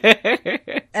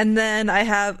 And then I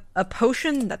have a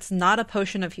potion that's not a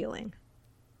potion of healing.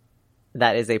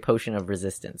 That is a potion of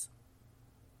resistance.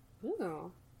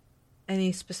 Ooh.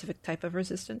 Any specific type of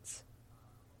resistance?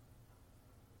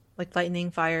 Like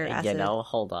lightning, fire, acid? You know,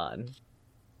 hold on.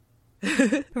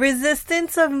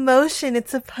 Resistance of motion.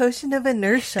 It's a potion of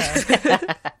inertia.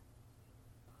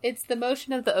 It's the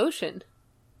motion of the ocean.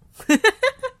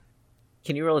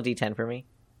 Can you roll a d10 for me?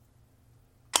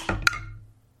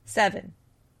 7.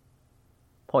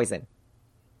 Poison.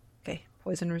 Okay,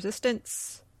 poison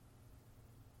resistance.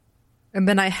 And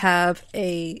then I have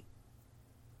a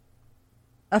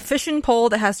fishing pole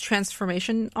that has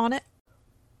transformation on it.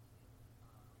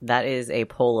 That is a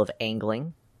pole of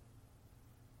angling.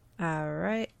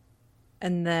 Alright.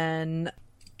 And then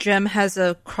Gem has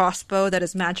a crossbow that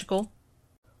is magical.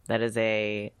 That is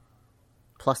a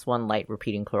 +1 light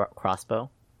repeating crossbow.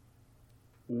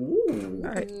 Ooh.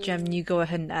 Alright, Gem, you go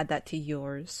ahead and add that to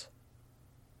yours.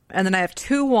 And then I have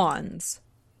 2 wands.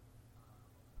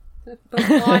 But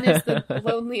 1 is the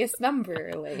loneliest number,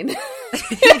 Elaine.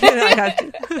 I have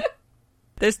to.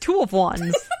 There's 2 of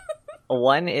wands.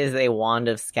 One is a wand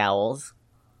of scowls,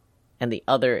 and the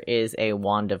other is a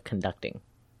wand of conducting.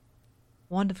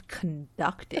 Wand of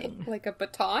conducting. Like a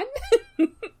baton?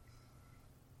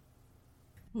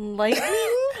 Lightning?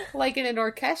 Like in an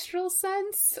orchestral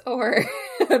sense? Or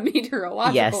a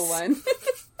meteorological one?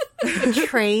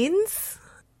 Trains?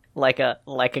 Like a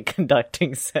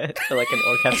conducting set, or like an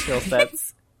orchestral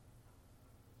sense.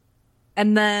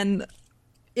 And then,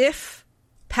 if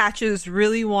Patches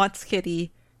really wants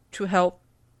Kitty to help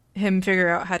him figure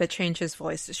out how to change his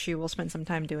voice, she will spend some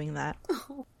time doing that.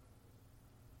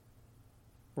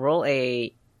 Roll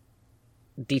a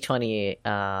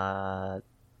d20,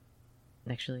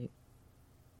 actually...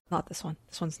 Not this one.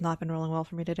 This one's not been rolling well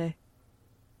for me today.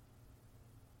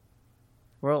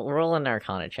 Roll an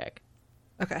Arcana check.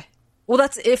 Okay. Well,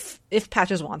 that's if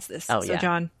Patches wants this. Oh, so yeah.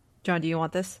 John, do you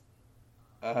want this?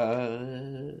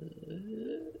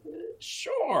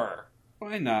 Sure.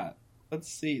 Why not? Let's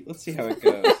see how it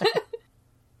goes.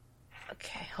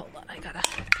 Okay, hold on. I gotta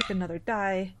pick another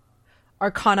die.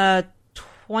 Arcana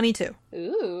 22.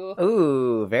 Ooh.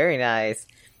 Ooh, very nice.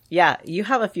 Yeah, you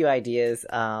have a few ideas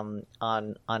on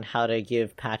how to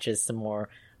give Patches some more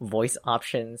voice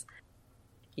options.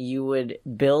 You would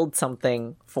build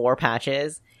something for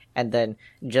Patches and then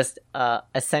just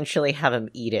essentially have him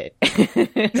eat it.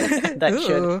 That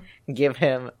should give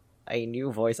him a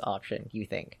new voice option, you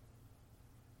think.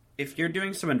 If you're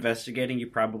doing some investigating, you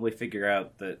probably figure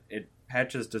out that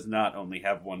Patches does not only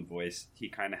have one voice, he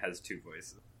kind of has two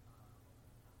voices.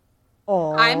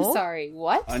 Oh, I'm sorry,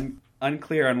 what?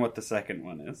 Unclear on what the second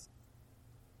one is.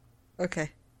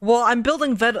 Okay. Well, I'm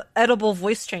building edible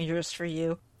voice changers for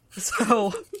you,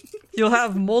 so you'll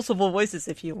have multiple voices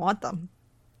if you want them.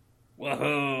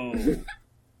 Whoa!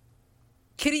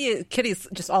 Kitty's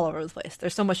just all over the place.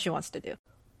 There's so much she wants to do.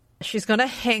 She's gonna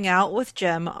hang out with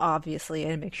Jem, obviously,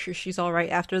 and make sure she's all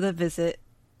right after the visit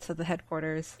to the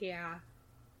headquarters. Yeah.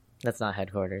 That's not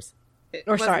headquarters. It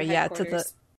Or wasn't sorry, yeah, to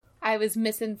headquarters. I was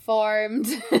misinformed.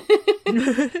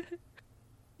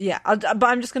 Yeah, but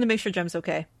I'm just gonna make sure Jem's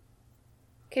okay.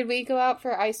 Can we go out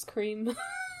for ice cream?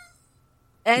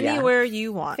 Anywhere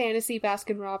you want. Fantasy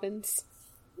Baskin Robbins.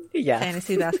 Yeah.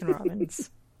 Fantasy Baskin Robbins.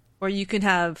 Where you can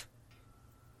have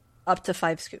up to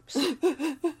 5 scoops.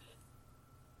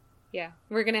 Yeah,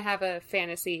 we're gonna have a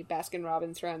fantasy Baskin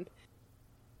Robbins run.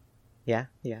 Yeah.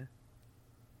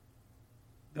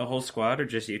 The whole squad, or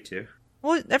just you two?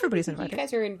 Well, everybody's You invited.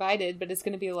 guys are invited, but it's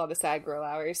gonna be a lot of sad girl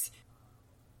hours.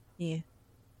 Yeah.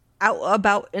 Out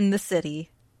about in the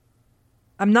city.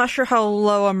 I'm not sure how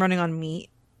low I'm running on meat.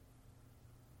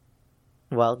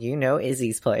 Well, you know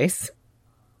Izzy's place.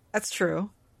 That's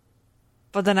true.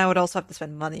 But then I would also have to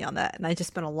spend money on that, and I just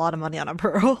spent a lot of money on a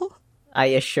pearl. I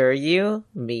assure you,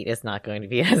 meat is not going to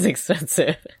be as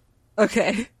expensive.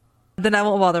 Okay. Then I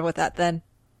won't bother with that then.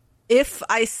 If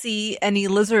I see any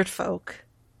lizard folk,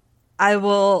 I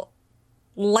will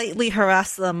lightly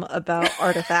harass them about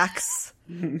artifacts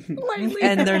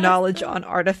and their knowledge on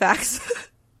artifacts.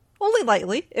 Only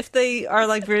lightly. If they are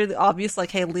like very obvious,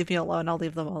 like, hey, leave me alone, I'll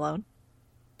leave them alone.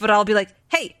 But I'll be like,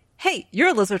 hey, you're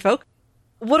a lizard folk.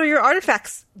 What are your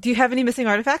artifacts? Do you have any missing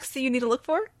artifacts that you need to look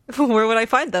for? Where would I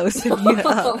find those if you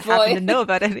happen to know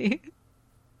about any?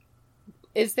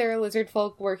 Is there a lizard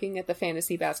folk working at the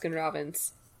Fantasy Baskin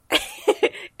Robbins?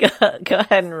 Go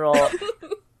ahead and roll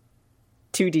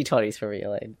 2 d20s for me,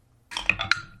 Elaine.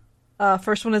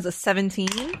 First one is a 17,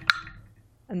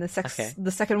 and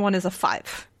the second one is a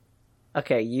 5.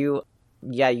 Okay, you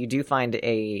do find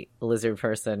a lizard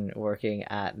person working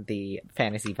at the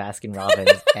Fantasy Baskin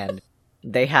Robbins, and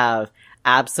they have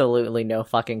absolutely no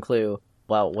fucking clue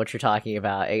about what you're talking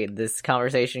about. This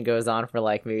conversation goes on for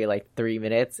maybe 3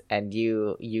 minutes, and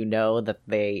you know that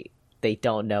they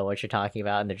don't know what you're talking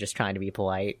about, and they're just trying to be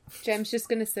polite. Jem's just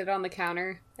gonna sit on the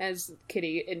counter as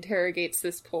Kitty interrogates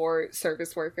this poor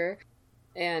service worker,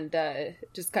 and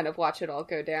just kind of watch it all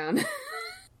go down.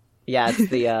 Yeah, it's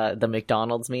the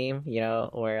McDonald's meme,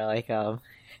 where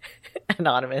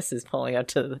Anonymous is pulling up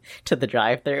to the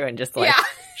drive-thru and just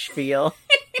spiel.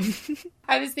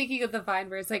 I was thinking of the Vine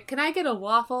where it's like, can I get a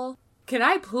waffle? Can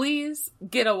I please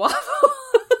get a waffle?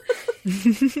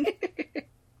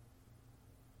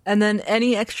 And then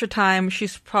any extra time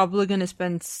she's probably going to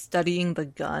spend studying the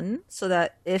gun so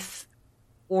that if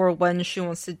or when she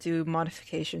wants to do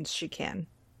modifications, she can.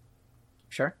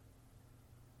 Sure.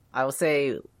 I will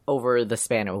say over the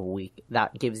span of a week,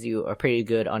 that gives you a pretty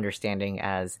good understanding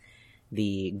as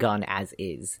the gun as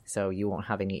is. So you won't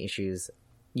have any issues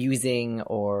using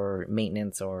or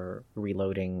maintenance or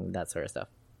reloading, that sort of stuff.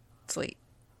 Sweet.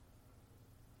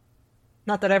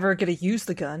 Not that I ever get to use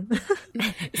the gun.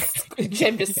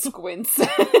 Jem just squints.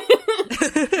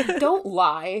 Don't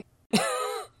lie.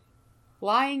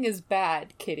 Lying is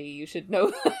bad, Kitty. You should know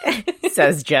that.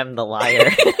 Says Jem the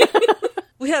liar.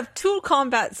 We have 2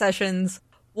 combat sessions,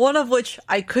 one of which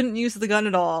I couldn't use the gun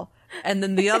at all, and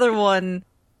then the other one,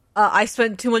 I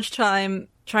spent too much time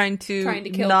trying to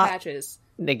kill Patches.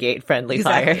 Negate friendly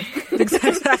fire.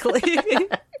 Exactly.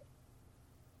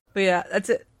 But yeah, that's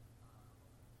it.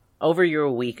 Over your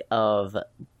week of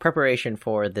preparation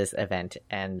for this event,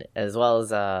 and as well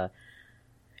as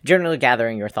generally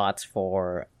gathering your thoughts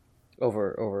for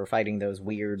over fighting those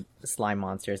weird slime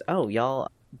monsters. Oh, y'all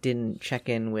didn't check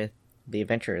in with the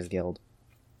Adventurers Guild.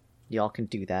 Y'all can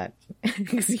do that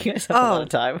because you guys have a lot of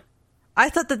time. I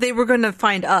thought that they were going to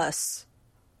find us.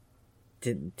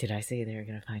 Did I say they were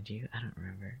going to find you? I don't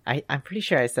remember. I'm pretty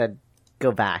sure I said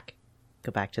go back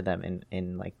to them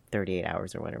in 38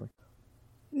 hours or whatever.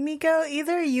 Nico,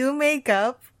 either you make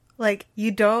up,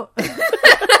 you don't,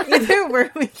 either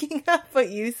we're making up what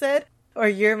you said, or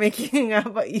you're making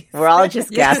up what you said. We're all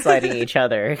just gaslighting each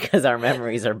other because our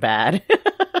memories are bad.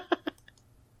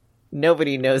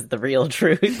 Nobody knows the real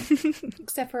truth.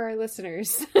 Except for our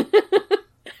listeners.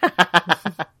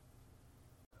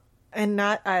 And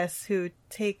not us, who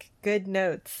take good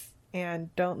notes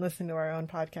and don't listen to our own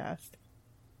podcast.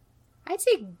 I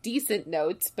take decent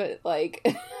notes, but,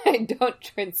 I don't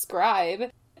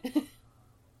transcribe.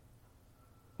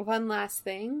 One last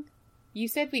thing. You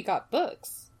said we got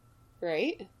books,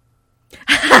 right?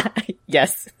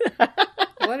 Yes.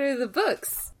 What are the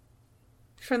books?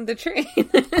 From the train.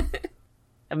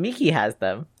 Miki has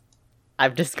them.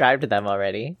 I've described them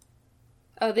already.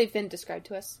 Oh, they've been described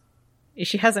to us.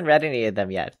 She hasn't read any of them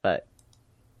yet, but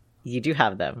you do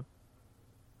have them.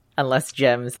 Unless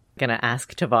Jem's gonna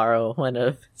ask to borrow one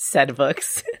of said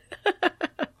books.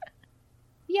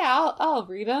 Yeah, I'll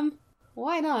read them.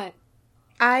 Why not?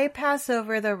 I pass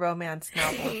over the romance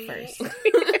novel first.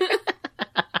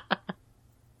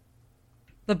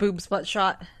 The boobs butt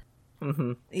shot.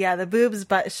 Mm-hmm. Yeah, the boobs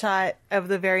butt shot of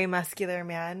the very muscular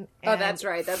man. Oh, that's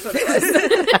right. That's what it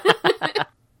was.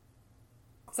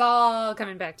 It's all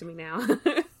coming back to me now.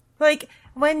 Like,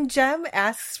 when Jem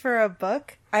asks for a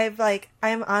book,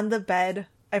 I'm on the bed,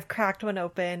 I've cracked one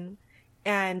open,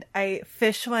 and I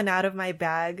fish one out of my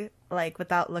bag, like,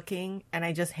 without looking, and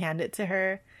I just hand it to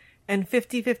her. And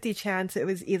 50-50 chance it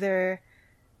was either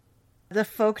The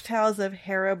Folktales of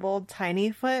Haribold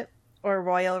Tinyfoot or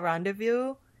Royal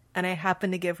Rendezvous, and I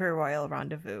happen to give her Royal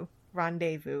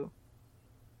Rendezvous.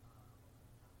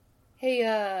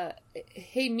 Hey,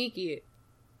 Miki.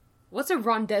 What's a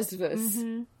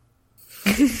rendezvous?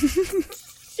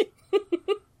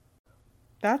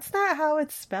 That's not how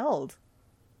it's spelled.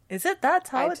 Is it? That's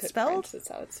how it's spelled? That's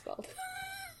how it's spelled.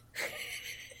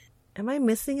 Am I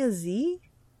missing a Z?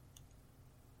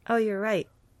 Oh, you're right.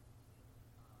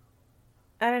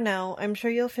 I don't know. I'm sure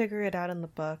you'll figure it out in the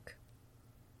book.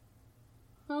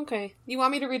 Okay. You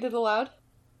want me to read it aloud?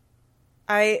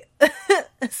 I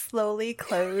slowly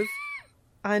close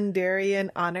on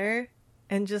Darien Honor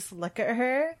and just look at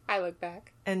her I look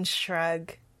back. and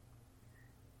shrug.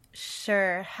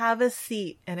 Sure, have a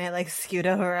seat. And I like scoot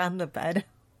over on the bed.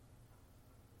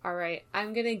 Alright,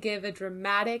 I'm gonna give a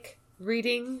dramatic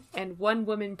reading and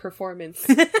one-woman performance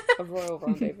of Royal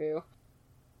Rendezvous.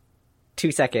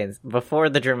 2 seconds. Before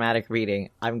the dramatic reading,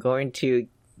 I'm going to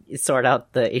sort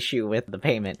out the issue with the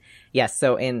payment. Yes,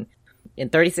 so in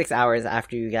 36 hours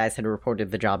after you guys had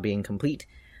reported the job being complete,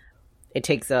 it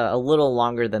takes a little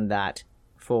longer than that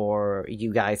for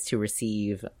you guys to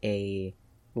receive a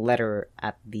letter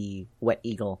at the Wet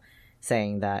Eagle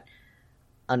saying that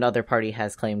another party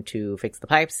has claimed to fix the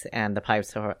pipes, and the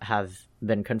pipes have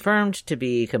been confirmed to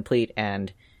be complete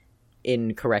and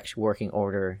in correct working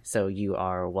order, so you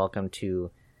are welcome to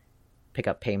pick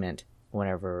up payment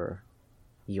whenever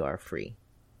you are free.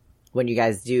 When you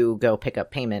guys do go pick up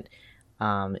payment,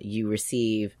 you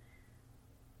receive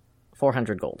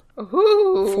 400 gold.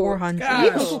 Ooh! 400.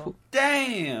 Gosh,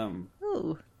 damn.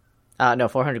 Ooh. No,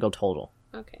 400 gold total.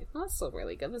 Okay, well, that's still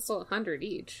really good. That's still 100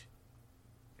 each.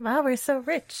 Wow, we're so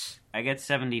rich. I get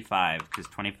 75, because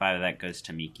 25 of that goes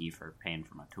to Miki for paying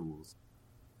for my tools.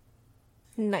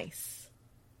 Nice.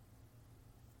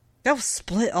 That was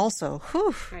split also.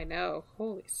 Whew. I know.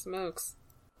 Holy smokes.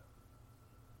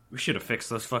 We should have fixed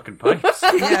those fucking pipes.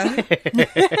 Yeah.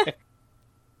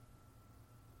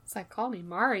 It's like, call me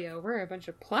Mario. We're a bunch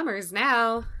of plumbers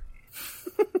now.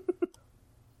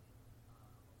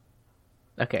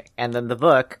 Okay, and then the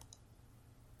book.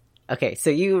 Okay, so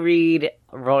you read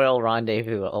Royal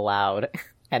Rendezvous aloud,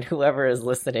 and whoever is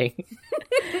listening,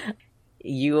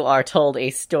 you are told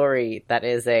a story that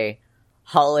is a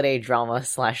holiday drama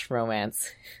 /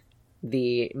 romance.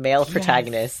 The male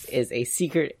protagonist is a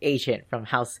secret agent from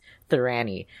House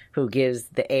Thurani who gives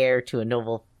the heir to a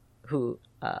noble who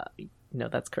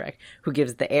that's correct. Who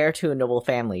gives the heir to a noble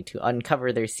family to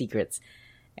uncover their secrets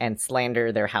and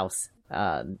slander their house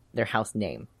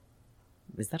name.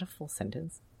 Is that a full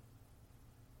sentence?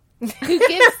 Who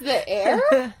gives the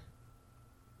heir?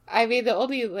 I mean, the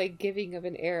only, giving of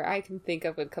an heir I can think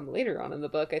of would come later on in the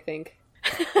book, I think.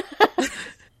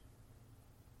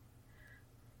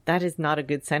 That is not a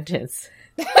good sentence.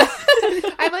 I'm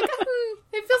like,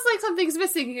 it feels like something's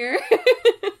missing here.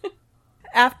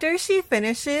 After she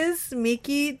finishes,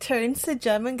 Miki turns to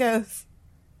Jem and goes,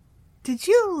 "Did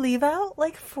you leave out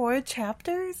 4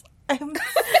 chapters? I'm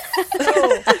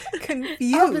so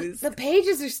confused." The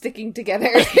pages are sticking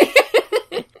together.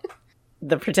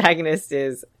 The protagonist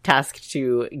is tasked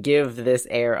to give this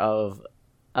heir of...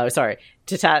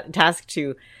 tasked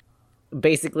to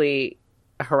basically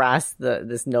harass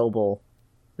this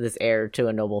heir to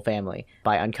a noble family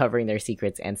by uncovering their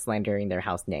secrets and slandering their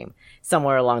house name.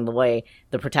 Somewhere along the way,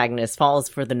 the protagonist falls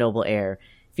for the noble heir.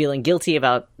 Feeling guilty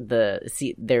about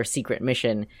their secret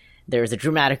mission, there's a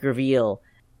dramatic reveal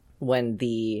when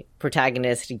the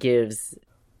protagonist gives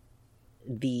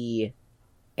the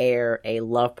heir a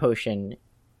love potion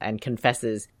and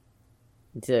confesses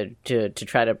to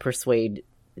try to persuade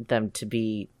them to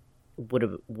be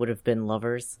would have been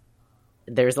lovers.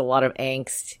 There's a lot of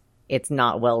angst. It's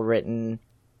not well written.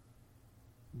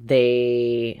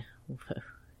 These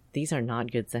are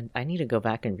not good I need to go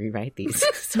back and rewrite these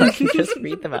so I can just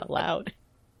read them out loud.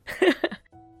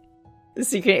 The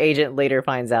secret agent later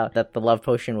finds out that the love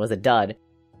potion was a dud,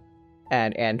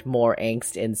 and more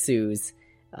angst ensues.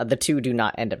 The two do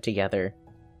not end up together.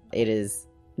 It is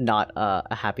not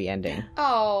a happy ending.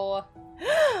 Oh.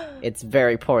 It's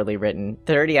very poorly written.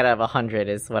 30 out of 100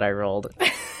 is what I rolled.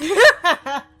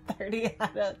 30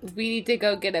 out of... We need to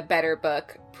go get a better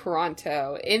book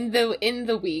pronto. In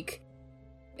the week.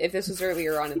 If this was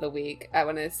earlier on in the week, I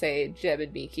want to say Jeb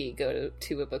and Miki go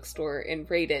to a bookstore and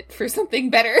rate it for something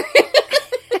better.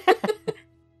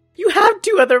 You have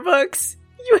 2 other books!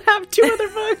 You have 2 other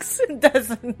books!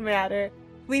 Doesn't matter.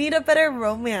 We need a better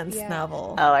romance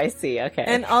novel. Oh, I see. Okay.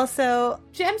 And also...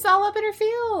 Jem's all up in her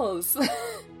feels!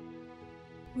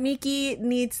 Miki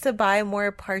needs to buy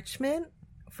more parchment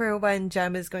for when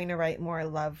Jem is going to write more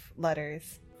love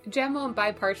letters. Jem won't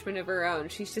buy parchment of her own.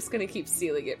 She's just going to keep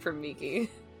stealing it from Miki.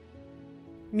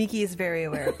 Miki is very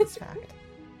aware of this fact.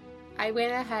 I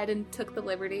went ahead and took the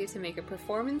liberty to make a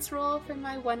performance roll for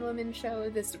my one-woman show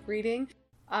this reading,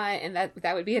 and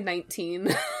that would be a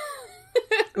 19.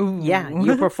 Ooh. Yeah,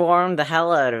 you perform the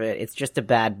hell out of it. It's just a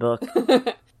bad book.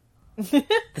 The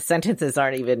sentences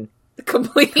aren't even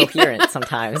Complete. coherent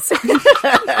sometimes.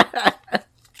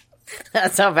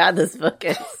 That's how bad this book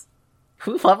is.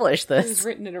 Who published It was this?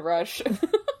 written in a rush.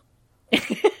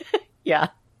 Yeah.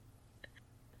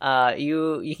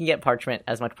 You can get parchment,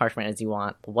 as much parchment as you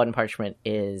want. 1 parchment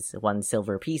is 1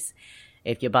 silver piece.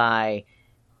 If you buy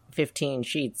 15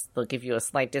 sheets, they'll give you a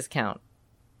slight discount.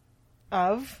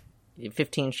 Of?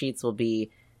 15 sheets will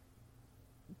be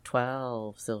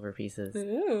 12 silver pieces.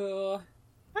 Ooh.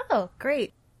 Oh,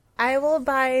 great. I will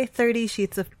buy 30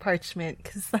 sheets of parchment,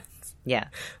 because that's Yeah,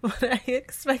 what I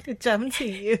expected Jem to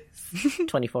use.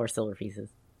 24 silver pieces.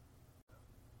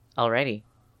 Alrighty.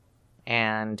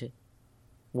 And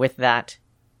with that,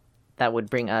 that would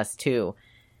bring us to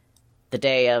the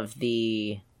day of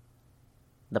the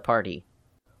party.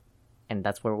 And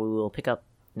that's where we will pick up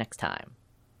next time.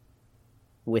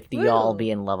 With the y'all Woo.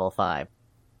 being level 5.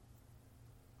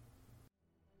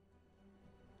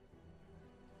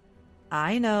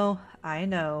 I know.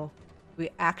 We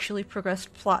actually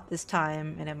progressed plot this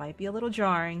time, and it might be a little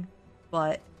jarring,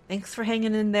 but thanks for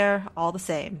hanging in there all the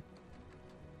same.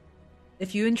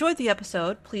 If you enjoyed the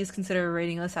episode, please consider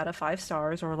rating us out of 5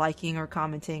 stars, or liking, or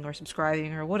commenting, or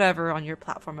subscribing, or whatever on your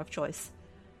platform of choice.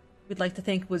 We'd like to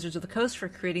thank Wizards of the Coast for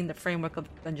creating the framework of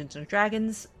Dungeons &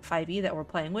 Dragons 5e that we're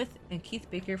playing with, and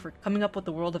Keith Baker for coming up with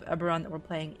the world of Eberron that we're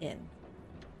playing in.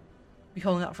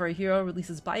 Beholding Out for a Hero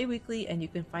releases bi-weekly, and you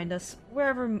can find us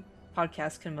wherever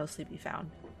podcasts can mostly be found.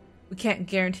 We can't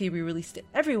guarantee we released it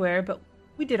everywhere, but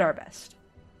we did our best.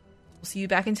 We'll see you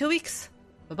back in 2 weeks.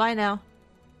 Bye-bye now.